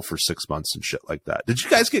smell for 6 months and shit like that. Did you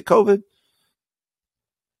guys get COVID?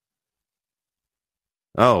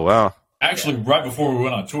 Oh, wow. Actually, right before we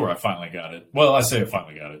went on tour, I finally got it. Well, I say I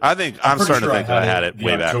finally got it. I'm starting to think I had it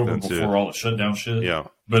way back then, too. Before all the shutdown shit. Yeah.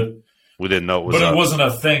 But we didn't know it was. But it wasn't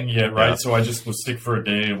a thing yet, right? Yeah. So I just was sick for a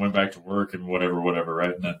day and went back to work and whatever,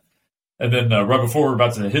 right? And then right before we were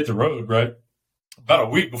about to hit the road, right? About a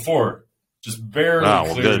week before, just barely. Oh,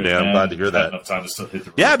 well, good, man. I'm glad to hear that. Enough time to still hit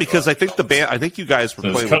the road. Yeah, because I think you guys were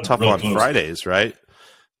playing with Tough really on close. Fridays, right?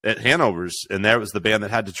 At Hanover's, and that was the band that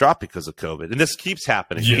had to drop because of COVID. And this keeps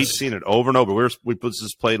happening. You keep seeing it over and over. We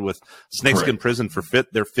just played with Snakeskin Prison for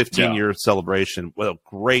their 15-year celebration. What a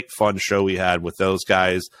great, fun show we had with those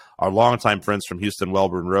guys. Our longtime friends from Houston,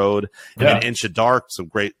 Welborn Road. And then Inch of Dark, some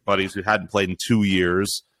great buddies who hadn't played in 2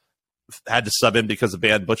 years. Had to sub in because the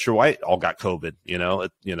band Butcher White all got COVID,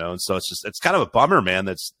 and so it's kind of a bummer, man.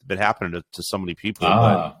 That's been happening to so many people,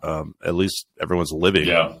 but at least everyone's living.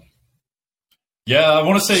 Yeah, I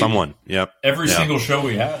want to say someone. Yep. Every single show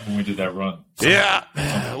we had when we did that run.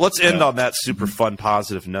 Let's end on that super fun,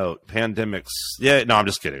 positive note. Pandemics. Yeah, no, I'm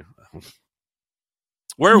just kidding.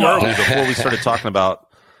 Where were we before we started talking about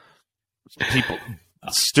people,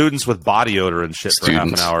 students with body odor and shit for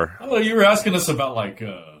half an hour? Oh, you were asking us about like,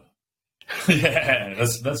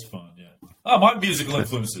 that's fun. Yeah. Oh, my musical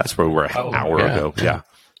influences. That's where we were an hour ago. Yeah.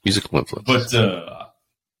 Musical influence. But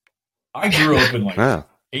I grew up in like.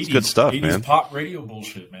 80s, good stuff, 80s man. Pop radio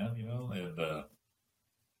bullshit, man.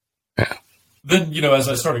 And then as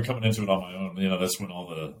I started coming into it on my own, that's when all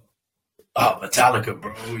the Metallica,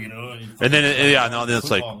 bro. And then then it's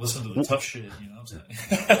like listen to the tough shit. What I'm saying?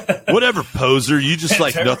 Whatever, poser. You just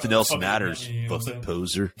like nothing else matters,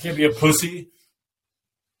 poser. Can't be a pussy.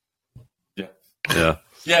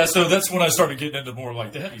 Yeah. So that's when I started getting into more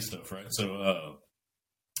like the heavy stuff, right? So,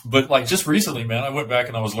 but like just recently, man, I went back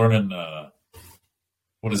and I was learning.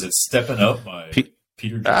 What is it? Stepping Up by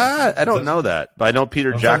Peter Jackson. I don't know that, but I know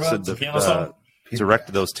Peter Jackson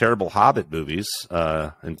directed those terrible Hobbit movies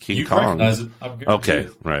and King Kong. Recognize it. Okay,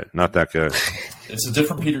 right. Not that good. It's a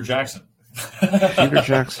different Peter Jackson. Peter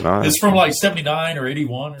Jackson. It's from like 79 or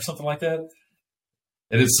 81 or something like that.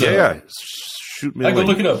 And it's shoot me. I go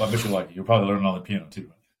look it up. I bet you like it. You'll probably learn it on the piano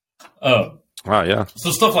too. Yeah.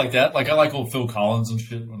 So stuff like that. Like I like old Phil Collins and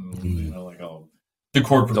shit. Like all the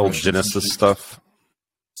chord progressions, the old Genesis stuff.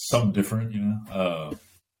 Something different, I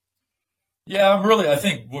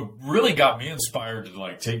think what really got me inspired to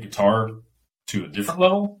like take guitar to a different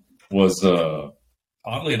level was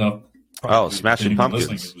oddly enough Smashing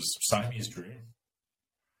Pumpkins. It was Siamese Dream.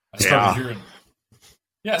 I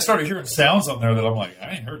started hearing sounds on there that I'm like,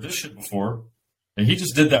 I ain't heard this shit before. And he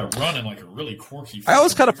just did that run in like a really quirky. I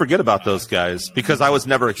always kind of forget about those guys because I was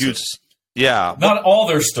never a huge. Not all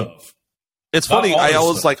their stuff. It's funny. I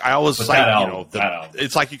always like,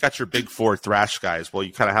 it's like you got your big four thrash guys. Well,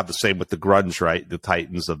 you kind of have the same with the grunge, right? The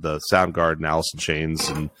Titans of the Soundgarden, Alice in Chains,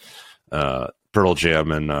 and Pearl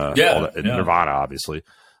Jam, and Nirvana, obviously.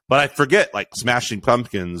 But I forget, like Smashing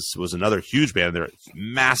Pumpkins was another huge band. They're a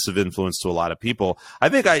massive influence to a lot of people. I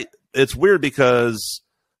think it's weird because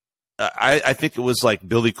I think it was like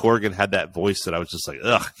Billy Corgan had that voice that I was just like,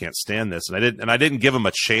 ugh, I can't stand this, and I didn't give him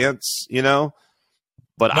a chance,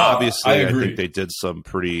 But obviously, I think they did some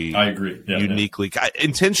pretty uniquely,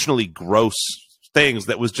 intentionally gross things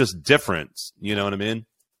that was just different. You know what I mean?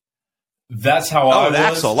 That's how I was.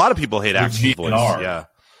 Axl. A lot of people hate Axl's voice. Yeah.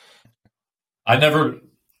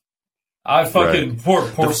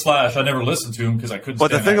 Poor Slash. I never listened to him because I couldn't.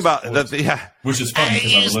 But the thing about which is funny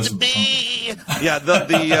because I would listen to something. Yeah,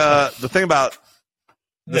 the thing about.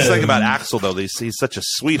 The thing about Axl, though, he's such a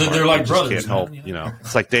sweetheart. They're like brothers. Can't help,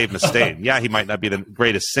 It's like Dave Mustaine. Yeah, he might not be the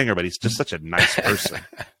greatest singer, but he's just such a nice person.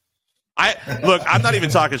 I'm not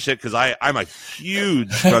even talking shit because I'm a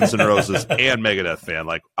huge Guns N' Roses and Megadeth fan.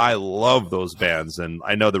 Like, I love those bands, and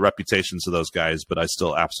I know the reputations of those guys, but I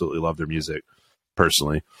still absolutely love their music,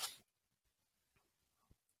 personally.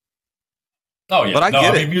 Oh yeah, but I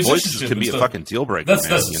get it. Voices can be a fucking deal breaker. That's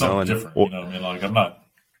something different. You know what I mean? Like, I'm not.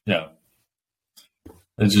 Yeah.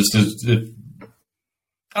 It's just,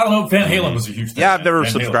 I don't know. Van Halen was a huge thing. Yeah, I've never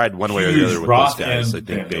subscribed one way or the other with those guys. I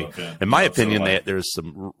think in my opinion, there's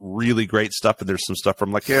some really great stuff, and there's some stuff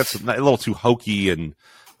from like, it's a little too hokey and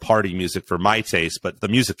party music for my taste, but the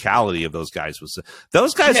musicality of those guys were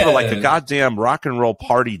like a goddamn rock and roll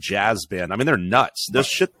party jazz band. I mean, they're nuts. This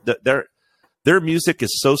shit, their music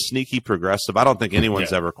is so sneaky progressive. I don't think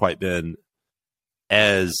anyone's ever quite been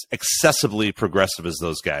as excessively progressive as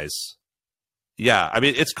those guys. Yeah, I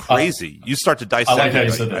mean, it's crazy. You start to dissect. I like how you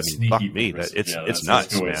it, said that. I mean, fuck me, it's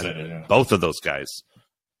nuts, man. Yeah. Both of those guys.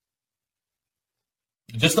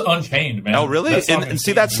 Just the Unchained, man. Oh, really? And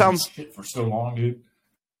see, that sounds shit for so long, dude.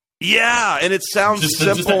 Yeah, and it sounds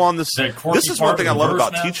simple on this. This is one thing I love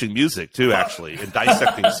about teaching music too, actually, and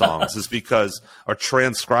dissecting songs is because, or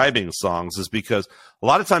transcribing songs is because a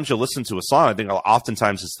lot of times you'll listen to a song. I think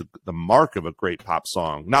oftentimes it's the mark of a great pop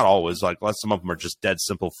song. Not always, like some of them are just dead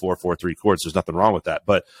simple 4/4/3 chords. There's nothing wrong with that.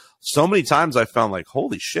 But so many times I found like,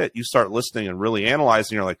 holy shit, you start listening and really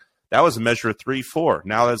analyzing. You're like, that was a measure of 3/4.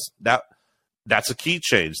 Now that's a key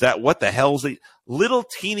change. That what the hell's the little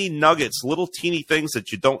teeny nuggets, little teeny things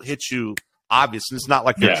that you don't hit you obvious. And it's not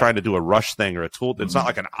like you're trying to do a Rush thing or a Tool. It's not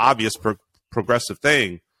like an obvious progressive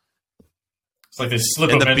thing. It's like they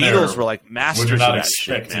slip and them the in Beatles there were like masters of that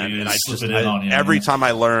shit, man. And every time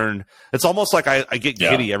I learn, it's almost like I get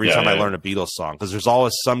giddy every time I learn a Beatles song because there's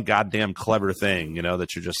always some goddamn clever thing,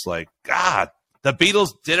 that you're just like, God, the Beatles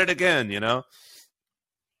did it again,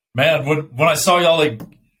 Man, when I saw y'all like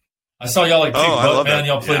Big Butt, man.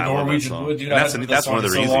 Y'all played Norwegian Wood, dude. That's one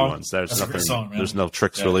of the easy ones. There's no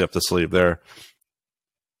tricks really up the sleeve there.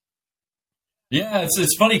 Yeah,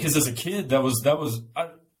 it's funny because as a kid, that was.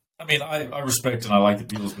 I respect and I like the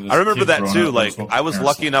Beatles. But I remember that too. Like I was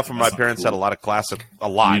lucky enough when my parents had a lot of classic. They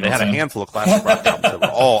had a handful of classic rock albums that were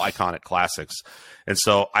all iconic classics. And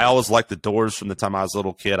so I always liked the Doors from the time I was a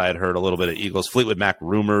little kid. I had heard a little bit of Eagles, Fleetwood Mac,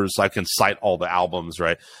 Rumors. I can cite all the albums,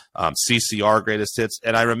 right? CCR, Greatest Hits.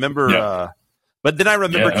 And I remember, but then I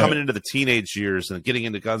remember coming into the teenage years and getting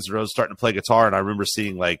into Guns N' Roses, starting to play guitar. And I remember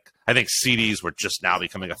seeing I think CDs were just now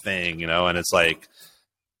becoming a thing, and it's like,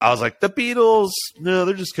 I was like, the Beatles, no,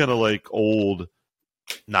 they're just kind of like old.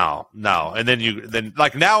 No. And then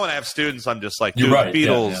like now when I have students, I'm just like, dude, the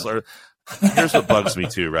Beatles are. Here's what bugs me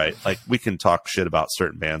too, right? Like we can talk shit about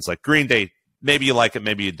certain bands, like Green Day. Maybe you like it,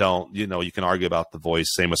 maybe you don't. You can argue about the voice.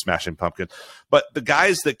 Same with Smashing Pumpkin. But the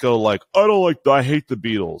guys that go like, I hate the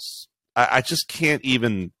Beatles. I just can't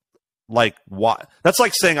even like what. That's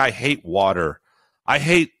like saying I hate water. I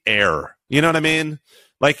hate air. You know what I mean?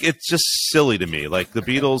 Like it's just silly to me. Like the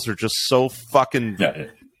Beatles are just so fucking.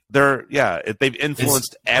 They've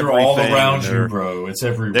influenced everything. They're all around you, bro. It's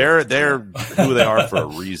everywhere. They're who they are for a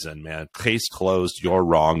reason, man. Case closed. You're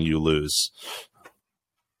wrong. You lose.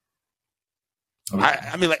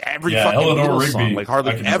 I mean, like every fucking Beatles song, like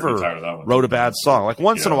hardly ever wrote a bad song. Like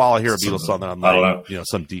once in a while, I hear a Beatles song that I'm like,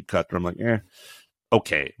 some deep cut, and I'm like,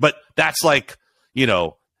 okay. But that's like,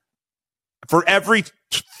 for every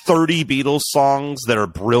 30 Beatles songs that are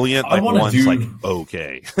brilliant, like one's like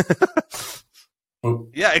okay.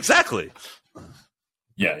 Yeah, exactly.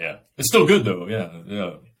 Yeah. It's still good though. Yeah.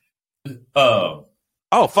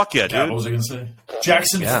 Oh fuck yeah, dude. What was I gonna say?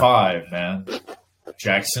 Jackson 5, man.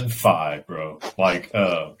 Jackson 5, bro. Like,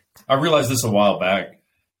 I realized this a while back,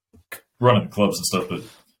 running clubs and stuff, but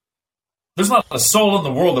there's not a soul in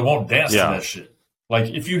the world that won't dance to that shit. Like,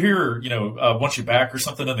 if you hear, Want You Back or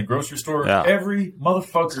something in the grocery store, every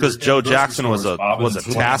motherfucker. Because Joe Jackson was a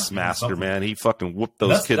taskmaster, man. He fucking whooped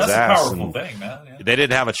those kids' ass. That's a powerful thing, man. Yeah. They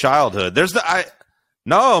didn't have a childhood. There's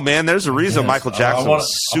a reason Michael Jackson was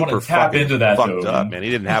super fucking fucked up, man. He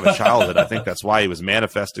didn't have a childhood. I think that's why he was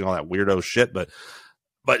manifesting all that weirdo shit.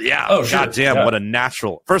 But yeah, goddamn, what a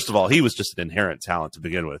natural. First of all, he was just an inherent talent to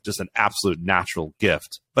begin with, just an absolute natural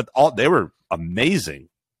gift. But they were amazing.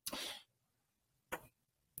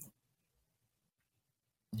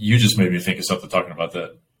 You just made me think of something talking about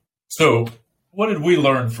that. So, what did we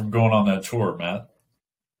learn from going on that tour, Matt?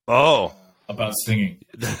 Oh. About singing.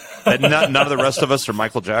 None of the rest of us are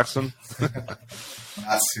Michael Jackson?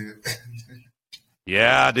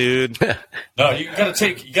 Yeah, dude. No, you gotta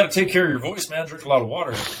take care of your voice, man. Drink a lot of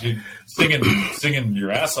water. Dude, singing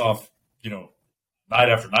your ass off, night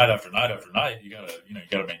after night after night after night. You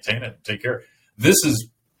gotta maintain it and take care. This is,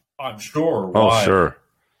 I'm sure, why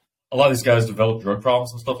a lot of these guys develop drug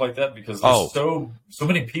problems and stuff like that because there's so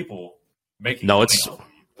many people making money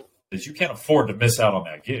that you can't afford to miss out on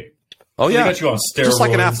that gig. Oh, so they got you on steroids. Just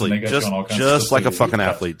like an athlete. Just like a fucking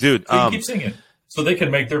athlete. Dude. So you keep singing so they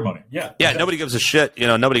can make their money. Yeah. Yeah, nobody gives a shit.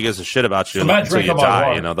 Nobody gives a shit about you until you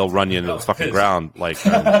die. They'll run you into the fucking ground. Like,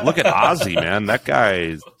 look at Ozzy, man. That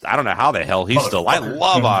guy, I don't know how the hell he's still. I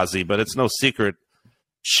love Ozzy, but it's no secret.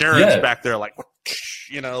 Sharon's back there like, like.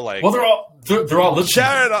 Well, they're all listening.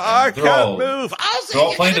 Sharon, I can't move. Ozzy, they're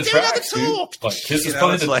all playing the tracks, dude. Like, Kiss is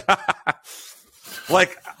playing like.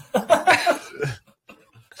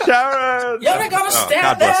 Sharon! You're gonna stand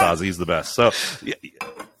God bless Ozzy. He's the best. So,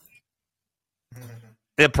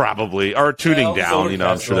 it probably or tuning down.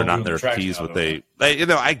 I'm sure they're not in their keys, but they.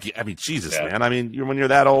 I mean, Jesus, man. I mean, when you're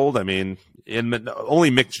that old, I mean, And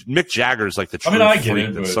only Mick Jagger is like the true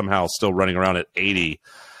freak that's somehow still running around at 80,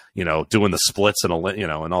 doing the splits and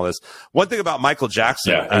and all this. One thing about Michael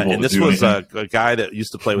Jackson, and this was a guy that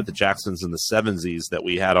used to play with the Jacksons in the 70s that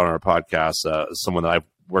we had on our podcast, someone that I've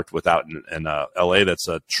worked with out in LA that's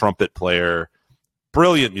a trumpet player,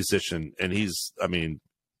 brilliant musician. And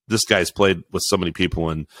this guy's played with so many people,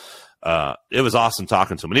 and it was awesome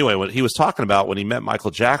talking to him. Anyway, what he was talking about when he met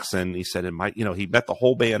Michael Jackson, he said, he met the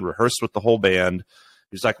whole band, rehearsed with the whole band.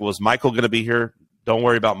 He's like, well, is Michael going to be here? Don't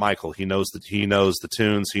worry about Michael. He knows the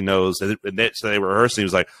tunes. He knows. So they were rehearsing. He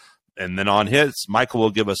was like, and then on hits, Michael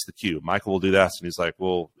will give us the cue. Michael will do that. And he's like,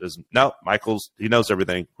 well, no, he knows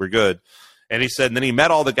everything. We're good. And he said, and then he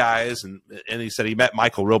met all the guys, and he said he met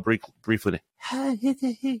Michael real briefly.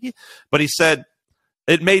 But he said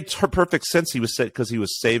it made perfect sense. He was said because he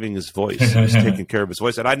was saving his voice. He was taking care of his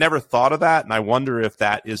voice. And I never thought of that. And I wonder if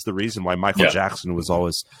that is the reason why Michael Jackson was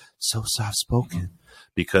always so soft spoken,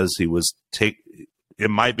 because he was it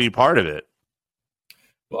might be part of it.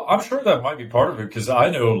 Well, I'm sure that might be part of it, because I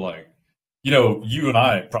know, you and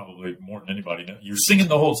I probably more than anybody know, you're singing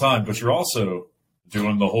the whole time, but you're also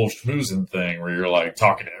doing the whole schmoozing thing where you're like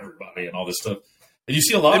talking to everybody and all this stuff. And you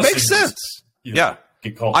see a lot of makes sense.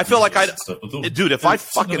 Get called. I feel like dude, if I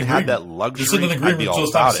fucking had that luxury, I'd be all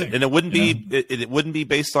about it. And it wouldn't be it wouldn't be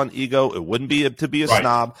based on ego. It wouldn't be to be a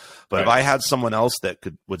snob. But if I had someone else that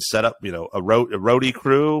would set up, a roadie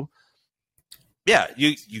crew. Yeah,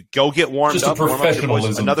 you go get warmed up.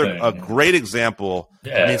 A great example.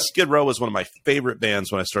 Yeah. Skid Row was one of my favorite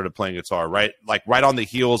bands when I started playing guitar. Right on the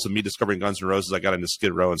heels of me discovering Guns N' Roses, I got into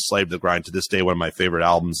Skid Row and Slave to the Grind. To this day, one of my favorite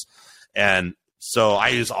albums. And so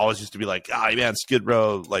I always used to be like, man, Skid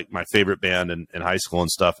Row, like my favorite band in high school and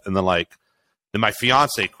stuff. And then then my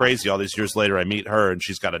fiance, crazy, all these years later, I meet her and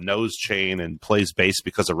she's got a nose chain and plays bass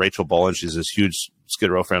because of Rachel Bolan. She's this huge Skid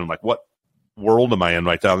Row fan. I'm like, what world am I in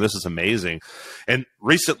right now? This is amazing. And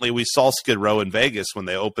recently we saw Skid Row in Vegas when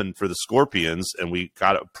they opened for the Scorpions, and we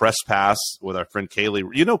got a press pass with our friend Kaylee.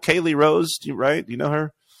 You know Kaylee Rose, right? Do you know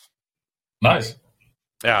her? Nice.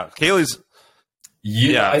 Yeah, Kaylee's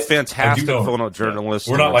fantastic photojournalist.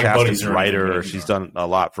 We're not like buddies, writer. She's done a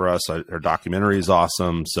lot for us. Her documentary is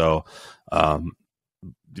awesome. So,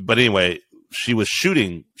 but anyway, she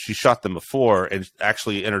shot them before, and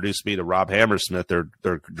actually introduced me to Rob Hammersmith, their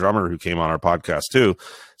drummer, who came on our podcast too.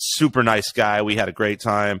 Super nice guy. We had a great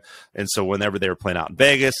time. And so whenever they were playing out in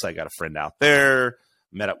Vegas, I got a friend out there,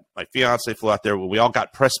 met up, my fiance flew out there. We all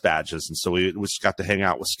got press badges. And so we just got to hang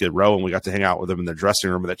out with Skid Row, and we got to hang out with them in their dressing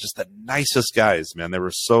room. They're just the nicest guys, man. They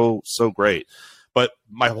were so, so great. But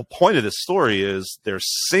my whole point of this story is their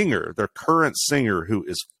current singer, who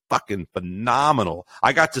is fucking phenomenal.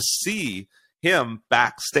 I got to see him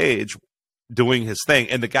backstage doing his thing,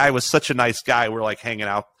 and the guy was such a nice guy. We're like hanging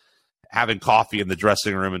out, having coffee in the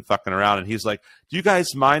dressing room and fucking around, and he's like, do you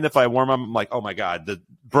guys mind if I warm up? I'm like, oh my god,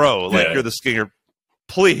 you're the singer,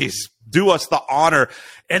 please do us the honor.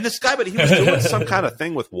 And this guy, but he was doing some kind of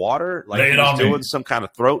thing with water, like he was doing some kind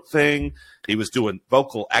of throat thing. He was doing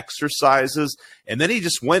vocal exercises, and then he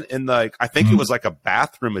just went in I think it was like a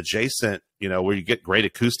bathroom adjacent, where you get great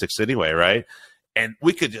acoustics anyway, right? And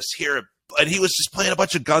we could just hear it. And he was just playing a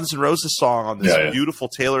bunch of Guns N' Roses song on this beautiful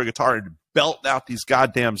Taylor guitar and belting out these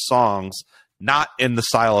goddamn songs, not in the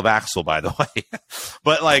style of Axl, by the way.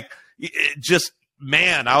 But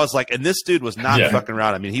man, I was like, and this dude was not fucking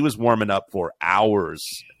around. I mean, he was warming up for hours,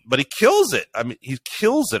 but he kills it. I mean, he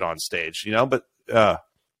kills it on stage, but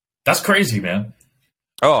that's crazy, man.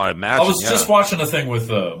 Oh, I imagine. I was just watching a thing with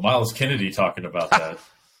Miles Kennedy talking about that.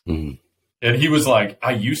 And he was like,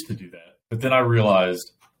 I used to do that, but then I realized,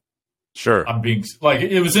 sure, I'm being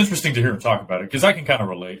it was interesting to hear him talk about it, because I can kind of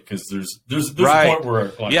relate, because there's a point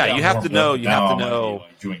where you have to know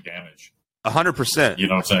doing damage 100%. You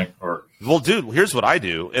know what I'm saying? Or well, dude, here's what I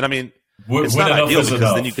do, and I mean, it's not ideal,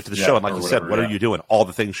 because then you get to the show and like you said, what are you doing? All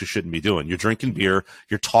the things you shouldn't be doing. You're drinking beer,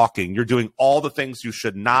 you're talking, you're doing all the things you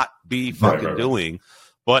should not be fucking doing.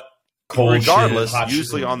 But regardless,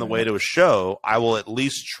 usually on the way to a show, I will at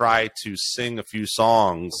least try to sing a few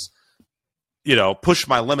songs, push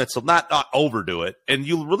my limits, so not overdo it. And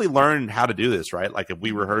you really learn how to do this, right? Like if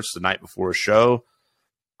we rehearse the night before a show,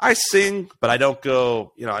 I sing, but I don't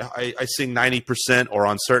go, I sing 90%, or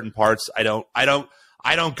on certain parts, I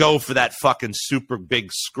don't go for that fucking super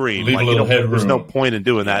big scream. There's no point in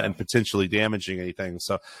doing that and potentially damaging anything.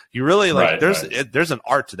 So you really there's an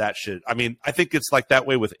art to that shit. I mean, I think it's like that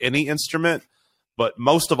way with any instrument, but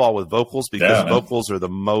most of all with vocals, because vocals are the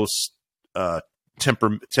most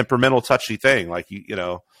temperamental, touchy thing. Like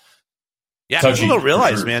people don't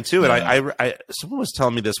realize, man, too. And I someone was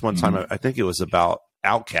telling me this one time. I think it was about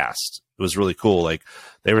Outkast. It was really cool. Like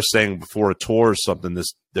they were saying before a tour or something,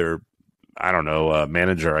 their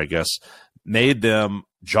manager, I guess, made them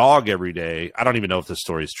jog every day. I don't even know if this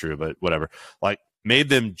story is true, but whatever. Like made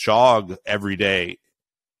them jog every day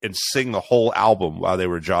and sing the whole album while they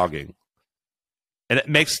were jogging. And it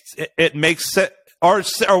makes it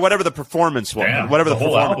or whatever the performance was, whatever the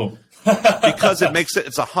whole album. Because it makes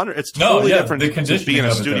it's totally different to be in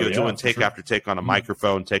a studio doing take after take on a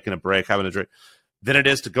microphone, taking a break, having a drink, than it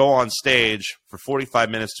is to go on stage for 45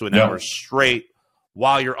 minutes to an hour straight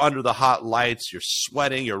while you're under the hot lights, you're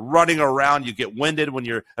sweating, you're running around, you get winded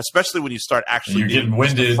especially when you start actually getting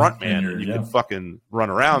winded, front man, and you can fucking run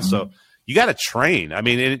around. So you got to train. I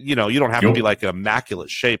mean, you don't have to be like immaculate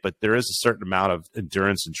shape, but there is a certain amount of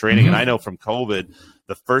endurance and training. And I know from COVID,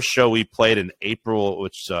 the first show we played in April,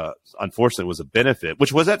 which unfortunately was a benefit,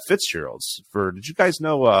 which was at Fitzgerald's. Did you guys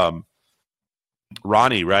know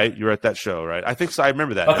Ronnie? Right, you were at that show, right? I think so. I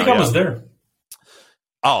remember that. I think I was there.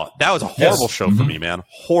 Oh, that was a horrible show for me, man.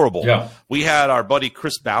 Horrible. Yeah. We had our buddy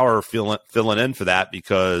Chris Bauer filling in for that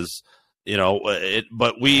because.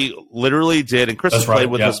 But we literally did, and Chris has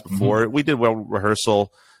played with us before. We did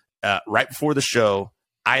rehearsal right before the show.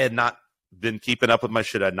 I had not been keeping up with my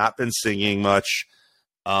shit. I had not been singing much.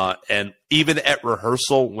 And even at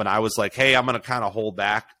rehearsal, when I was like, hey, I'm going to kind of hold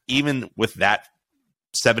back, even with that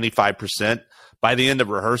 75%, by the end of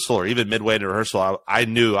rehearsal or even midway into rehearsal, I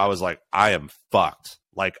knew I was like, I am fucked.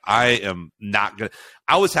 Like, I am not going to –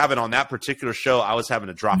 I was having on that particular show, I was having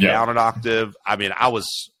to drop down an octave. I mean, I was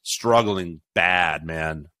struggling bad,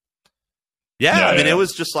 man. It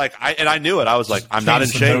was just like – I knew it. I was like, I'm not in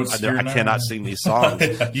shape. I cannot sing these songs.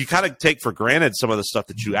 You kind of take for granted some of the stuff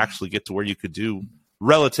that you actually get to where you could do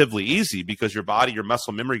relatively easy because your body, your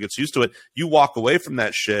muscle memory gets used to it. You walk away from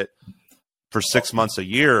that shit for 6 months, a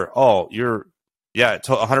year. Oh, you're –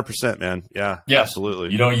 100%, man. Yeah,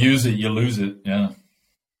 absolutely. You don't use it, you lose it. Yeah.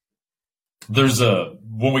 There's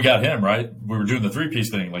when we got him, right, we were doing the 3-piece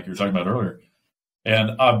thing like you were talking about earlier.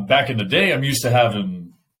 And back in the day, I'm used to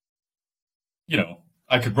having,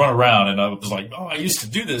 I could run around and I was like, oh, I used to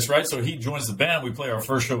do this, right? So he joins the band. We play our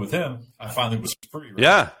first show with him. I finally was free, right?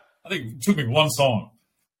 Yeah. I think it took me one song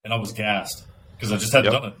and I was gassed because I just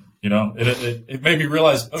hadn't done it. It made me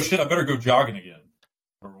realize, oh shit, I better go jogging again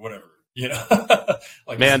or whatever.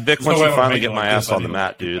 Like, man, Vic, once you finally get my ass on the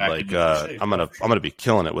mat, dude, like I'm gonna be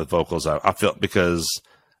killing it with vocals. I feel because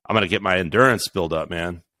I'm gonna get my endurance build up,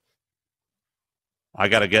 man. I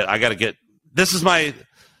gotta get. This is my.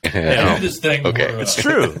 This thing. Okay, it's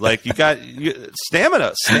true. Like you got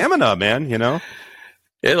stamina, man.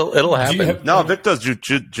 It'll happen. No, Vic does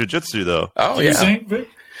jujitsu though. Oh Do you sing, Vic?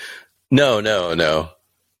 No.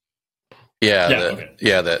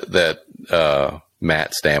 That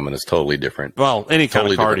Matt stamina is totally different. Well, any kind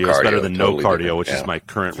of cardio is better than no cardio, which is my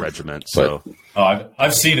current regiment. So,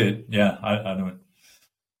 I've seen it. Yeah, I know it.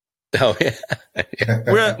 Oh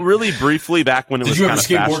yeah. Really briefly back when it was kind of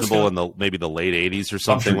fashionable in maybe the late '80s or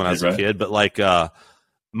something when I was a kid. But like,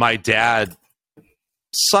 my dad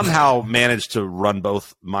somehow managed to run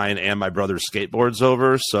both mine and my brother's skateboards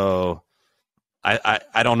over. So I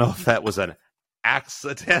don't know if that was an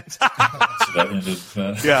accident.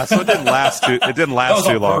 Yeah, so it didn't last too. It didn't last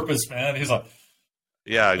too long. Purpose, man. He's like,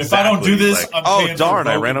 yeah, exactly. If I don't do this, like, oh darn!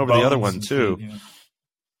 I ran over the other one too.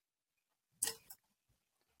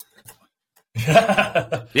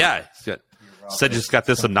 Yeah, said just got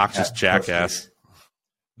this obnoxious jackass.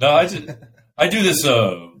 No, I do this.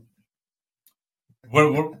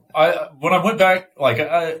 When I went back, like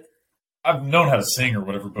I've known how to sing or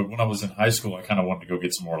whatever, but when I was in high school, I kind of wanted to go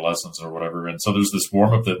get some more lessons or whatever. And so there's this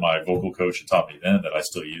warm up that my vocal coach had taught me then that I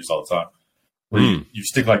still use all the time. Where you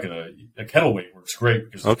stick like a kettle weight works great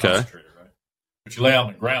because it's concentrated, right? But you lay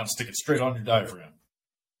on the ground, stick it straight on your diaphragm.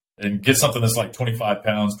 And get something that's like 25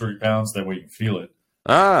 pounds, 30 pounds. That way you can feel it.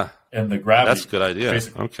 And the gravity. That's a good idea.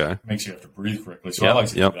 Okay. Makes you have to breathe correctly. So I like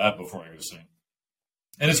to do that before I go to sing.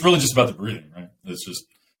 And it's really just about the breathing, right? It's just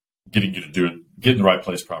getting you to do it, get in the right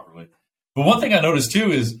place properly. But one thing I noticed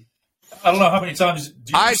too is, I don't know how many times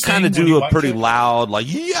I kind of do a pretty loud, like,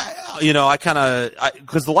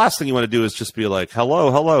 because the last thing you want to do is just be like,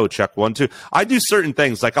 hello, check 1, 2. I do certain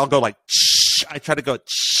things, like I'll go like, I try to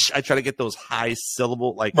get those high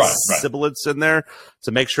syllable, like sibilants in there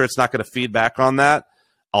to make sure it's not going to feed back on that.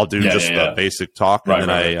 I'll do the basic talk,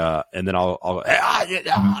 and then I'll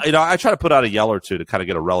I try to put out a yell or two to kind of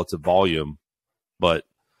get a relative volume, but.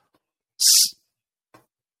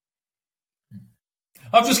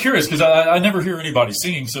 I'm just curious because I never hear anybody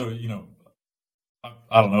singing, so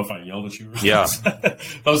I don't know if I yelled at you. I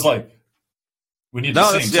was like, We need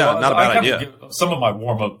to sing. Not a bad idea. Some of my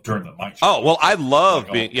warm up during the mic show. Oh, well, I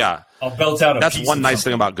love being, I'll belt out That's one nice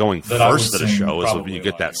thing about going first at a show is when you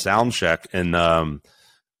get that sound check and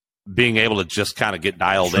being able to just kind of get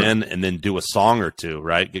dialed in and then do a song or two,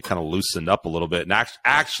 right? Get kind of loosened up a little bit and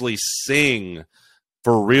actually sing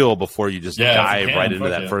for real before you just dive right into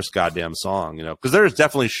that first goddamn song, you know? Because there's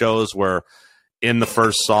definitely shows where in the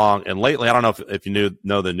first song, and lately, I don't know if you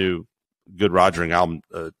know the new Good Rogering album,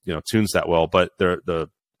 tunes that well, but the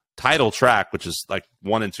title track, which is like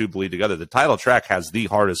 1 and 2 bleed together, the title track has the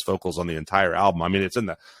hardest vocals on the entire album. I mean, it's in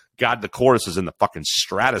the chorus is in the fucking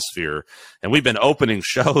stratosphere, and we've been opening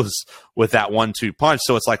shows with that 1-2 punch,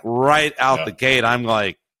 so it's like right out the gate, I'm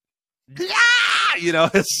like,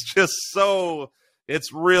 it's just so,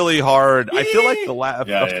 it's really hard. I feel like the last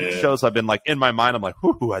few shows I've been like in my mind, I'm like,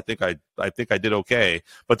 whoo, I think I did okay,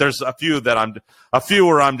 but there's a few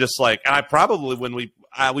where I'm just like, and I probably we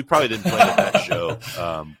probably didn't play at that show,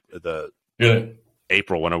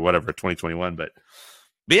 April one or whatever 2021, but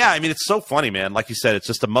yeah, I mean, it's so funny, man. Like you said, it's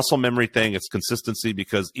just a muscle memory thing. It's consistency,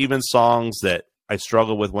 because even songs that I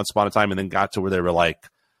struggled with once upon a time and then got to where they were like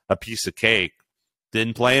a piece of cake,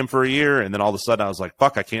 didn't play them for a year, and then all of a sudden I was like,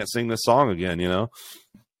 fuck, I can't sing this song again, you know?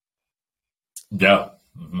 Yeah.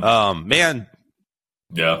 Man.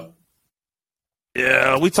 Yeah.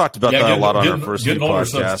 Yeah, we talked about that a lot on our first few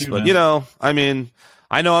podcasts, but, you know, I mean,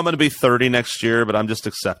 I know I'm going to be 30 next year, but I'm just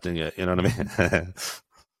accepting it, you know what I mean?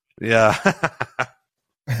 Yeah.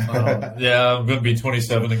 Yeah, I'm going to be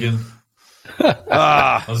 27 again.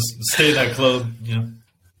 I'll stay in that club, you know.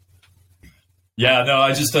 Yeah, no,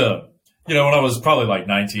 I just, when I was probably like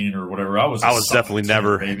 19 or whatever, I was definitely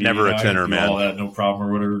never a tenor, man. All that, no problem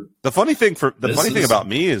or whatever. The funny thing about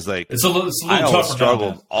me is like it's a little I always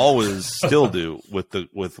struggled, now, always still do with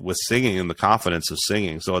singing and the confidence of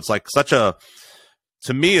singing. So it's like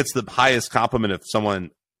to me, it's the highest compliment if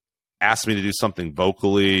someone asks me to do something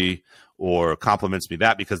vocally or compliments me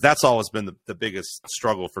that, because that's always been the biggest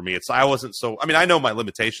struggle for me. I know my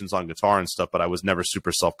limitations on guitar and stuff, but I was never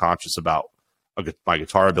super self-conscious about my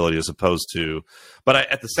guitar ability as opposed to, but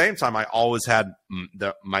at the same time, I always had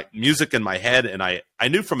my music in my head, and I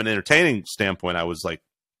knew from an entertaining standpoint, I was like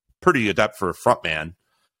pretty adept for a frontman.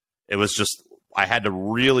 It was just, I had to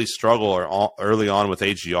really struggle early on with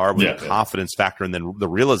AGR with the confidence factor, and then the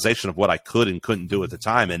realization of what I could and couldn't do at the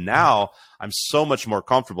time. And now I'm so much more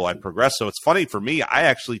comfortable. I progressed. So it's funny for me. I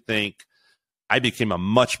actually think I became a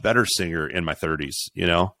much better singer in my 30s, you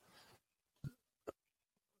know?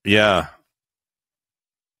 Yeah.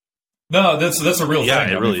 No, that's a real thing.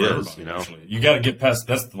 Yeah, it really is. You know, actually. You got to get past.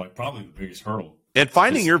 That's like probably the biggest hurdle. And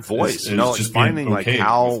finding your voice, just finding like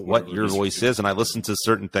what your voice is. And I listen to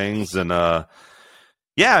certain things, and I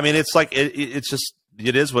mean, it's like it's just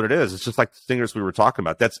it is what it is. It's just like the singers we were talking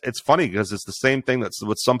about. It's funny because it's the same thing that's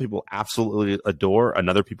what some people absolutely adore, and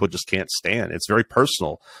other people just can't stand. It's very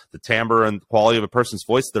personal. The timbre and quality of a person's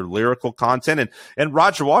voice, their lyrical content, and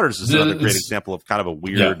Roger Waters is another great example of kind of a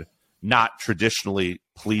weird, not traditionally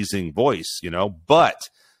pleasing voice, you know, but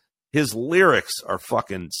his lyrics are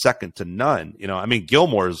fucking second to none. You know, I mean,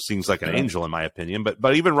 Gilmore seems like an angel in my opinion,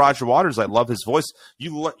 but even Roger Waters, I love his voice.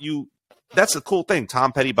 That's a cool thing.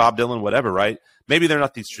 Tom Petty, Bob Dylan, whatever, right? Maybe they're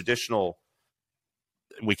not these traditional,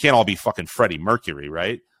 we can't all be fucking Freddie Mercury,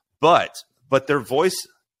 right? But their voice,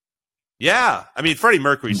 I mean, Freddie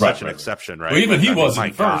Mercury's such an exception, right? Well, even he wasn't my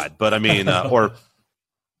God, but I mean,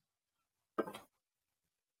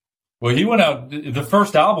 Well, he went out the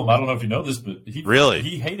first album. I don't know if you know this, but he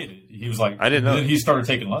hated it. He was like, I didn't know. Then he started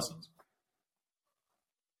taking lessons.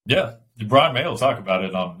 Yeah, Brian May will talk about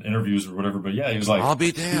it on interviews or whatever. But yeah, he was like, I'll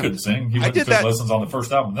be damned. He couldn't sing. He went and took lessons on the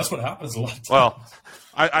first album. That's what happens a lot of times. Well,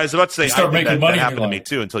 I was about to say, that happened to me like,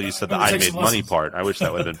 too until you said the I made money part. I wish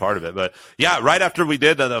that would have been part of it. But yeah, right after we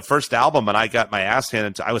did the first album and I got my ass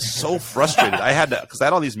handed to, I was so frustrated. I had to, because I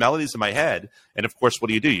had all these melodies in my head. And of course, what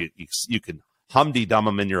do? You can humdy-dum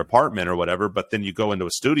them in your apartment or whatever, but then you go into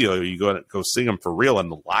a studio, you go sing them for real in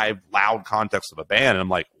the live, loud context of a band. And I'm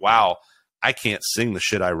like, wow, I can't sing the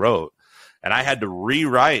shit I wrote. And I had to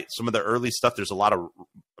rewrite some of the early stuff. There's a lot of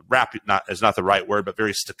rap, is not the right word, but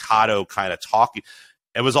very staccato kind of talking.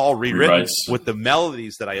 It was all rewritten with the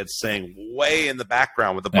melodies that I had sang way in the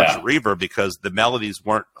background with a bunch of reverb, because the melodies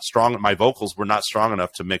weren't strong. My vocals were not strong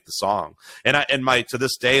enough to make the song. And to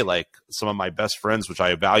this day, like some of my best friends, which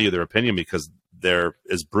I value their opinion because they're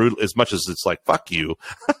as brutal as much as it's like, fuck you.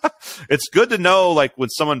 It's good to know, like when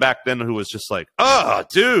someone back then who was just like, oh,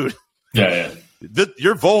 dude. Yeah.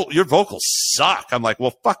 Your vocals suck. I'm like,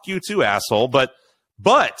 well, fuck you too, asshole. But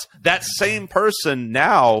that same person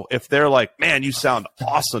now, if they're like, man, you sound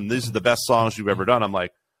awesome, these are the best songs you've ever done, I'm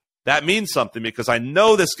like, that means something because I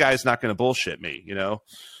know this guy's not going to bullshit me, you know?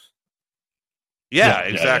 Yeah,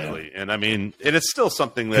 exactly. Yeah. And I mean, and it's still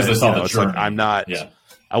something that it's like I'm not,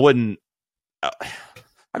 I wouldn't, I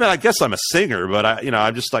mean, I guess I'm a singer, but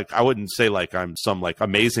I'm just like, I wouldn't say like I'm some like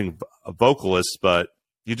amazing vocalist, but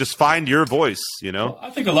you just find your voice, you know? Well, I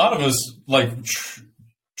think a lot of us like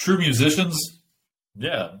true musicians.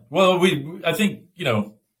 Yeah. Well, I think, a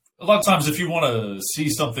lot of times if you want to see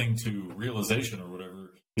something to realization or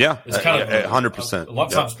whatever. Yeah. It's kind of 100%. A lot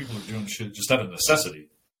of times people are doing shit just out of necessity.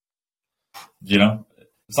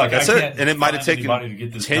 It's like that's it, and it might have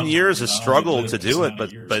taken 10 years of struggle to do it,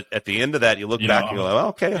 but at the end of that, you look back and you're like, well,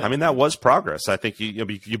 okay, I mean, that was progress. I think you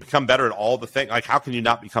become better at all the things. Like, how can you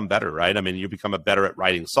not become better, right? I mean, you become better at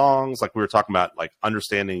writing songs, like we were talking about, like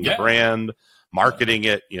understanding your brand, marketing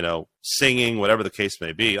it, singing, whatever the case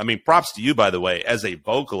may be. I mean, props to you, by the way, as a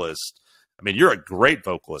vocalist. I mean, you're a great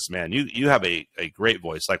vocalist, man. You have a great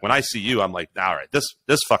voice. Like when I see you, I'm like, all right,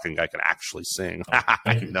 this fucking guy can actually sing,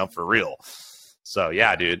 for real. So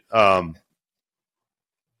yeah, dude. Well,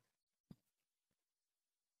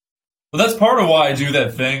 that's part of why I do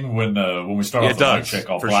that thing when we start off the mic check.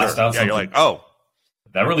 I'll blast out something. You're like, oh,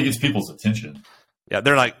 that really gets people's attention. Yeah,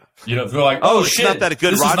 they're like, they're like, oh, shit, it's not that a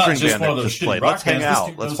good rock band that just played. Let's hang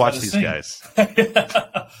out. Let's watch these guys. It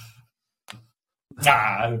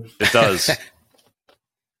does.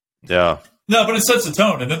 Yeah. No, but it sets the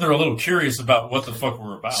tone, and then they're a little curious about what the fuck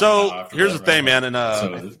we're about. So here's the thing, man, and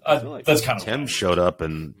that's kind of Tim showed up,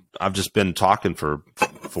 and I've just been talking for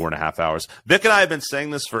 4.5 hours. Vic and I have been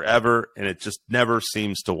saying this forever, and it just never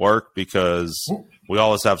seems to work because we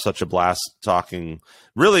always have such a blast talking.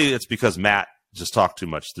 Really, it's because Matt just talked too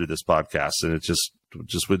much through this podcast, and it just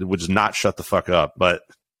would just not shut the fuck up. But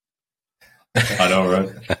I know,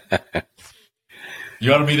 right?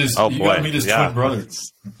 You ought to meet his. Twin brother.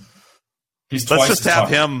 Let's just have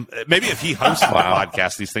him. Maybe if he hosts my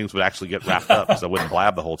podcast, these things would actually get wrapped up because I wouldn't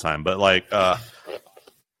blab the whole time. But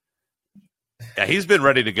he's been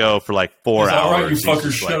ready to go for like 4 hours. All right, you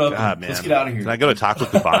fuckers, shut up. God, man. Let's get out of here. Can I go to Taco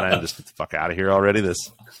Cabana and just get the fuck out of here already?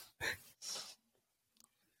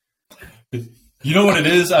 You know what it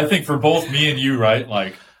is? I think for both me and you, right?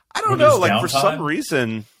 Like, I don't know. Like for some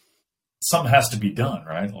reason, something has to be done,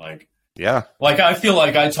 right? Like, yeah. Like I feel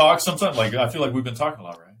like I talk sometimes. Like I feel like we've been talking a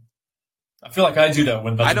lot, right? I feel like I do that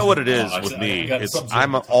when I know what it is with me.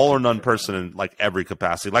 I'm an all or none person in like every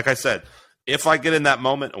capacity. Like I said, if I get in that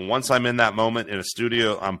moment, and once I'm in that moment in a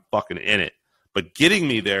studio, I'm fucking in it. But getting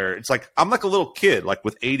me there, it's like I'm like a little kid, like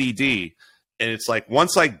with ADD, and it's like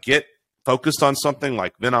once I get focused on something,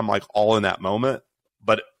 like then I'm like all in that moment.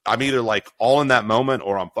 But I'm either like all in that moment,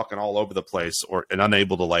 or I'm fucking all over the place, and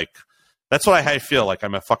unable to like. That's what I feel like.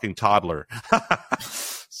 I'm a fucking toddler.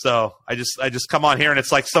 So I just come on here and it's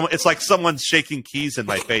like someone's shaking keys in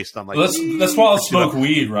my face. And I'm like, that's why I'll smoke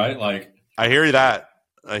weed, right? Like I hear that,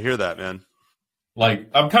 man. Like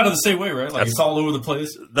I'm kind of the same way, right? Like it's all over the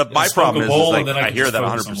place. My problem is like, I hear that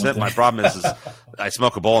 100%. My problem is I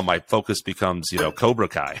smoke a bowl and my focus becomes Cobra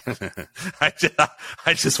Kai. I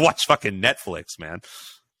just watch fucking Netflix, man.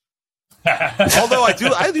 Although I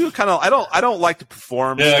do kind of I don't like to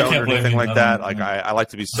perform stoned or anything like that. Like I like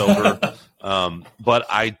to be sober, but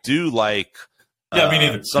I do like. Me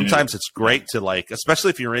neither. Sometimes it's great to like,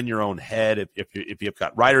 especially if you're in your own head. If you've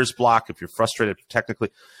got writer's block, if you're frustrated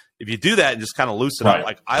technically, if you do that and just kind of loosen up.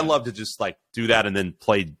 Like I love to just like do that and then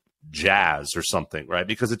play jazz or something, right?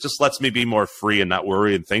 Because it just lets me be more free and not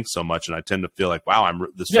worry and think so much. And I tend to feel like, wow,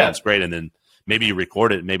 this sounds great, and then. Maybe you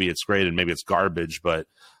record it, and maybe it's great, and maybe it's garbage. But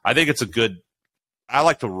I think it's I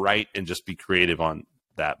like to write and just be creative on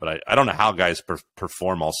that. But I don't know how guys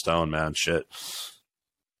perform all stone, man. Shit.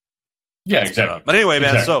 Yeah, exactly. But anyway,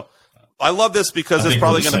 man. So I love this because it's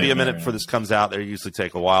probably going to be a minute before this comes out. They usually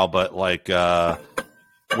take a while, but like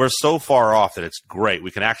we're so far off that it's great.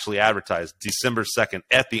 We can actually advertise December 2nd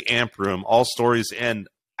at the Amp Room. All Stories End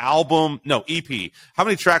EP. How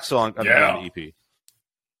many tracks on the EP?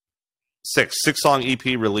 6-song EP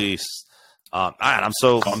release. I'm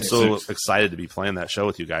so excited to be playing that show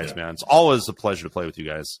with you guys, man. It's always a pleasure to play with you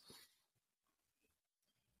guys.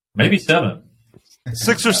 Maybe 7.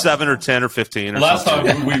 6 or 7 or 10 or 15. Or last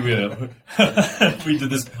time we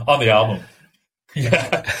did this on the album.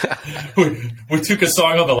 Yeah, we took a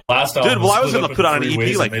song on the last album. Dude, well, I was going to put on an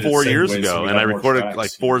EP like 4 years ago, and I recorded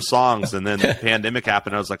like 4 songs, and then the pandemic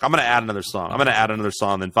happened. I was like, I'm going to add another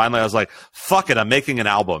song. Then finally, I was like, fuck it, I'm making an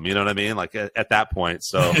album. You know what I mean? Like at that point.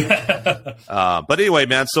 So, but anyway,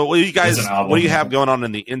 man. So, what do you have going on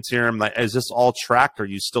in the interim? Like, is this all tracked? Are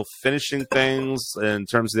you still finishing things in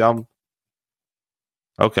terms of the album?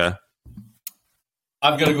 Okay.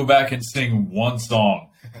 I've got to go back and sing one song.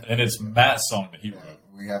 and it's Matt's song that he wrote.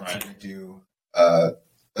 We have to redo a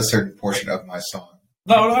certain portion of my song.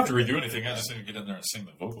 No, I don't have to redo anything. I just need to get in there and sing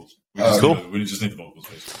the vocals. We just need the vocals,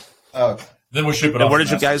 basically. Okay. Then we'll ship it and off. Where did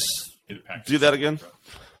you guys do that again?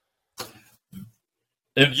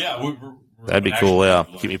 And yeah, that'd be cool. Yeah,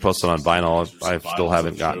 keep me posted on vinyl. I still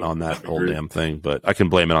haven't gotten on that whole damn thing, but I can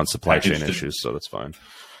blame it on supply chain issues, so that's fine.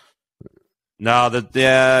 No,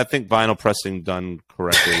 I think vinyl pressing done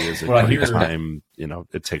correctly is time.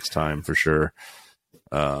 It takes time for sure.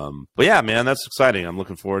 But yeah, man, that's exciting. I'm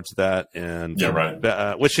looking forward to that, and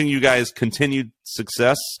wishing you guys continued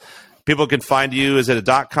success. People can find you. Is it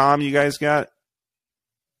a .com you guys got?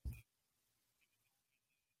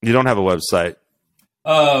 You don't have a website.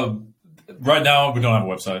 Right now, we don't have a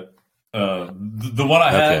website. The one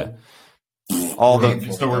I had. All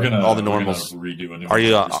the normals. Redo a new are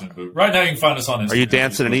you? Right now, you can find us on Instagram. Are you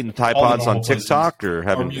dancing and eating Tide Pods on TikTok, or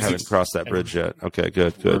haven't crossed that bridge yet? Okay,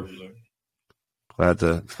 good. Glad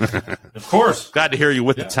to. Of course. Glad to hear you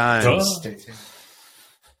with the times.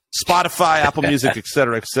 Spotify, Apple Music,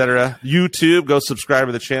 etc. YouTube, go subscribe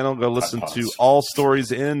to the channel. Go listen to All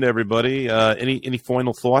Stories End, everybody. Any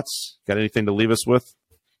final thoughts? Got anything to leave us with?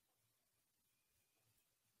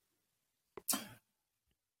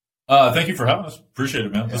 Thank you for having us. Appreciate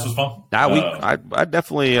it, man. This was fun. I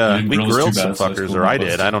definitely we grilled some fuckers, or I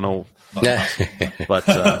did. I don't know,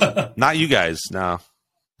 but not you guys. No.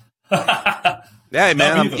 Yeah,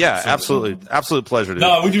 man. Absolutely, absolute pleasure. Dude.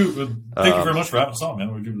 No, we do. Thank you very much for having us on,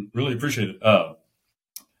 man. We do really appreciate it.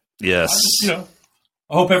 Yes. I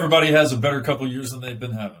hope everybody has a better couple of years than they've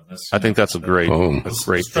been having. I think that's a great Try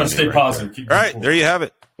to stay positive. All right, there you have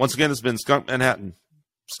it. Once again, it's been Skunk Manhattan.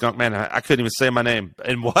 I couldn't even say my name.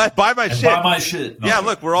 And what? Buy my shit. Buy my shit. No. Yeah,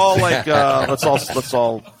 look, we're all like, let's all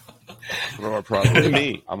throw our product. Look at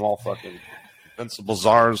me. I'm all fucking Invincible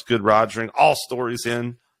Czars, Good Rogering, All Stories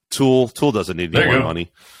In. Tool doesn't need any more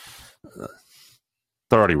money.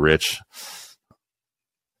 They're already rich.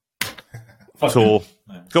 Tool.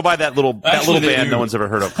 Go buy that little band no one's ever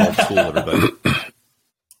heard of called Tool, everybody.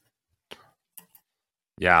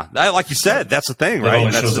 Yeah, like you said, that's the thing,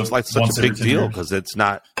 right? It's like such a big deal because it's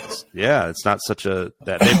not such a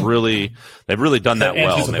that they've really done that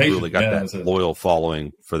well, and they've really got that loyal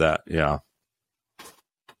following for that. Yeah,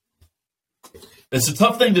 it's a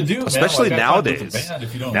tough thing to do, especially nowadays.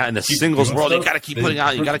 Now in the singles world, you got to keep putting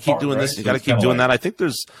out, you got to keep doing this, you got to keep doing that. I think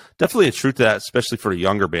there's definitely a truth to that, especially for a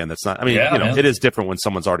younger band. That's not. I mean, it is different when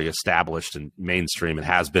someone's already established and mainstream and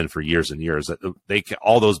has been for years and years.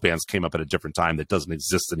 All those bands came up at a different time that doesn't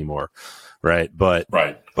exist anymore, right? But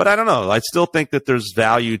I don't know. I still think that there's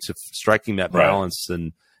value to striking that balance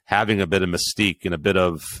and having a bit of mystique and a bit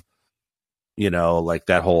of, like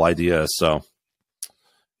that whole idea. So.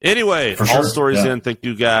 Anyway, All Stories In. Thank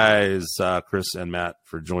you guys, Chris and Matt,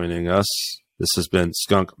 for joining us. This has been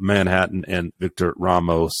Skunk Manhattan and Victor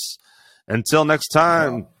Ramos. Until next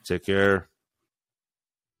time, take care.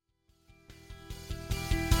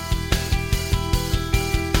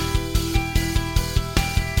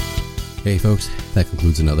 Hey, folks, that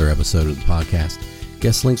concludes another episode of the podcast.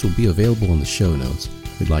 Guest links will be available in the show notes.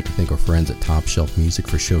 We'd like to thank our friends at Top Shelf Music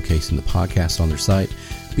for showcasing the podcast on their site.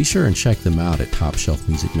 Be sure and check them out at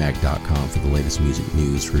TopShelfMusicMag.com for the latest music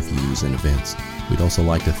news, reviews, and events. We'd also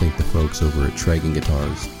like to thank the folks over at Tragan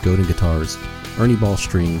Guitars, Godin Guitars, Ernie Ball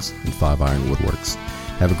Strings, and 5 Iron Woodworks.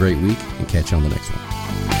 Have a great week, and catch you on the next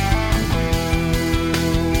one.